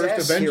OSS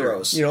first Avenger.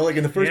 heroes. Like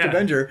in the first Yeah.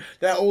 Avenger,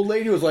 that old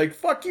lady was like,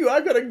 "Fuck you,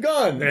 I've got a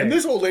gun," Right. and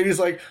this old lady's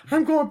like,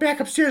 "I'm going back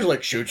upstairs."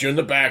 Like, shoot you in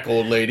the back,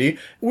 old lady,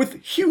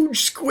 with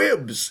huge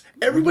squibs.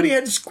 Everybody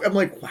had. I'm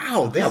like,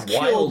 wow, they Wild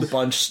killed.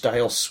 Bunch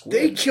style squid.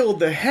 They killed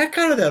the heck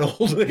out of that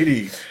old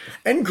lady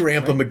and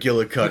Grandpa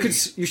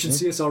McGillicuddy. You should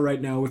see us all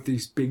right now with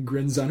these big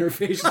grins on our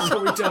faces. when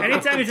we talk about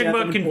Anytime you talk death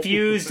about and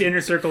confused inner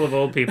circle of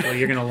old people,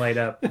 you're going to light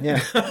up.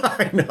 Yeah.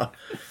 I know.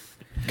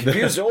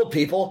 Confused old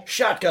people,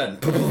 shotgun.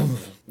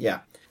 Yeah.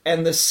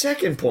 And the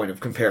second point of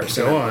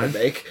comparison Go I want on. to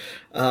make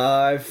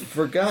I've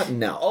forgotten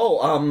now.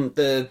 Oh,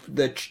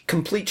 the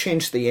complete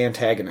change to the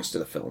antagonist of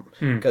the film.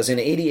 Because in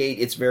 '88,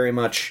 it's very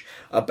much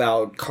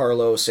about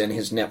Carlos and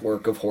his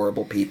network of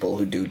horrible people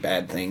who do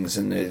bad things,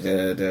 and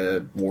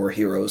the war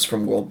heroes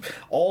from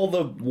all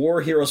the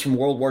war heroes from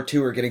World War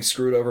II are getting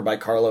screwed over by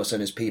Carlos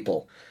and his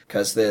people.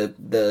 Because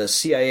the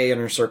CIA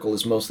inner circle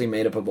is mostly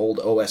made up of old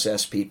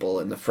OSS people,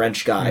 and the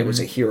French guy was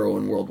a hero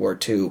in World War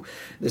II.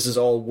 This is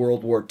all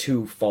World War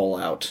II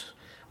fallout.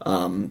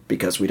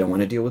 Because we don't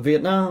want to deal with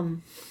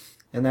Vietnam.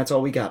 And that's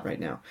all we got right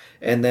now.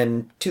 And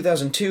then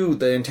 2002,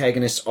 the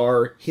antagonists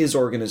are his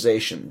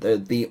organization.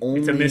 The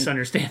only... It's a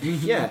misunderstanding.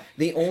 Yeah,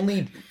 the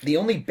only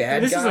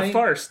bad This guy... is a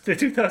farce. The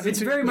 2002. It's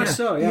very much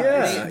so,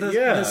 yeah.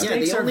 Yeah, The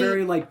stakes the are only-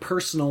 very, like,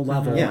 personal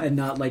level Yeah. and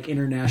not, like,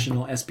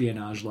 international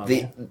espionage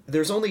level.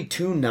 There's only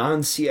two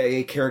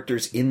non-CIA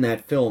characters in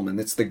that film, and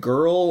it's the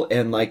girl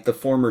and, like, the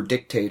former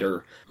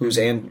dictator, who's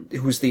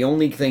the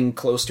only thing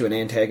close to an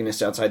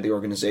antagonist outside the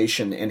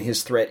organization, and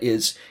his threat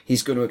is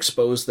he's going to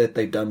expose that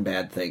they've done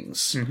bad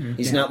things.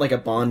 He's not like a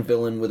Bond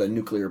villain with a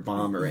nuclear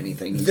bomb or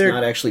anything. He's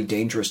not actually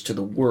dangerous to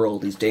the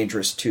world. He's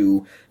dangerous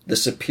to the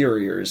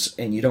superiors,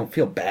 and you don't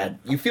feel bad.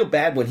 You feel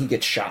bad when he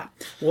gets shot.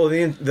 Well,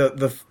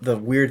 the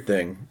weird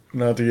thing,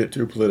 not to get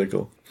too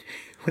political,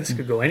 This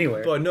could go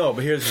anywhere. but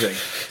here's the thing.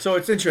 So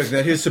it's interesting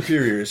that his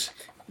superiors,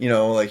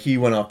 like he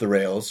went off the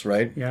rails,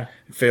 right? Yeah.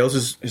 Fails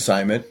his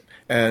assignment.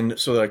 And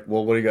so they're like,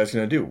 well, what are you guys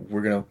going to do?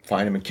 We're going to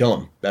find him and kill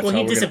him. That's Well, how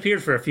he we're gonna...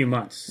 disappeared for a few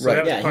months. So Right.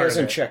 that was Yeah, he part of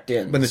hasn't it. checked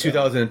in. But in the so-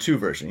 2002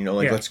 version, Yeah.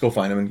 let's go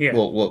find him and Yeah.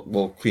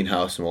 we'll clean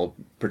house and we'll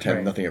pretend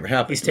Right. nothing ever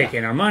happened. He's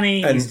taking our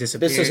money. And He's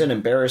disappeared. This is an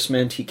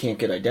embarrassment. He can't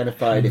get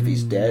identified if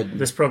he's dead.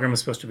 This program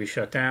was supposed to be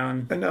shut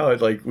down. And now,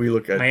 we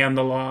look at I am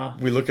the law.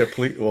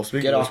 police. Well,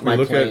 speaking Get of off this, my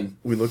we plane.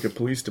 look at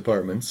police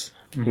departments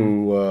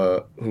who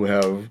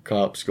have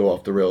cops go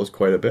off the rails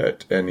quite a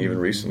bit, and even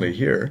recently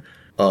here,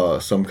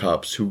 some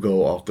cops who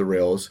go off the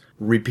rails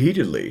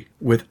repeatedly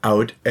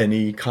without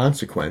any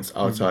consequence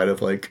outside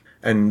of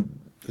and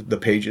the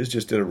Pages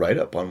just did a write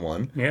up on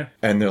one, Yeah.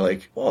 and they're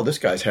like, "Oh, this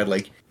guy's had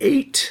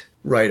 8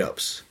 write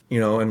ups,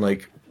 and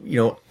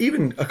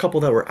even a couple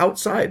that were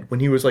outside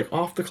when he was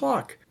off the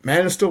clock.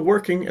 Man is still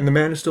working, and the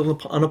man is still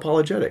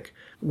unapologetic.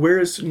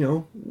 Where's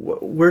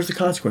the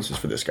consequences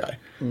for this guy?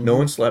 No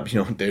one slept.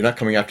 They're not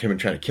coming after him and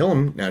trying to kill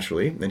him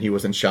naturally. And he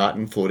wasn't shot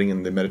and floating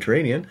in the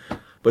Mediterranean,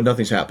 but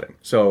nothing's happening.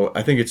 So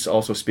I think it's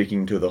also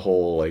speaking to the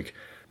whole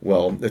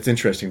well, it's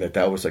interesting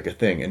that was a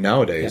thing. And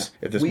nowadays,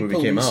 if this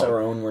movie came out, our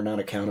own. We're not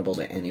accountable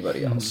to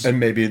anybody else. and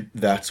maybe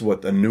that's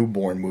what a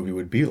newborn movie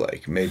would be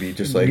like. Maybe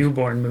just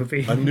Newborn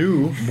movie. a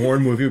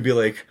newborn movie would be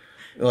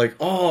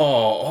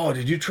oh,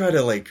 did you try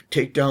to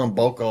take down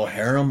Boko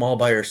Haram all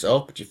by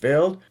yourself, but you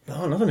failed?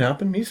 No, nothing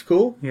happened. He's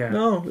cool. Yeah.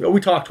 No, we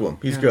talked to him.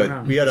 He's good.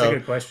 no, We had that's a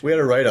good question. we had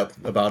a write up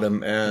about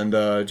him.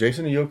 And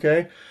Jason, are you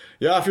okay?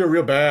 Yeah, I feel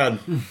real bad.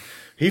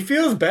 He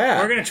feels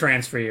bad. We're going to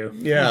transfer you.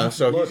 Yeah,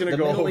 so Look, he's going the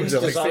to go Middle over East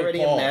to is St.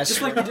 already a Paul. mess.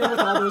 Just like we did with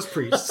all those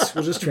priests.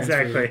 We'll just transfer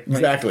you. Exactly.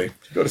 Exactly.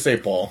 Go to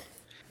St. Paul.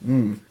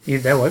 Yeah,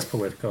 that was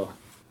political.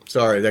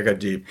 Sorry, that got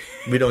deep.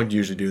 We don't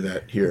usually do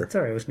that here.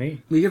 Sorry, it was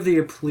me. We give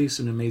the police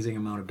an amazing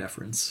amount of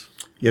deference,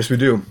 Yes, we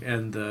do.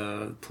 and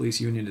the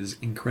police union is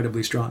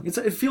incredibly strong.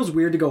 It feels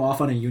weird to go off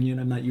on a union.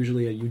 I'm not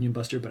usually a union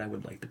buster, but I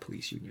would like the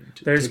police union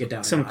to There's take it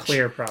down a some notch.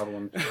 clear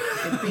problem.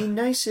 It'd be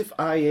nice if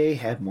IA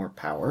had more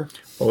power.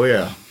 Oh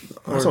yeah,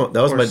 that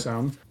was or my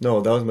some. no,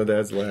 that was my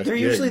dad's last. They're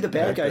gig usually the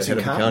bad at guys head in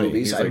of the cop county.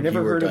 movies. He's I've he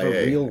never heard worked of a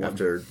IA real one.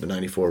 after the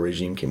 '94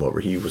 regime came over.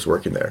 He was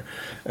working there,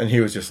 and he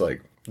was just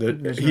like,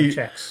 There's no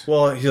checks.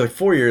 Well, he's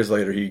 4 years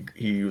later.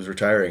 He was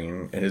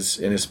retiring, and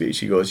in his speech,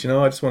 he goes,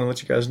 I just want to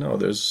let you guys know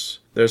there's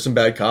some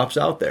bad cops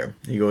out there.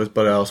 He goes,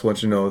 but I also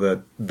want you to know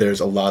that there's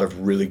a lot of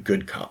really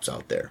good cops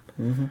out there.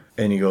 Mm-hmm.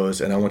 And he goes,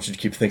 and I want you to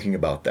keep thinking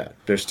about that.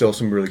 There's still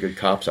some really good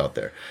cops out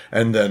there.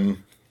 And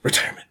then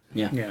retirement.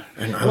 Yeah. Yeah.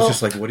 And I was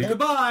just like, what do you?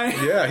 Goodbye.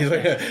 Yeah, he's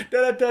like,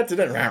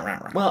 rah, rah,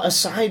 rah. Well,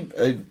 aside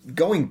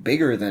going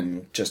bigger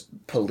than just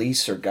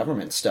police or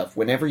government stuff,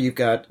 whenever you've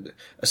got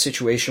a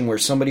situation where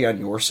somebody on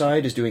your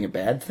side is doing a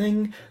bad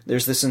thing,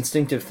 there's this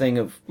instinctive thing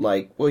of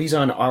well, he's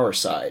on our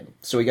side,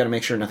 so we got to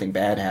make sure nothing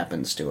bad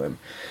happens to him.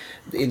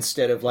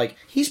 Instead of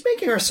he's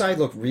making our side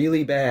look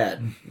really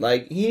bad,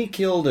 he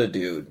killed a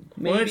dude.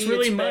 Maybe Well, it's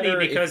really muddy better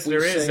because if we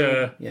there is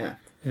say- yeah.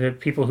 The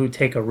people who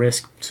take a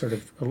risk sort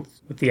of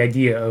with the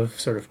idea of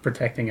sort of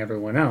protecting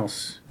everyone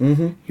else.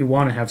 Mm-hmm. You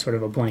want to have sort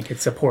of a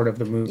blanket support of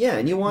the movie. Yeah,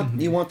 and you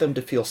want them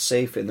to feel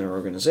safe in their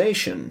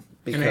organization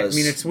And because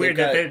it's weird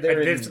that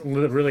this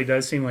really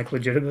does seem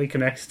legitimately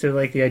connects to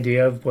the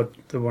idea of what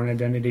the Bourne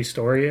Identity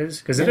story is,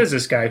 because it is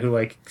this guy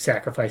who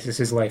sacrifices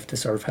his life to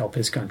sort of help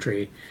his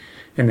country,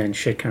 and then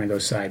shit kind of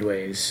goes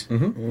sideways.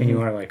 Mm-hmm. And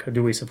you are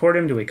do we support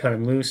him? Do we cut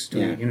him loose? Do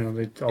we,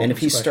 and if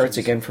he starts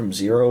again from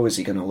zero, is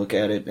he going to look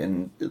at it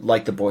and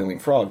like the boiling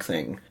frog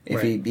thing?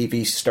 If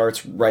he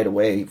starts right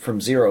away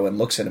from zero and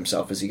looks at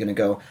himself, is he going to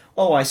go,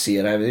 "Oh, I see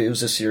it. It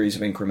was a series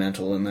of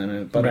incremental, and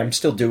then but I'm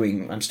still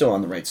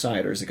on the right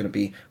side," or is it going to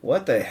be,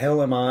 "What the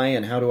hell am I,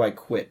 and how do I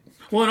quit?"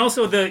 Well, and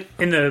also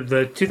in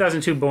the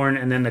 2002 Bourne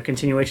and then the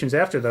continuations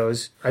after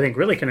those, I think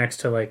really connects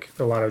to like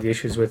a lot of the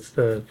issues with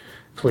the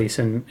police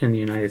in the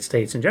United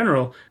States in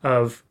general.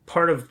 Of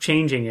part of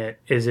changing it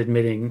is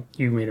admitting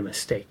you made a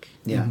mistake.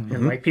 Yeah.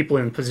 And like people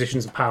in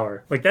positions of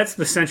power, like that's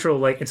the central.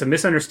 Like it's a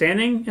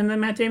misunderstanding in the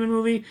Matt Damon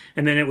movie,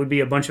 and then it would be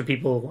a bunch of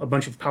people, a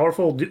bunch of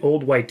powerful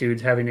old white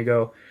dudes having to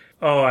go,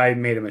 "Oh, I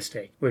made a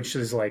mistake," which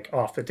is like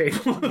off the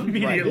table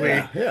immediately.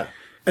 Yeah.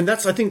 And I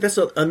think that's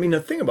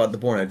the thing about the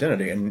Bourne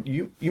Identity, and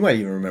you might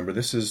even remember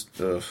this is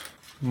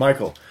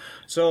Michael.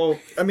 So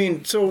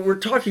we're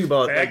talking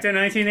about Back to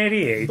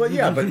 1988. but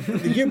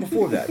the year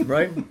before that,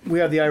 right? We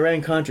have the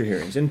Iran-Contra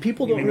hearings, and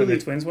people You don't mean when really.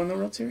 the Twins won the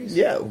World Series?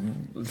 Yeah,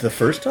 the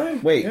first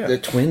time. Wait, Yeah. the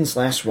Twins'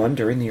 last run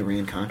during the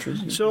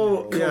Iran-Contra?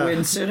 So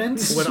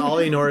Coincidence? when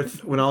Ollie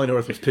North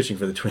was pitching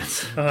for the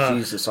Twins,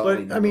 Jesus,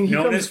 Ollie. but I mean, he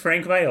Known comes as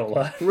Frank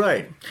Viola.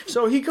 right.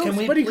 So he goes, Can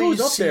we but he please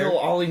goes up there. seal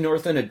Ollie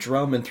North in a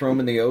drum and throw him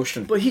in the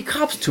ocean? But he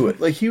cops to it.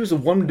 Like he was the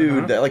one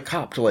dude that like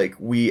copped to like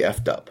we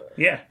effed up.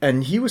 Yeah.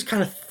 And he was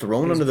kind of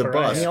thrown was under the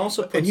pariah. bus. He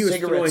also put and he was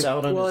cigarettes throwing,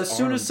 out on Well, his as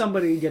soon arm. as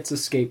somebody gets a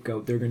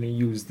scapegoat, they're going to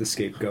use the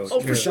scapegoat. Oh,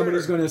 for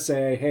Somebody's sure. going to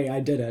say, "Hey, I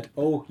did it."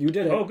 "Oh, you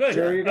did it." Oh, good.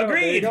 Sure you go. There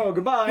you Agreed. go.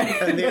 Goodbye.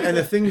 and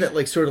the thing that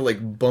like sort of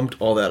like bumped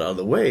all that out of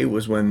the way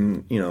was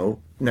when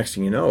next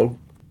thing you know,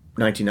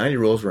 1990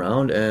 rolls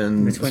around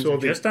and The Twins are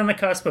just on the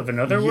cusp of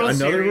another World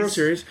World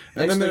Series.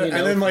 And Next then thing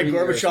you know, like 3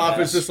 years Gorbachev is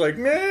pass. just like,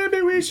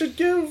 maybe we should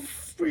give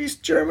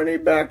East Germany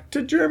back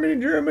to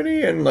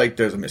Germany, and like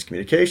there's a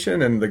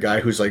miscommunication, and the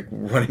guy who's like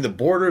running the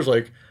borders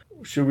like,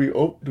 do we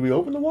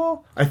open the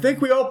wall? I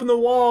think we open the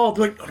wall.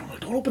 They're like, no,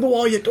 don't open the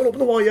wall yet. Don't open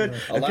the wall yet.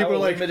 And Allow people a are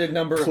like limited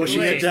number of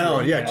pushing visas. it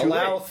down. Yeah, too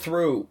Allow late.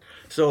 through.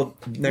 So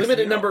next thing Limited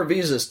you know, number of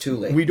visas, too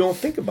late. we don't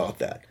think about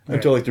that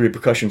until like the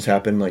repercussions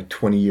happen like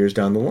 20 years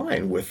down the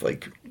line with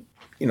like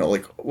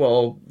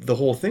the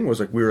whole thing was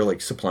like we were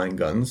like supplying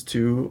guns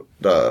to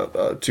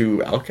Al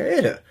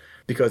Qaeda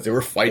because they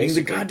were fighting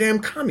Basically. the goddamn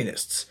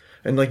communists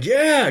and like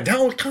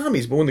down with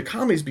commies. But when the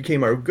commies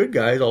became our good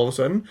guys, all of a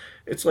sudden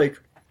it's like,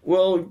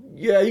 well,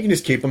 yeah, you can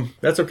just keep them.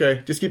 That's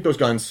okay. Just keep those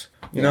guns.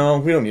 We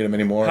don't need them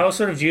anymore. How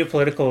sort of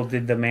geopolitical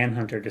did the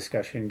Manhunter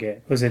discussion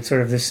get? Was it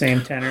sort of the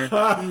same tenor?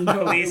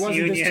 Police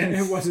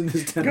unions, It wasn't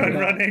this tenor. gun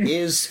running.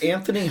 Is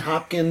Anthony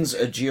Hopkins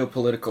a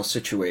geopolitical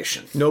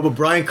situation? No, but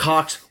Brian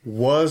Cox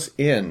was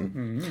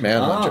in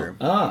Manhunter.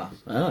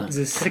 Is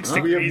it 6 We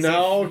have degrees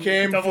now of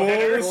came full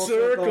doubleheader?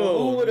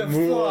 circle. Who would have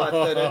thought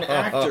that an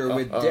actor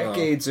with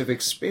decades of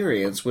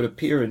experience would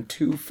appear in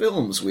 2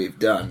 films we've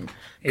done?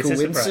 It's a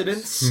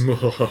Coincidence?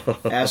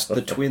 Ask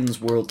the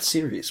Twins World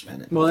Series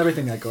pennant. Well,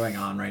 everything that's going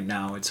on right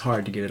now, it's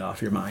hard to get it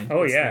off your mind.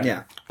 Oh, yeah.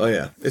 Yeah. Oh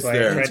yeah, it's Like,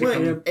 there. right.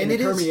 And And it it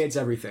is- permeates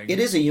everything. It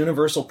is a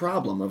universal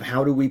problem of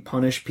how do we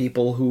punish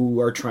people who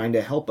are trying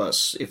to help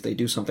us if they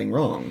do something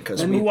wrong?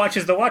 Because Who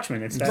watches The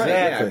Watchmen? It's that. Right,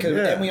 yeah, Exactly, 'cause-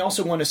 yeah. and we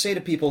also want to say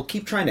to people,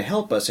 keep trying to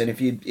help us, and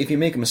if you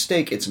make a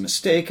mistake, it's a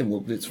mistake,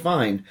 and it's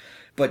fine.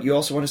 But you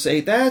also want to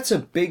say that's a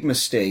big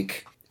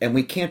mistake, and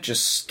we can't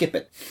just skip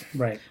it.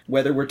 Right.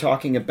 Whether we're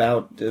talking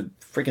about the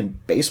friggin'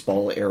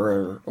 baseball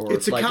era, or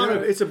It's about or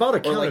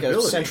like a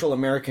accountability. Central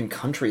American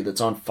country that's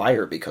on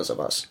fire because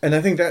of us. And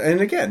I think that, and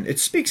again, it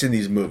speaks in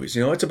these movies.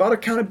 It's about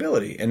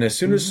accountability. And as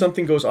soon as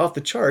something goes off the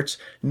charts,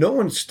 no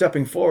one's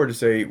stepping forward to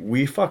say,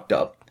 we fucked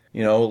up.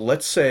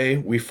 Let's say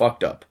we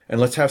fucked up. And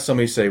let's have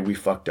somebody say we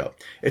fucked up.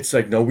 It's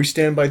like, no, we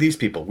stand by these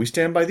people. We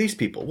stand by these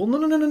people. Well,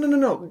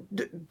 no.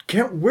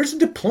 Where's the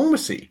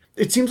diplomacy?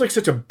 It seems like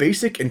such a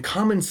basic and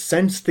common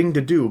sense thing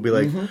to do. Be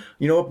like,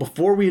 you know what,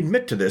 before we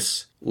admit to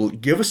this,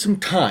 give us some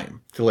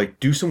time to like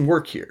do some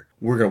work here.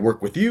 We're going to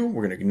work with you.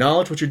 We're going to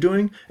acknowledge what you're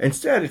doing.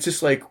 Instead, it's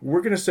just like,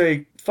 we're going to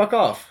say, fuck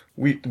off.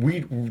 We're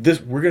going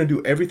to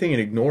do everything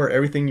and ignore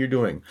everything you're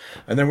doing.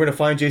 And then we're going to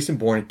find Jason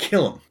Bourne and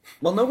kill him.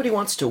 Well, nobody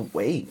wants to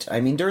wait.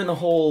 I mean, during the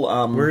whole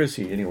Where is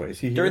he anyways?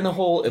 He during the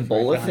whole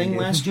Ebola thing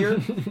last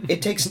year,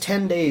 it takes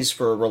 10 days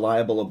for a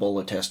reliable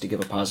Ebola test to give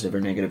a positive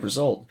or negative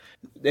result.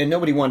 And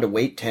nobody wanted to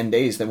wait 10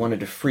 days. They wanted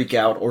to freak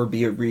out or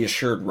be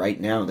reassured right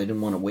now. They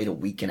didn't want to wait a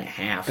week and a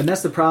half. And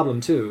that's the problem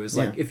too. Is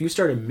like Yeah. if you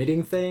start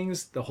admitting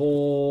things, the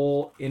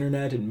whole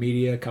internet and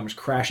media comes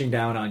crashing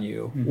down on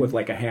you with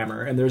like a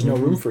hammer, and there's no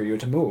room for you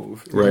to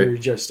move. Right. You're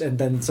just, and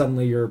then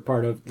suddenly you're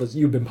part of.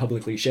 You've been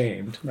publicly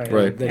shamed.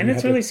 Right. Then And you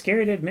it's have really to-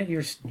 scary to admit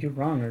you're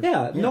wrong. Or,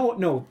 Yeah.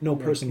 No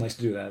person likes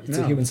to do that. It's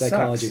a No, human it sucks.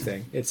 psychology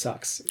thing. It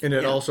sucks. And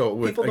it also,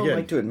 with, People don't again,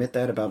 like to admit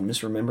that about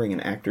misremembering an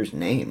actor's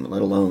name,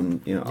 let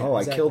alone, I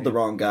exactly. killed the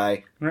wrong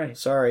guy. Right.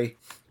 Sorry.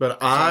 but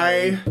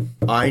I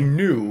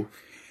knew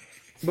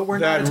But we're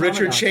that not Richard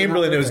autonomous.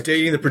 Chamberlain We're not was perfect.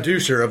 dating the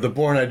producer of The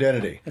Bourne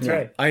Identity. That's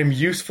right. I'm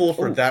useful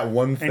for that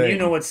one thing. And you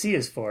know what C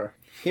is for.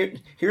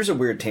 Here's a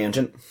weird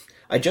tangent.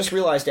 I just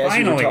realized as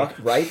you were Finally.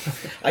 talking, right?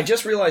 I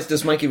just realized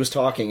as Mikey was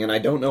talking, and I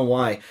don't know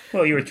why.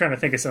 Well, you were trying to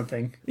think of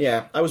something.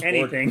 Yeah, I was bored.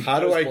 Anything. How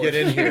do I get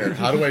in here?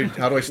 How do I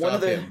One stop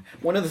of the him?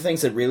 one of the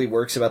things that really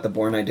works about the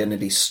Bourne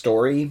Identity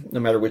story, no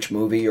matter which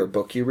movie or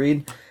book you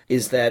read,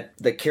 is that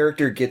the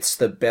character gets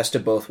the best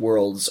of both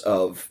worlds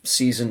of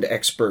seasoned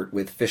expert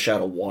with fish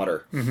out of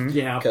water.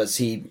 Yeah. Because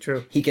he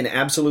True. can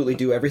absolutely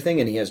do everything,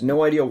 and he has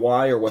no idea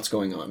why or what's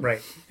going on. Right.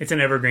 It's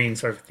an evergreen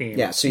sort of theme.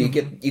 Yeah, so you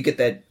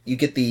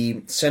get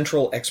the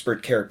central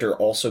expert character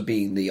also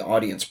being the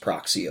audience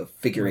proxy of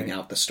figuring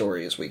out the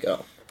story as we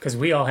go. Because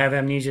we all have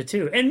amnesia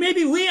too. And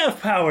maybe we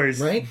have powers.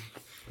 Right?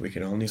 We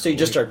can only. So you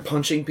just start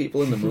punching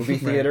people in the movie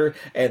theater,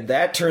 and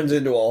that turns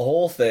into a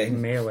whole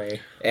thing.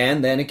 Melee.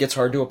 And then it gets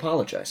hard to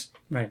apologize.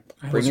 Right.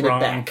 I Bringing was it wrong.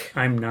 back.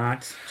 I'm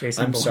not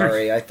Jason I'm Bourne.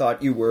 sorry, I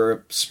thought you were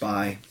a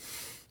spy.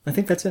 I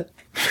think that's it.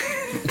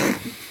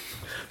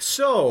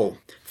 So,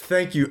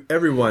 thank you,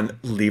 everyone.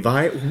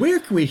 Levi, where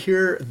can we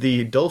hear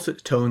the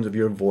dulcet tones of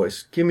your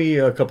voice? Give me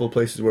a couple of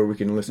places where we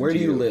can listen Where to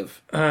do you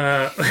live?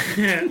 I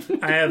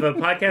have a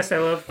podcast I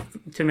love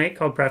to make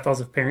called Pratfalls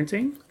of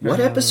Parenting. What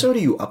episode are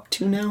you up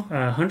to now?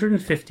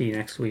 150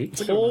 next week.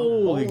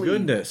 Holy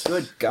goodness.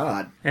 Good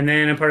God. And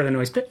then I'm part of the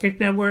Noise Picnic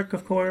Network,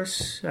 of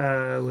course,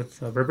 with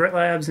Regret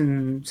Labs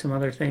and some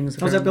other things.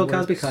 How's that are Bill in the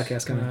Cosby works.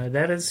 podcast coming?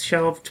 That is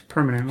shelved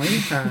permanently.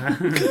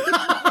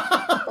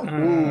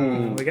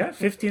 We got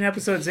 15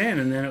 episodes in,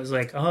 and then it was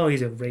like, oh,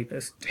 he's a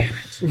rapist. Damn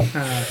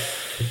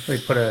it. We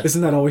put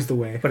Isn't that always the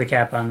way? a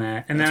cap on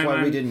that. And That's then why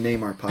I'm, we didn't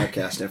name our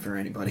podcast after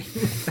anybody.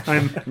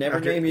 I'm, Never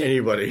name it.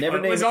 anybody. Never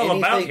it name was all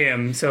anything. about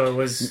him, so it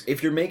was,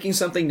 If you're making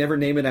something, never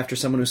name it after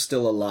someone who's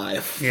still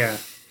alive. yeah.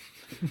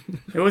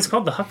 It was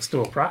called the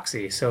Huxtable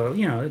Proxy, so,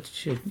 it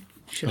should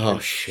Oh,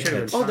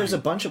 shit. Oh, there's a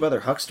bunch of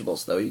other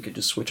Huxtables, though. You could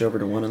just switch over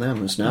to one of them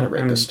who's not a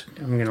rapist.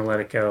 I'm gonna let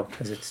it go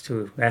because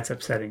that's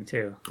upsetting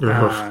too.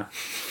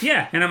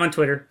 Yeah, and I'm on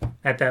Twitter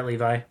at that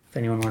Levi. If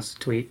anyone wants to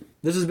tweet.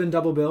 This has been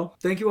Double Bill.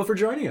 Thank you all for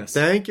joining us.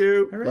 Thank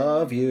you.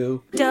 Love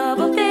you.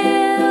 Double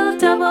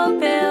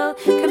bill,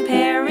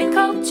 comparing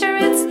culture,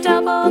 it's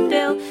double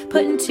bill.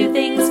 Putting two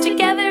things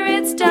together,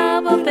 it's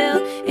double bill,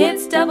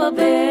 it's double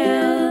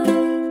bill.